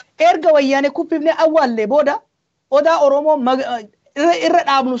ta'in erga wayyaanee kuffifnee awwaallee booda odaa Oromoo irra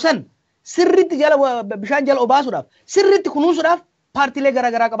dhaabnu san sirriitti jala bishaan jala obaasuudhaaf sirriitti kunuunsuudhaaf paartiilee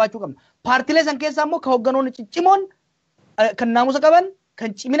garaagaraa qabaachuu qabna. Paartiilee san keessaa immoo kan hoogganoonni ciccimoon kan naamusa qaban,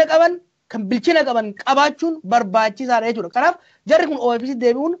 kan cimina qaban, kan bilchina qaban qabaachuun barbaachisaadha jechuudha. Kanaaf jarri kun OFC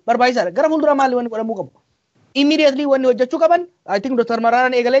deebi'uun barbaachisaadha. Gara fuulduraa maali wanni godhamuu qabu? Immediately wanni hojjechuu qaban, I think Dr.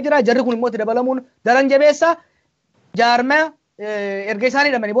 Maraaraan eegalee jira. Jarri kun immoo itti dabalamuun daran jabeessaa jaarmaya erga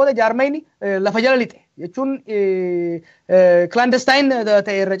isaanii dhamanii booda jaarmayni lafa jala lixe jechuun clandestine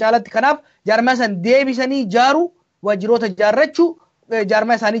ta'e irra caalatti. Kanaaf jaarmaya san deebisanii jaaruu waajjiroota jaarrachuu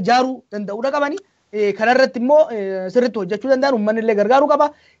jaarmaya isaanii jaaruu danda'uudha qabani. Kanarratti immoo sirriitti hojjechuu danda'an uummanni illee gargaaruu qaba.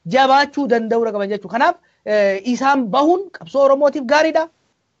 Jabaachuu danda'uudha qaban jechuudha. Kanaaf isaan bahuun qabsoo Oromootiif gaariidha.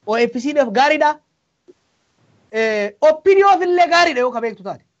 OFCdhaaf gaariidha. Opiniyoof illee gaariidha yoo ka beektu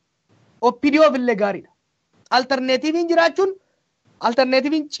taate. Opiniyoof illee gaariidha. Alterneetiiviin jiraachuun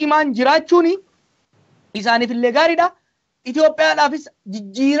alterneetiiviin cimaan jiraachuun isaaniif illee gaariidha. Itoophiyaadhaafis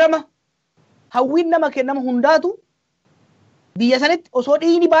jijjiirama hawwiin nama kennama hundaatu biyya sanitti osoo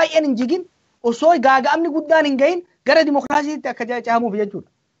dhiigni baay'een hin jigin osoo gaaga'amni guddaan hin gahin gara dimokiraasiitti akka ce'amuuf jechuudha.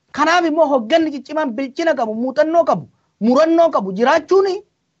 Kanaaf immoo hogganni ciccimaan bilchina qabu, muuxannoo qabu, murannoo qabu jiraachuun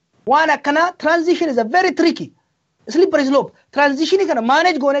waan akkanaa transition is a very tricky slippery slope. Transitionii kana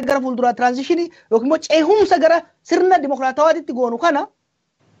manage goonee gara fuulduraa transitionii yookiin immoo ceehumsa gara sirna dimokiraatawaatitti goonu kana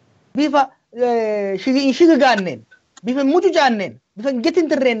bifa shigigaanneen, bifa mucucaanneen, bifa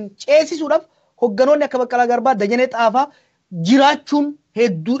gitintirreen ceesisuudhaaf hogganoonni akka Baqqalaa Garbaa, Dajanee Xaafaa jiraachuun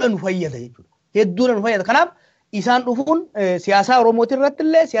hedduudha nu fayyada jechuudha. Hedduudha nu fayyada. Kanaaf isaan dhufuun siyaasaa Oromootii irratti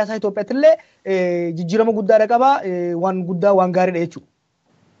illee siyaasaa Itoophiyaatti illee jijjiirama guddaadha qaba. Waan guddaa waan gaariidha jechuudha.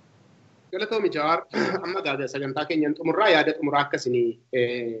 Galatoomi Jawaar amma gaaga sagantaa keenyan xumurraa yaada xumuraa akkasii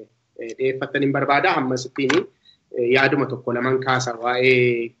dhiyeeffattan hin barbaada. Ammasittiin yaaduma tokko lamaan kaasa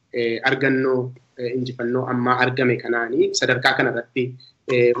waa'ee argannoo injifannoo ammaa argame kanaanii sadarkaa kanarratti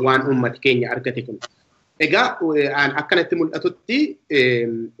waan uummati keenya argate kun. Egaa akkanatti mul'atutti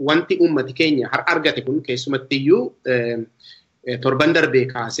wanti uummati keenya har argate kun keessumatti iyyuu torban darbee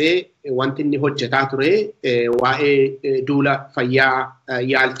kaasee wanti inni hojjetaa ture waa'ee duula fayyaa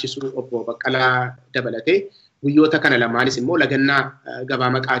yaalchisuu obbo Baqqalaa dabalatee guyyoota kana lamaanis immoo lagannaa gabaa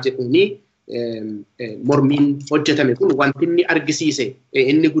maqaa jedhuuni mormiin hojjetame kun wanti inni argisiise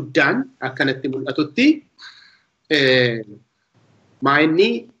inni guddaan akkanatti mul'atutti maa'inni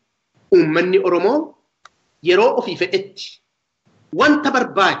uummanni Oromoo yeroo ofii fedhetti wanta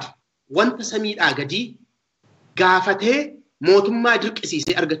barbaade wanta samiidhaa gadii gaafatee mootummaa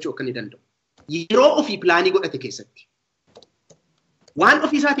dirqisiisee argachuu akka inni danda'u. Yeroo ofii pilaanii godhate keessatti waan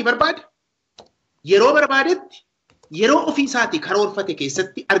ofii isaatii barbaade yeroo barbaadetti yeroo ofii isaatii karoorfate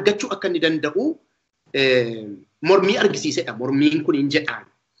keessatti argachuu akka inni danda'u mormii argisiisedha. Mormiin kun hin jedhaan.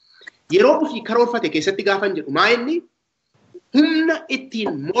 Yeroo ofii karoorfate keessatti gaafan jedhu maa'inni humna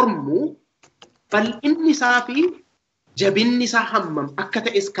ittiin mormuu bal'inni isaa fi jabinni isaa hammam akka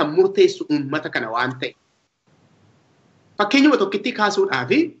ta'es kan murteessu uummata kana waan ta'e. Fakkeenyuma tokkitti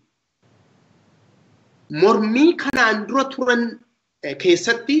kaasuudhaaf mormii kanaan dura turan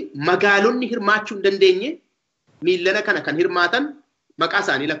keessatti magaalonni hirmaachuu hin dandeenye miillana kana kan hirmaatan maqaa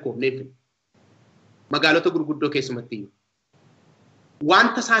isaanii lakkoofneef magaalota gurguddoo keessumatti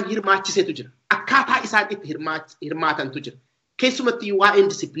wanta isaan hirmaachisetu jira akkaataa isaan itti hirmaatantu jira keessumatti waa'een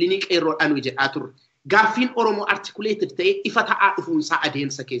disiplinii qeerroodhaan jedhaa turre gaaffiin Oromoo articulated ta'ee ifa ta'aa dhufuunsaa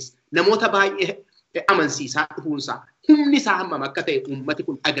adeemsa keessa namoota baay'ee amansiisaa dhufuunsaa humni isaa hammam akka ta'e uummati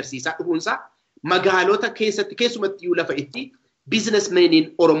kun agarsiisaa dhufuunsaa magaalota keessatti keessumatti lafa itti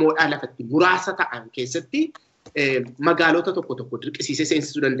businessmeniin Oromoodhaa lafatti muraasa ta'an keessatti magaalota tokko dirqisiisee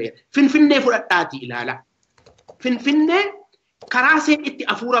seensisuu danda'eera. Finfinnee fudhadhaatii ilaala. Finfinnee karaa isheen itti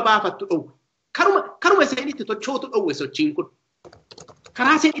afuura baafattu dhowwe. Karuma isheen itti tochootu dhowwe sochiin kun.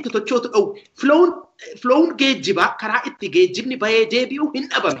 Karaa isheen itti tochootu dhowwe. Flowun geejjibaa karaa itti geejjibni bahee deebi'u hin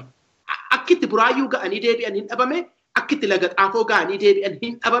dhabame. Akkitti buraayyuu ga'anii deebi'an hin dhabame. Akkitti laga xaafoo ga'anii deebi'an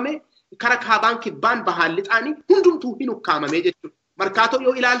hin dhabame. Kara kaabaan kibbaan bahaan lixaanii hundumtuu hin ukkaamamee jechuudha. Markaatoo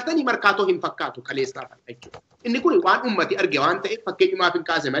yoo ilaaltanii markaatoo hin fakkaatu kaleessaa jechuudha. Inni kun waan ummati arge waan ta'eef fakkeenyumaaf hin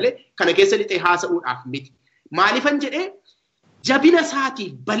kaase malee kana keessa lixee haasa'uudhaaf miti. Maalifan jedhee jabina isaatii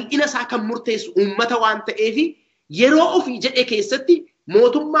bal'ina isaa kan murteessu ummata waan ta'eef yeroo ofii jedhee keessatti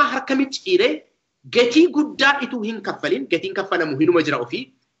mootummaa harka micciiree gatii guddaa ituu hin kaffalin gatiin kaffalamu hinuma jira ofii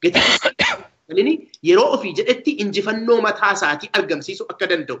gatii yeroo ofii jedhetti injifannoo mataa isaatii argamsiisuu akka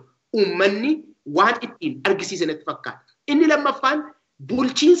danda'u ummanni waan ittiin argisiisanatti fakkaata. Inni lammaffaan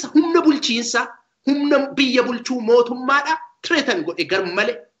bulchiinsa humna biyya bulchuu mootummaadha tireetan godhe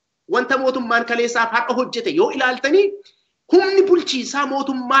garmalee wanta mootummaan kaleessaaf har'a hojjete yoo ilaaltanii humni bulchiinsaa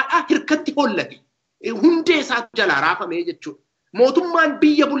mootummaadha hirkatti hollate hundee isaa jalaa raafamee jechuudha. Mootummaan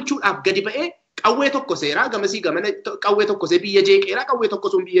biyya bulchuudhaaf gadi ba'ee qawwee tokko seeraa gamasii gamana qawwee tokko see biyya jeeqeeraa qawwee tokko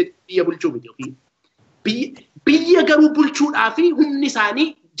sun biyya bulchuu miti. Biyya garuu bulchuudhaaf humni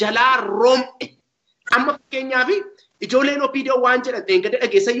isaanii jalaa room'e amma fakkeenyaaf ijoolleen OPDO waan jedhan eegade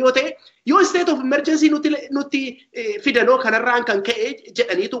dhageessan yoo ta'e yoo state of emergency nuti fidanoo kanarraan kan ka'e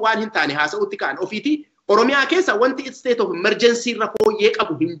jedhaniitu waan hin taane haasa'utti ka'an ofiiti Oromiyaa keessa wanti state of emergency irra fooyyee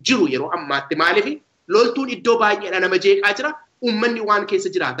qabu hin jiru yeroo ammaatti maaliif loltuun iddoo baay'eedha nama jeeqaa jira uummanni waan keessa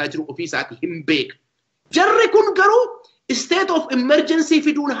jiraataa jiru ofii isaati hin beeka. Jarri kun garuu state of emergency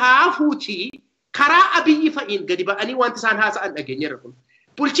fiduun haafuuti karaa Abiyyi fa'iin gadi ba'anii wanti isaan haasa'an dhageenyarra kun.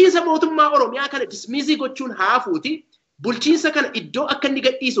 Bulchiinsa mootummaa Oromiyaa kana dismiisii gochuun haafuuti bulchiinsa kana iddoo akka inni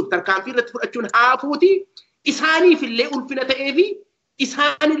gadhiisuuf tarkaanfii irratti fudhachuun haafuuti isaaniif illee ulfina ta'ee fi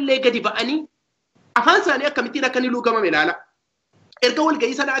isaanillee gadi ba'anii afaan isaanii akkamittiin akka inni luugamame ilaala. Erga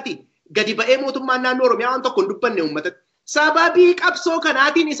walgahii sanaatii gadi ba'ee mootummaan naannoo Oromiyaa waan tokko hin dubbanne uummatatti. Sababii qabsoo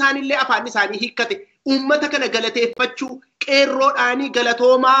kanaatiin isaanillee afaan isaanii hiikkate uummata kana galateeffachuu qeerroodhaanii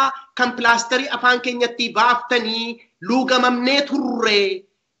galatoomaa kan pilaastarii afaan keenyatti baaftanii luugamamnee turre.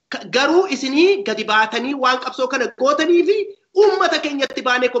 Garuu isinii gadi baatanii waan qabsoo kana gootanii fi uummata keenyatti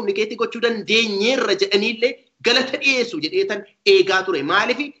baanee kominikeetii gochuu dandeenyeerra jedhaniillee galata dhiyeessu jedheetan eegaa ture.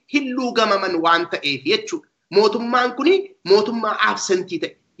 Maaliif hin luugamaman waan ta'eef jechuudha. Mootummaan kuni mootummaa absentii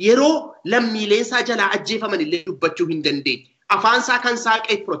ta'e. Yeroo lammiileensaa jalaa ajjeefaman illee dubbachuu hin dandeenye. Afaansaa kan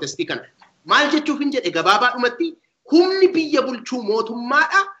saaqee protestii kana. Maal jechuuf hin jedhe gabaabaadhumatti humni biyya bulchuu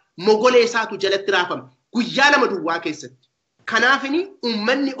mootummaadha mogolee isaatu jalatti raafame. Guyyaa lama duwwaa keessatti. Kanaafini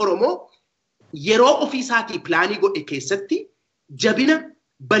uummanni Oromoo yeroo ofii isaatii pilaanii godhe keessatti jabina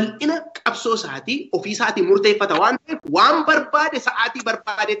bal'ina qabsoo isaatii ofii isaatii murteeffata waan ta'eef waan barbaade sa'aatii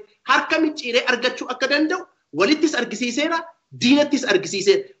barbaade harka micciiree argachuu akka danda'u walittis argisiiseera diinattis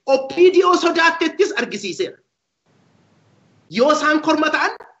argisiiseera OPDO sodaattettis argisiiseera. Yoo isaan korma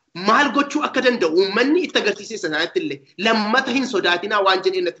ta'an maal gochuu akka danda'u uummanni itti agarsiisee sanatti illee lammata hin sodaatinaa waan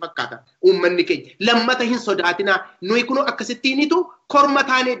jedhee natti fakkaata uummanni keenya lammata hin sodaatinaa nuyi kunoo akkasittiinitu korma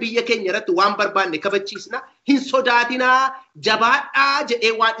taanee biyya keenya irratti waan barbaanne kabachiisna hin sodaatinaa jabaadhaa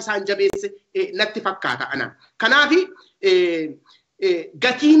jedhee waan isaan jabeesse natti fakkaata anaan. Kanaaf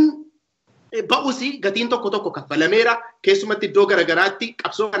gatiin ba'usi gatiin tokko kaffalameera keessumatti iddoo garagaraatti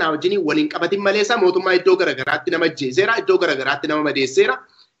qabsoo kanaa wajjin waliin qabatin maleessa mootummaa iddoo garagaraatti nama ajjeeseera iddoo garagaraatti nama madeesseera.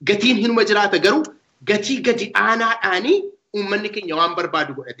 Gatiin hinuma jiraata garuu gatii gadi aanaadhaanii uummanni keenya waan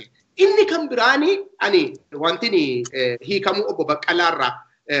barbaadu godhate. Inni kan biraanii ani wanti hiikamuu obbo Baqqalaarraa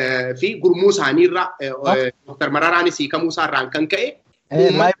fi gurmuu isaaniirraa Dr. Mararaanis hiikamuu isaarraan kan ka'e.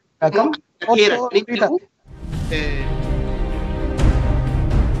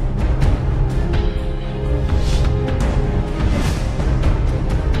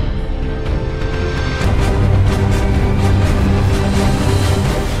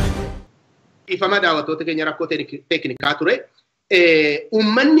 Ifama daawwattoota keenya rakkoo teeknikaa ture.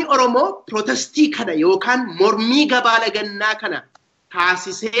 Uummanni Oromoo protestii kana yookaan mormii gabaa lagannaa kana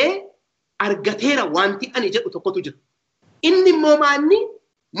taasisee argateera wanti ani jedhu tokkotu jira. Inni immoo maanni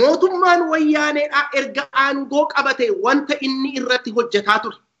mootummaan wayyaaneedhaa erga aangoo qabate wanta inni irratti hojjetaa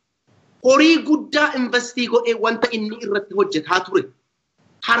ture. Horii guddaa investii godhee wanta inni irratti hojjetaa ture.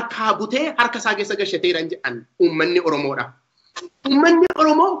 Harkaa butee harka isaa keessa gashateera jedhan uummanni Oromoodha. Uummanni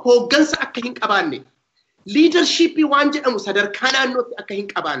Oromoo hooggansa akka hin qabaanne, liidarshiippii waan jedhamu sadarkaa naannootti akka hin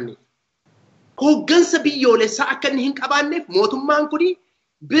qabaanne, hooggansa biyyoolessaa akka inni hin qabaanneef mootummaan kuni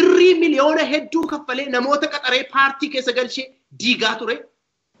birrii miliyoona hedduu kaffalee namoota qaxaree paartii keessa galchee diigaa ture.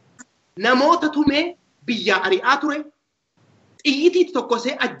 Namoota tumee biyyaa ari'aa ture. Xiyyitii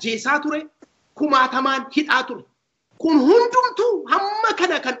tokkosee ajjeesaa ture. Kumaatamaan hidhaa ture. Kun hundumtuu hamma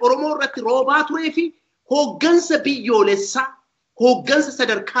kana kan Oromoo irratti roobaa turee fi hooggansa biyyoolessaa, hooggansa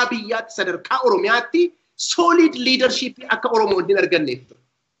sadarkaa biyyaatti, sadarkaa Oromiyaatti solid leadership akka Oromoon hin arganneef ture.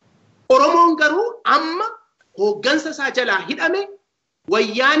 Oromoon garuu amma hooggansa isaa jalaa hidhame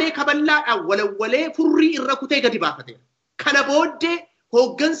wayyaanee kaballaadhaan walawwalee furrii irra kutee gadi baafateera. Kana booddee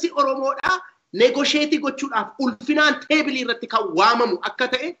hooggansi Oromoodhaa negosheetii gochuudhaaf ulfinaan teebilii irratti kan waamamu akka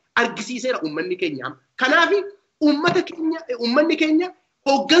ta'e argisiiseera uummanni keenya. Kanaaf uummanni keenya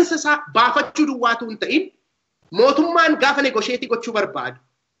hooggansa isaa baafachuu duwwaatu hin ta'in mootummaan gaafa negosheetii gochuu barbaadu,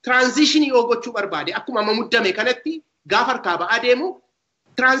 tiraanzishinii yoo gochuu barbaade akkuma amma muddame kanatti gaafa harkaa ba'aa deemu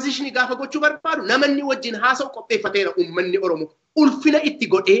tiraanzishinii gaafa gochuu barbaadu namanni wajjin haasa'u qopheeffateera uummanni Oromoo. Ulfina itti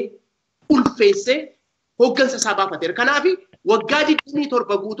godhee ulfeessee hooggansa isaa baafateera. Kanaaf waggaa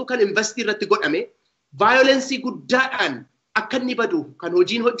 27 guutuu kan investii irratti godhame vaayolensii guddaadhaan akka inni baduuf kan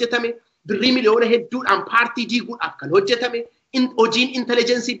hojiin hojjetame, birrii miliyoona hedduudhaan paartii diiguudhaaf kan hojjetame, hojiin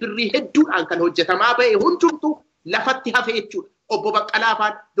intelijeensii birrii hedduudhaan kan hojjetamaa ba'e hundumtuu lafatti hafe jechuudha. Obbo Baqqalaa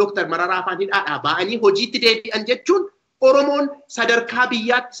faan Dooktar Mararaa faan hidhaadhaa ba'anii hojiitti deebi'an jechuun Oromoon sadarkaa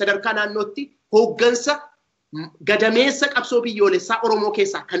biyyaatti, sadarkaa naannootti hooggansa gadameessa qabsoo biyyoolessaa Oromoo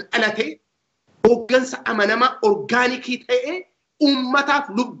keessaa kan dhalate hooggansa amanamaa orgaanikii ta'ee uummataaf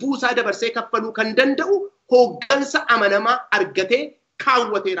lubbuu isaa dabarsee kaffaluu kan danda'u hooggansa amanamaa argatee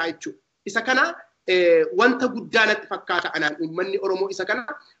kaawwateera jechuudha. Isa kana wanta guddaa natti fakkaata anaan uummanni Oromoo isa kana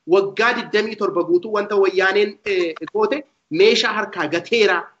waggaa 27 guutuu wanta wayyaaneen goote meeshaa harkaa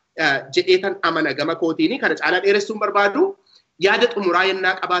gateera jedheetan amana gama kootiini kana caalaa dheeressuun barbaadu. Yaada xumuraa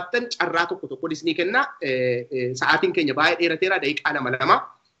yennaa qabaattan carraa tokko disnii kennaa sa'aatiin keenya baay'ee dheerateera daqiiqaa 2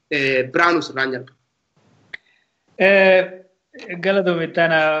 Biraanus irraan jalqaba.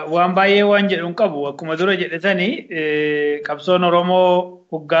 Galatoomaa waan baay'ee waan jedhuun qabu akkuma dura jedhetanii qabsoon Oromoo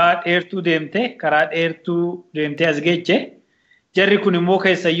waggaa dheertuu deemte karaa dheertuu deemtee as geeche jarri kun immoo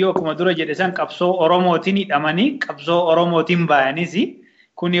keessayyuu akkuma dura jedhesan qabsoo Oromootiin hidhamanii qabsoo Oromootiin ba'anis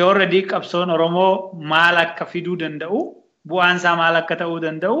kun already qabsoon Oromoo maal akka fiduu danda'u bu'aan isaa maal akka ta'uu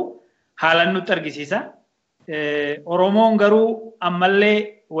danda'u haalan nutti argisiisa. Oromoon garuu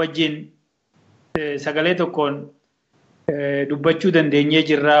ammallee wajjin sagalee tokkoon dubbachuu dandeenyee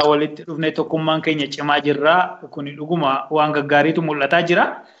jirra walitti dhufnee tokkummaan keenya cimaa jirra kun dhuguma waan gaggaariitu mul'ataa jira.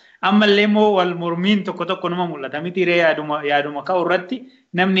 Ammallee immoo wal mormiin tokko nama mul'ata miti yaaduma ka'u irratti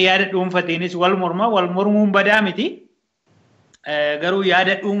namni yaada dhuunfateenis wal mormuun badaa miti. Garuu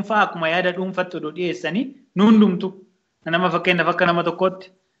yaada dhuunfaa akkuma yaada dhuunfattu dhiyeessanii nuundumtu nama fakkeenyaaf akka nama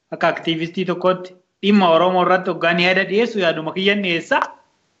tokkootti akka aktiivistii tokkootti dhimma Oromoo irratti hoggaan yaada dhiyeessu yaaduma kiyyan dhiyeessa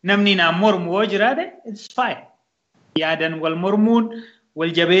namni naan mormu yoo jiraate it's fine. Yaadan wal mormuun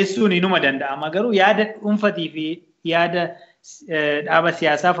wal jabeessuun inuma danda'ama garuu yaada dhuunfatii fi yaada dhaaba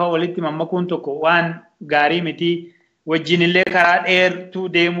siyaasaa fa'aa walitti mammakuun tokko waan gaarii miti wajjin illee karaa dheertuu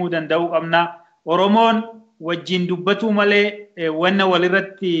deemuu danda'uu qabna. Oromoon wajjin dubbatuu malee wanna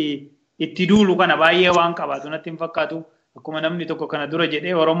walirratti itti duulu kana baay'ee waan qabaatu natti hin fakkaatu. Akkuma namni tokko kana dura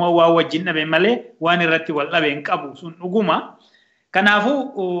jedhee Oromoo waan wajjin dhabe malee waan irratti wal dhabe hin qabu sun dhuguma.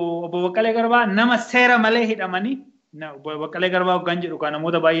 Kanaafuu obbo Baqqalee Garbaa nama seera malee hidhamanii obbo Baqqalee Garbaa hoggaan jedhu kan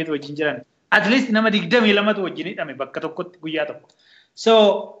namoota baay'eetu wajjin jiran. At least nama 22tu wajjin hidhame bakka tokkotti guyyaa tokko. So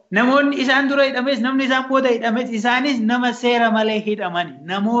namoonni isaan dura hidhames namni isaan booda hidhames isaanis nama seera malee hidhamani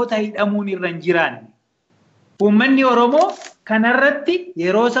namoota hidhamuun irra hin jiraanne. Uummanni Oromoo kanarratti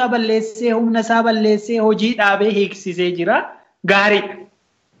yeroo isaa balleessee humna isaa balleessee hojii dhaabee hiiksisee jira gaariidha.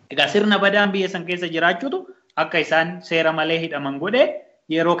 Egaa sirna badaan biyya san keessa jiraachuutu akka isaan seera malee hidhaman godhe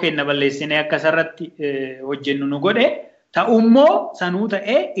yeroo kenna balleessinee akka isarratti hojjennu nu godhe ta'ummoo sanuu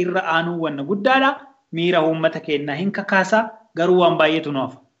ta'ee irra aanuu wanna guddaadha. Miira uummata keenyaa hin kakaasaa garuu waan baay'eetu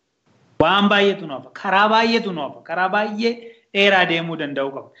nuuf. Waan baay'eetu nuuf. Karaa baay'eetu nuuf. Karaa baay'ee dheeraa deemuu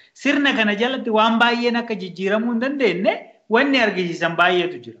danda'u qaba. Sirna kana jalatti waan baay'een akka jijjiiramuu hin dandeenye wanni argisiisan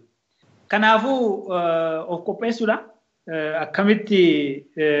baay'eetu jira. Kanaafuu of qopheessuudha. Akkamitti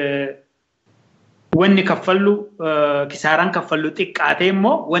wanni kaffallu kisaaraan kaffallu xiqqaatee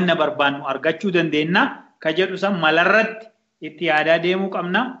immoo wanna barbaannu argachuu dandeenya ka jedhu san malarratti itti yaadaa deemuu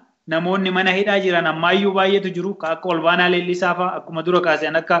qabna. Namoonni mana hidhaa jiran ammaayyuu baay'eetu jiru akka Olbaanaa Leellisaa fa'a akkuma dura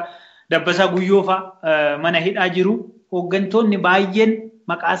kaaseen akka Dabbasaa Guyyoo fa'a mana hidhaa jiru. Hooggantoonni baay'een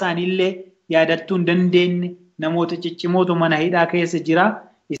maqaa isaaniillee yaadachuu hin dandeenye namoota ciccimootu mana hidhaa keessa jira.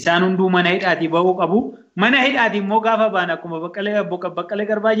 Isaan hunduu mana hidhaatii bahuu qabu. Mana hidhaatii immoo gaafa ba'an akkuma Baqqalee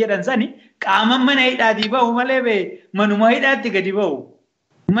Garbaa jedhan sani qaaman mana hidhaatii bahu malee manuma hidhaatti gadi bahu.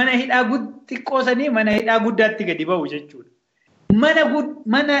 Mana hidhaa xiqqoo sanii mana hidhaa guddaatti gadi bahu jechuudha.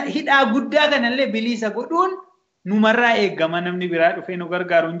 Mana hidhaa guddaa kanallee bilisa godhuun numarraa eegama namni biraa dhufee nu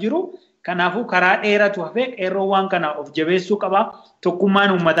gargaaru hin jiru. Kanaafuu karaa dheeratu hafee qeerroo waan kana of jabeessuu qaba.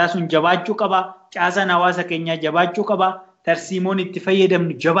 Tokkummaan uummataa sun jabaachuu qaba. Caasaan hawaasa keenyaa jabaachuu qaba. Tarsiimoon itti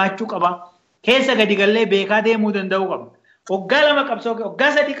fayyadamnu jabaachuu qaba. Keessa gadi gallee beekaa deemuu danda'uu qabna. Waggaa 2 qabsoo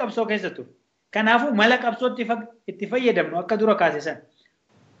waggaa 3 qabsoo keessa ture. Kanaafuu mala qabsoo itti fayyadamnu akka dura kaasisan.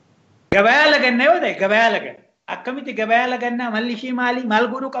 Gabayaa laganna yoo ta'e gabayaa laganna. Akkamitti gabayaa lagannaa malli ishii maali maal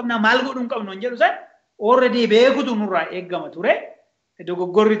godhuu qabna maal godhuu hin qabnu hin jedhu san already beekutu nurraa eegama ture.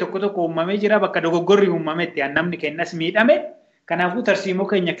 Dogoggorri tokko uumamee jira bakka dogoggorri uumametti namni kennas miidhame. Kanaafuu tarsiimoo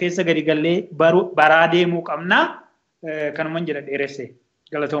keenya keessa gadi gallee baraa deemuu qabna. Kanuman jedha dheeressee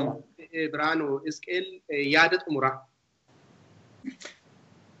galatooma. Biraanuu Isqeel yaada xumuraa.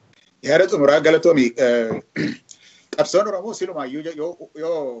 Yaada xumuraa galatoomi. Qabsoon Oromoo silumaayyuu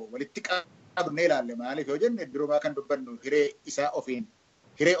yoo walitti qabnee ilaalle maaliif yoo jenne durumaa kan dubbannu hiree isaa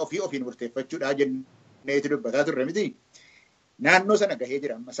ofiin murteeffachuudha jenneeti dubbataa turre miti. Naannoo sana gahee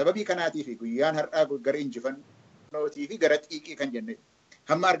jira. Sababii kanaatii fi guyyaan har'aa gara injifannootii fi gara xiiqii kan jenne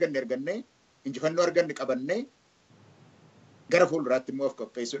hamma arganne injifannoo arganne qabannee gara fuulduraatti immoo of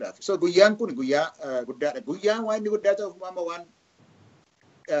qopheessuudhaaf. So guyyaan kun guyyaa guddaadha. Guyyaan waan inni guddaa ta'uuf amma waan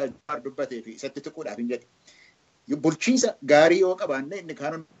dubbatee fi isatti tuquudhaaf hin jedhe. Bulchiinsa gaarii yoo qabaanne inni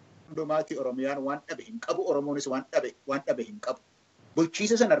kaan hundumaatti Oromiyaan waan dhabe hin qabu. Oromoonis waan dhabe hin qabu.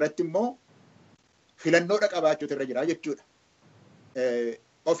 Bulchiinsa sana irratti immoo filannoodha qabaachuutu irra jira jechuudha.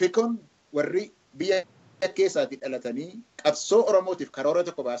 Ofikoon warri biyya keessaatii dhalatanii qabsoo Oromootiif karoora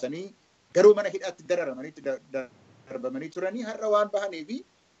tokko baasanii garuu mana hidhaatti darbamanii turanii har'a waan bahanii fi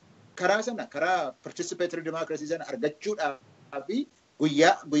karaa sana karaa participatory democracy sana argachuudhaaf fi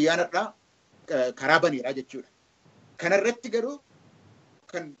guyyaan har'aa karaa baniiraa jechuudha. Kanarratti garuu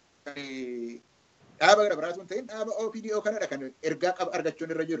kan dhaaba gara biraatu hin ta'in dhaaba OPDO kanadha kan ergaa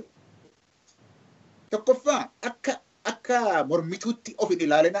argachuun irra jiru. Tokkoffaa akka mormituutti of hin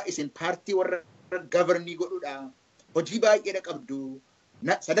ilaalinaa isin paartii warra gavarnii godhuudha. Hojii baay'eedha qabdu.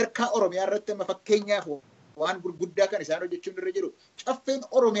 Sadarkaa Oromiyaa irratti amma fakkeenyaaf waan gurguddaa kan isaan hojjechuun irra jiru. Caffeen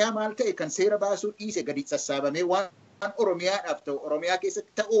Oromiyaa maal ta'e kan seera baasuu dhiise gadi sassaabamee waan Oromiyaadhaaf ta'u Oromiyaa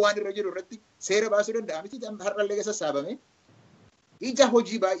keessatti ta'uu waan irra jiru irratti seera baasuu danda'a miti har'allee sassaabamee. Ija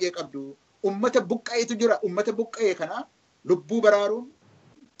hojii baay'ee qabdu. Ummata buqqa'eetu jira. Ummata buqqa'ee kana lubbuu baraaruun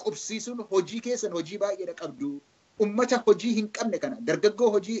qubsiisuun hojii keessan hojii baay'eedha qabdu. Ummata hojii hin qabne kana dargaggoo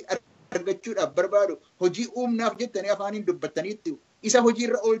hojii argachuudhaaf barbaadu hojii uumnaaf jettanii afaaniin dubbattaniitti isa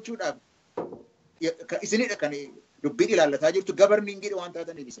hojiirra oolchuudhaaf isinidha kan dubbiin ilaallataa jirtu gabarniingidha waan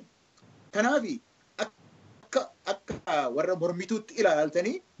taataniif isin. Kanaaf akka warra mormituutti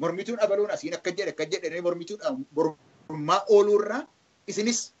ilaaltanii mormituun abaluun asiin akka jedhanii mormaa ooluurraa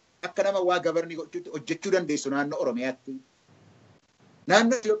isinis akka nama waa gabarnii hojjechuu dandeessu naannoo Oromiyaatti.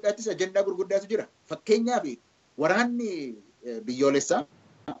 Naannoo Itoophiyaattis ajandaa gurguddaatu jira. Fakkeenyaaf waraanni biyyoolessaa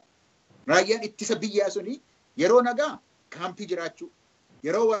raayyaan ittisa biyyaa suni yeroo nagaa kaampii jiraachuu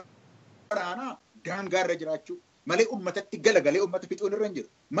yeroo waraanaa daangaarra jiraachuu malee ummatatti galagalee ummata fixuun irra hin jiru.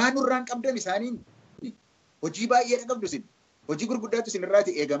 Maan nurraan qabdan isaaniin hojii baay'eedha qabdu isin. Hojii gurguddaatu isin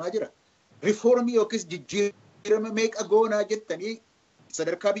irraati eegamaa jira. Rifoormii yookiis jijjiirama meeqa goonaa jettanii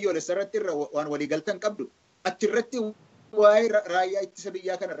sadarkaa biyyoolessaa irratti irra waan waliigaltan qabdu. Achirratti waa'ee raayyaa ittisa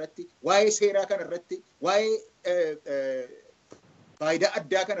biyyaa kanarratti, waa'ee seeraa kanarratti, waa'ee faayidaa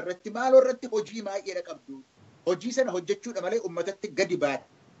addaa kanarratti maaloo irratti hojii baay'eedha qabdu. Hojii sana hojjechuudha malee ummatatti gadi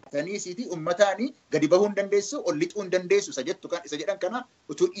baataniisiiti ummataanii gadi bahuu hin dandeessu, ol lixuu hin dandeessu isa jedhan kana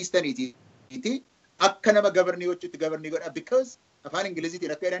utuu dhiistaniiti. Akka nama gabarnii gochuutti gabarnii godha. Because afaan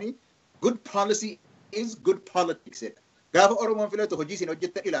Ingiliziitiin akka jedhanii good policy is good politics. Gaafa Oromoon filatu hojii isin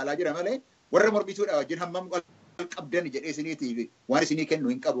hojjettan ilaalaa jira malee warra mormituudha wajjin hammam qabdan jedhee isiniitiif waan isinii kennu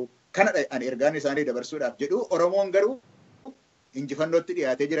hin qabu. Kanadha ani ergaan isaanii dabarsuudhaaf jedhu. Oromoon garuu injifannootti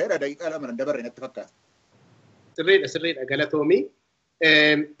dhiyaatee jira. Daqiiqaa 2 dabarre natti fakkaata. Sirriidha galatoomii.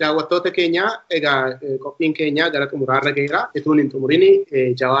 Daawwattoota keenya egaa qophiin keenya gara xumuraarra gaheera. Ituun hin xumurini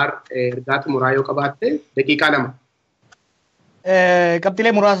Jawaar ergaa xumuraa yoo qabaatte daqiiqaa 2.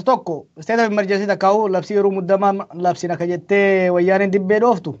 qabxilee muraasa tokko state of emergency takkaa'u labsii yeroo muddamaa labsiin akka jettee wayyaaniin dibbee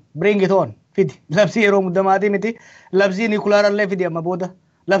dhooftu bring it on fidi labsii yeroo muddamaatii miti labsii nikulaarallee fidi amma booda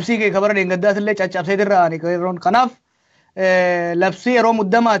labsii kee kabara deengadaas caccabseetirra ani qeerroon kanaaf labsii yeroo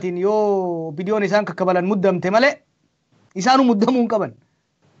muddamaatiin yoo bidiyoon isaan kakkabalan muddamte malee isaanu muddamuu hin qaban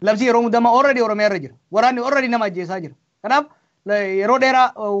labsii yeroo muddamaa already oromiyaa irra jira waraanni already nama ajjeesaa jira kanaaf yeroo dheeraa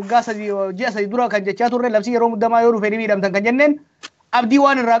waggaa ji'a sadii dura kan jechaa turre labsii yeroo muddamaa yoo dhufe ni miidhamtan kan jenneen abdii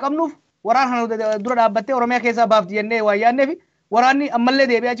waan irraa qabnuuf waraana dura dhaabbattee oromiyaa keessaa baafti jennee waan yaadneef waraanni ammallee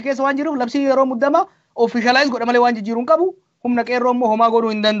deebi'aa achi keessa waan jiruuf labsii yeroo muddamaa officialize godha malee waan jijjiiruu hin qabu humna qeerroo immoo homaa godhuu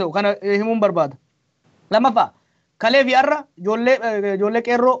hin danda'u kana himuun barbaada. Lammaffaa kalee fi har'a ijoollee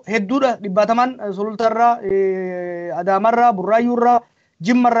qeerroo hedduudha dhibbaatamaan sulultarraa adaamarraa burraayyuurraa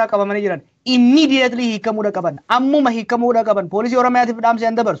jimmarraa qabamanii jiran. Immediately hiikamuudha qaban ammuma hiikamuudha qaban poolisii oromiyaatiif dhaamsi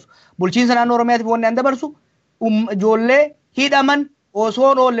an dabarsu bulchiinsa naannoo oromiyaatiif wanni an dabarsu ijoollee hidhaman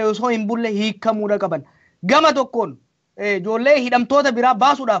osoo oolle osoo hin bulle hiikamuudha qaban gama tokkoon ijoollee hidhamtoota biraa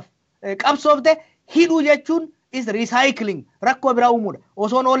baasuudhaaf qabsoofte hidhuu jechuun is recycling rakkoo biraa uumuudha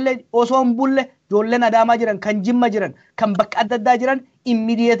osoo oolle osoo hin bulle ijoolleen adaamaa jiran kan jimma jiran kan bakka adda addaa jiran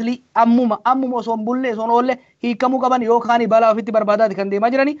immediately ammuma osoo hin bulle osoo oolle hiikamuu qaban yookaan balaa ofitti barbaadaati kan deemaa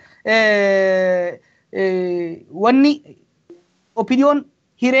jirani wanni opiniyoon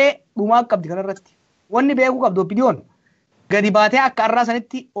hiree dhumaa qabdi kanarratti wanni beekuu qabdu opiniyoon gadi baatee akka har'aa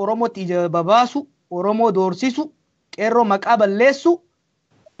sanitti oromootti ija babaasu oromoo doorsisu qeerroo maqaa balleessu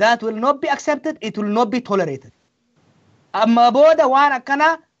that will not be accepted it will not be tolerated amma booda waan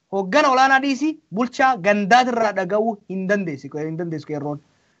akkanaa hoggana olaanaa dhiisi bulchaa gandaatirraa dhaga'uu hin dandeessu qeerroon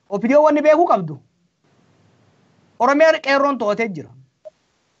opiniyoon wanni beekuu qabdu Oromiyaa qeerroon to'atee jira.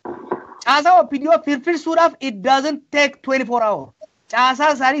 Caasaa opiniyoo firfirsuudhaaf it doesn't take 24 hours. Caasaa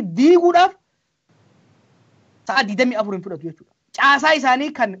isaanii diiguudhaaf sa'a 24 hin fudhatu jechuudha. Caasaa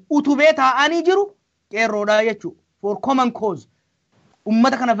isaanii kan utubee taa'anii jiru qeerroodhaa jechuudha. For common cause.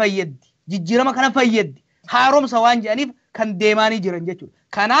 Uummata kana fayyaddi. Jijjiirama kana fayyaddi. Haaromsa waan jedhaniif kan deemaanii jiran jechuudha.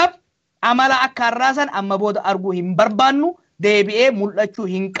 Kanaaf amala akka har'aasan amma booda arguu hin barbaannu deebi'ee mul'achuu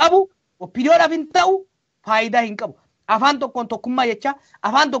hin qabu. Opiniyoodhaaf hin ta'u. Faayidaa hin qabu. Afaan tokkoon tokkummaa jecha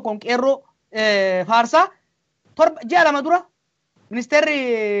afaan tokkoon qeerroo faarsaa ji'a lama dura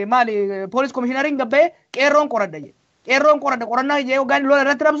ministeerri maali poolis komishinariin gabba'ee qeerroon qoradha jedhe. Qeerroon qoradha qorannaa jedhee hoggaan lola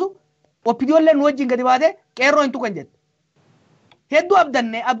irratti rabsu opiniyoollee nu wajjin gadi baatee qeerroo hin tuqan jedhe. Hedduu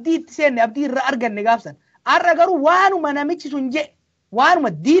abdanne abdii itti seenne abdii irraa arganne gaafsan. Har'a garuu waanuma namichi sun jedhe waanuma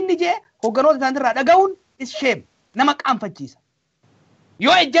diinni jedhe hogganoota isaaniirraa dhaga'uun is shame nama qaanfachiisa.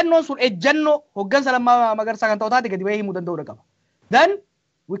 Yoo ejjannoon sun ejjannoo hoggansa lammaa magarsaa kan ta'u taate gadi bahee himuu danda'uu qaba. Then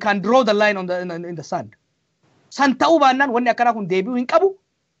we can draw the line in the sand. San ta'uu baannaan wanni akkanaa kun deebi'uu hin qabu.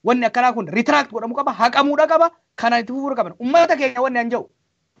 Wanni akkanaa kun retract godhamuu qaba. Haqamuudha qaba. Kana itti fufuu qaban. Uummata keenya wanni an jedhu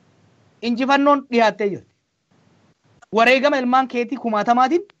injifannoon dhiyaattee jirti. Wareegama ilmaan keetii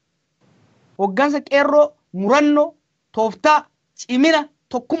kumaatamaatiin hoggansa qeerroo murannoo tooftaa cimina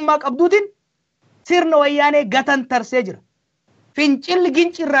tokkummaa qabduutiin sirna wayyaanee gatan tarsee jira. Fincilli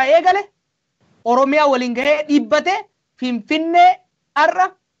ginci irraa eegale Oromiyaa waliin gahee dhiibbatee Finfinnee har'a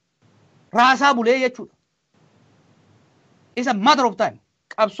raasaa bulee jechuudha. Isa matter of time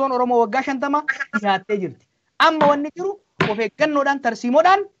qabsoon Oromoo waggaa 50 dhiyaattee jirti. Amma wanni jiru of eeggannoodhaan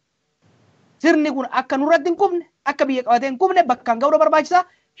tarsiimoodhaan sirni kun akka nurratti hin qubne akka biyya qabatee hin qubne bakkaan ga'uu barbaachisaa.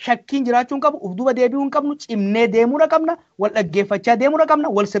 Shakkiin jiraachuu hin qabu uf duuba deebi'uu hin qabnu cimnee deemuudha qabna wal dhaggeeffachaa deemuudha qabna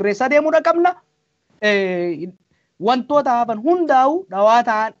wal sirreessaa deemuudha qabna. Wantoota hafan hundaa'u dhawaa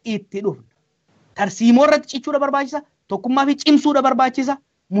ta'an itti dhufna. Tarsiimoo irratti cichuudha barbaachisa. Tokkummaa fi cimsuudha barbaachisa.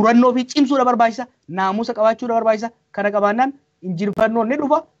 Murannoo fi cimsuudha barbaachisa. Naamusa qabaachuudha barbaachisa. Kana qabaannaan injifannoon ni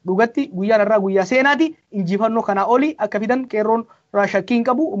dhufa. Dhugatti guyyaan irraa guyyaa seenaati. Injifannoo kanaa olii akka fidan qeerroon shakkii hin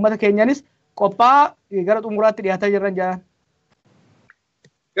qabu. Uummata keenyanis qophaa gara xumuraatti dhiyaataa jiran jedhan.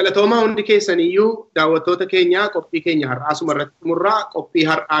 Galatoomaa hundi keessaniyyuu daawwattoota keenya qophii keenya har'aasuma irratti xumurraa qophii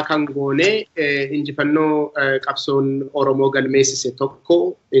har'aa kan goone injifannoo qabsoon Oromoo galmeessise tokko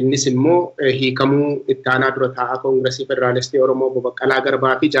innis immoo hiikamuu ittaanaa dura taa'aa Koongiresii Federaalistii Oromoo Obbo Baqqalaa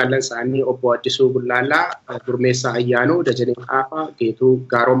Garbaa fi jaallan isaanii Obbo Addisuu Bullaallaa Gurmeessaa Ayyaanoo Dajanee Xaafaa Geetuu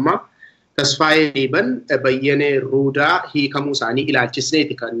Gaarommaa Tasfaayee Liiban Bayyanee Ruudaa hiikamuu isaanii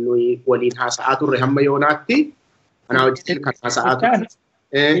ilaalchisneeti kan nuyi waliin haasa'aa turre hamma yoonaatti kanaa wajjin kan haasa'aa turre.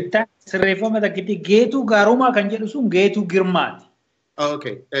 Itti sirreeffama takkitti Geetuu Gaarommaa kan jedhu sun Geetuu Girmaati.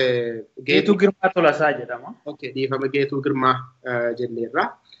 Okay. Geetuu Girmaa Tolasaa jedhama. Okay. Dhiifama Geetuu Girmaa jenneerra.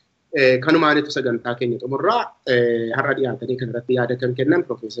 Kanumaanitu sagantaa keenya xumurraa har'a dhiyaatanii kanarratti yaada kan kennan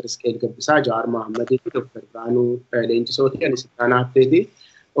Profeesar Isqeel Gabbisaa, Jawaar Mahammadii fi Dr. Biraanuu Leenjisooti, Anis Ittaanaa Affeetii,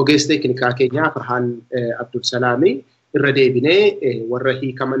 ogeessa teeknikaa keenyaa Farhaan Abdul Salaamii. irra deebinee warra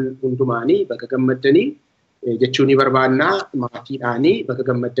hiikaman hundumaanii bakka gammaddanii jechuun ni barbaannaa maatiidhaanii bakka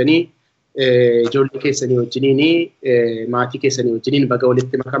gammaddanii ijoollee keessanii wajjiniin maatii keessanii wajjiniin bakka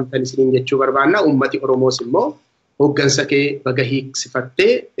walitti makamtan isiniin jechuu barbaannaa. Uummati Oromoos immoo hooggansa kee bakka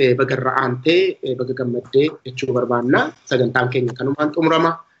hiiksifattee bakka irra aantee bakka gammaddee jechuu barbaannaa. Sagantaan keenya kanumaan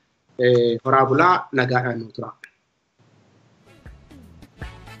xumurama. Horaa bulaa nagaadhaan nu tura.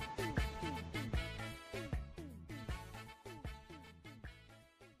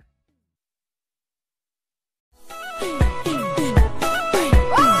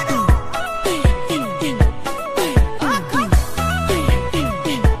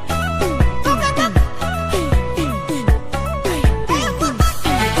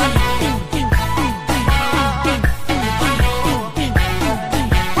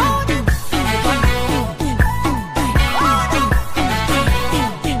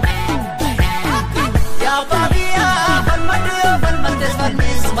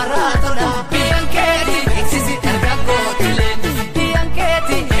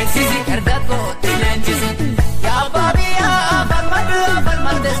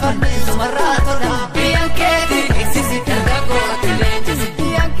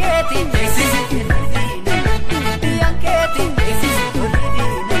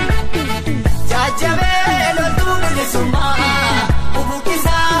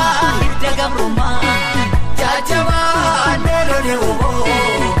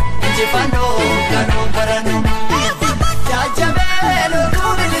 Jajabelo tu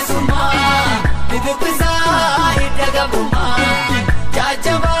bilisuma, bidu pisa ida gabuma.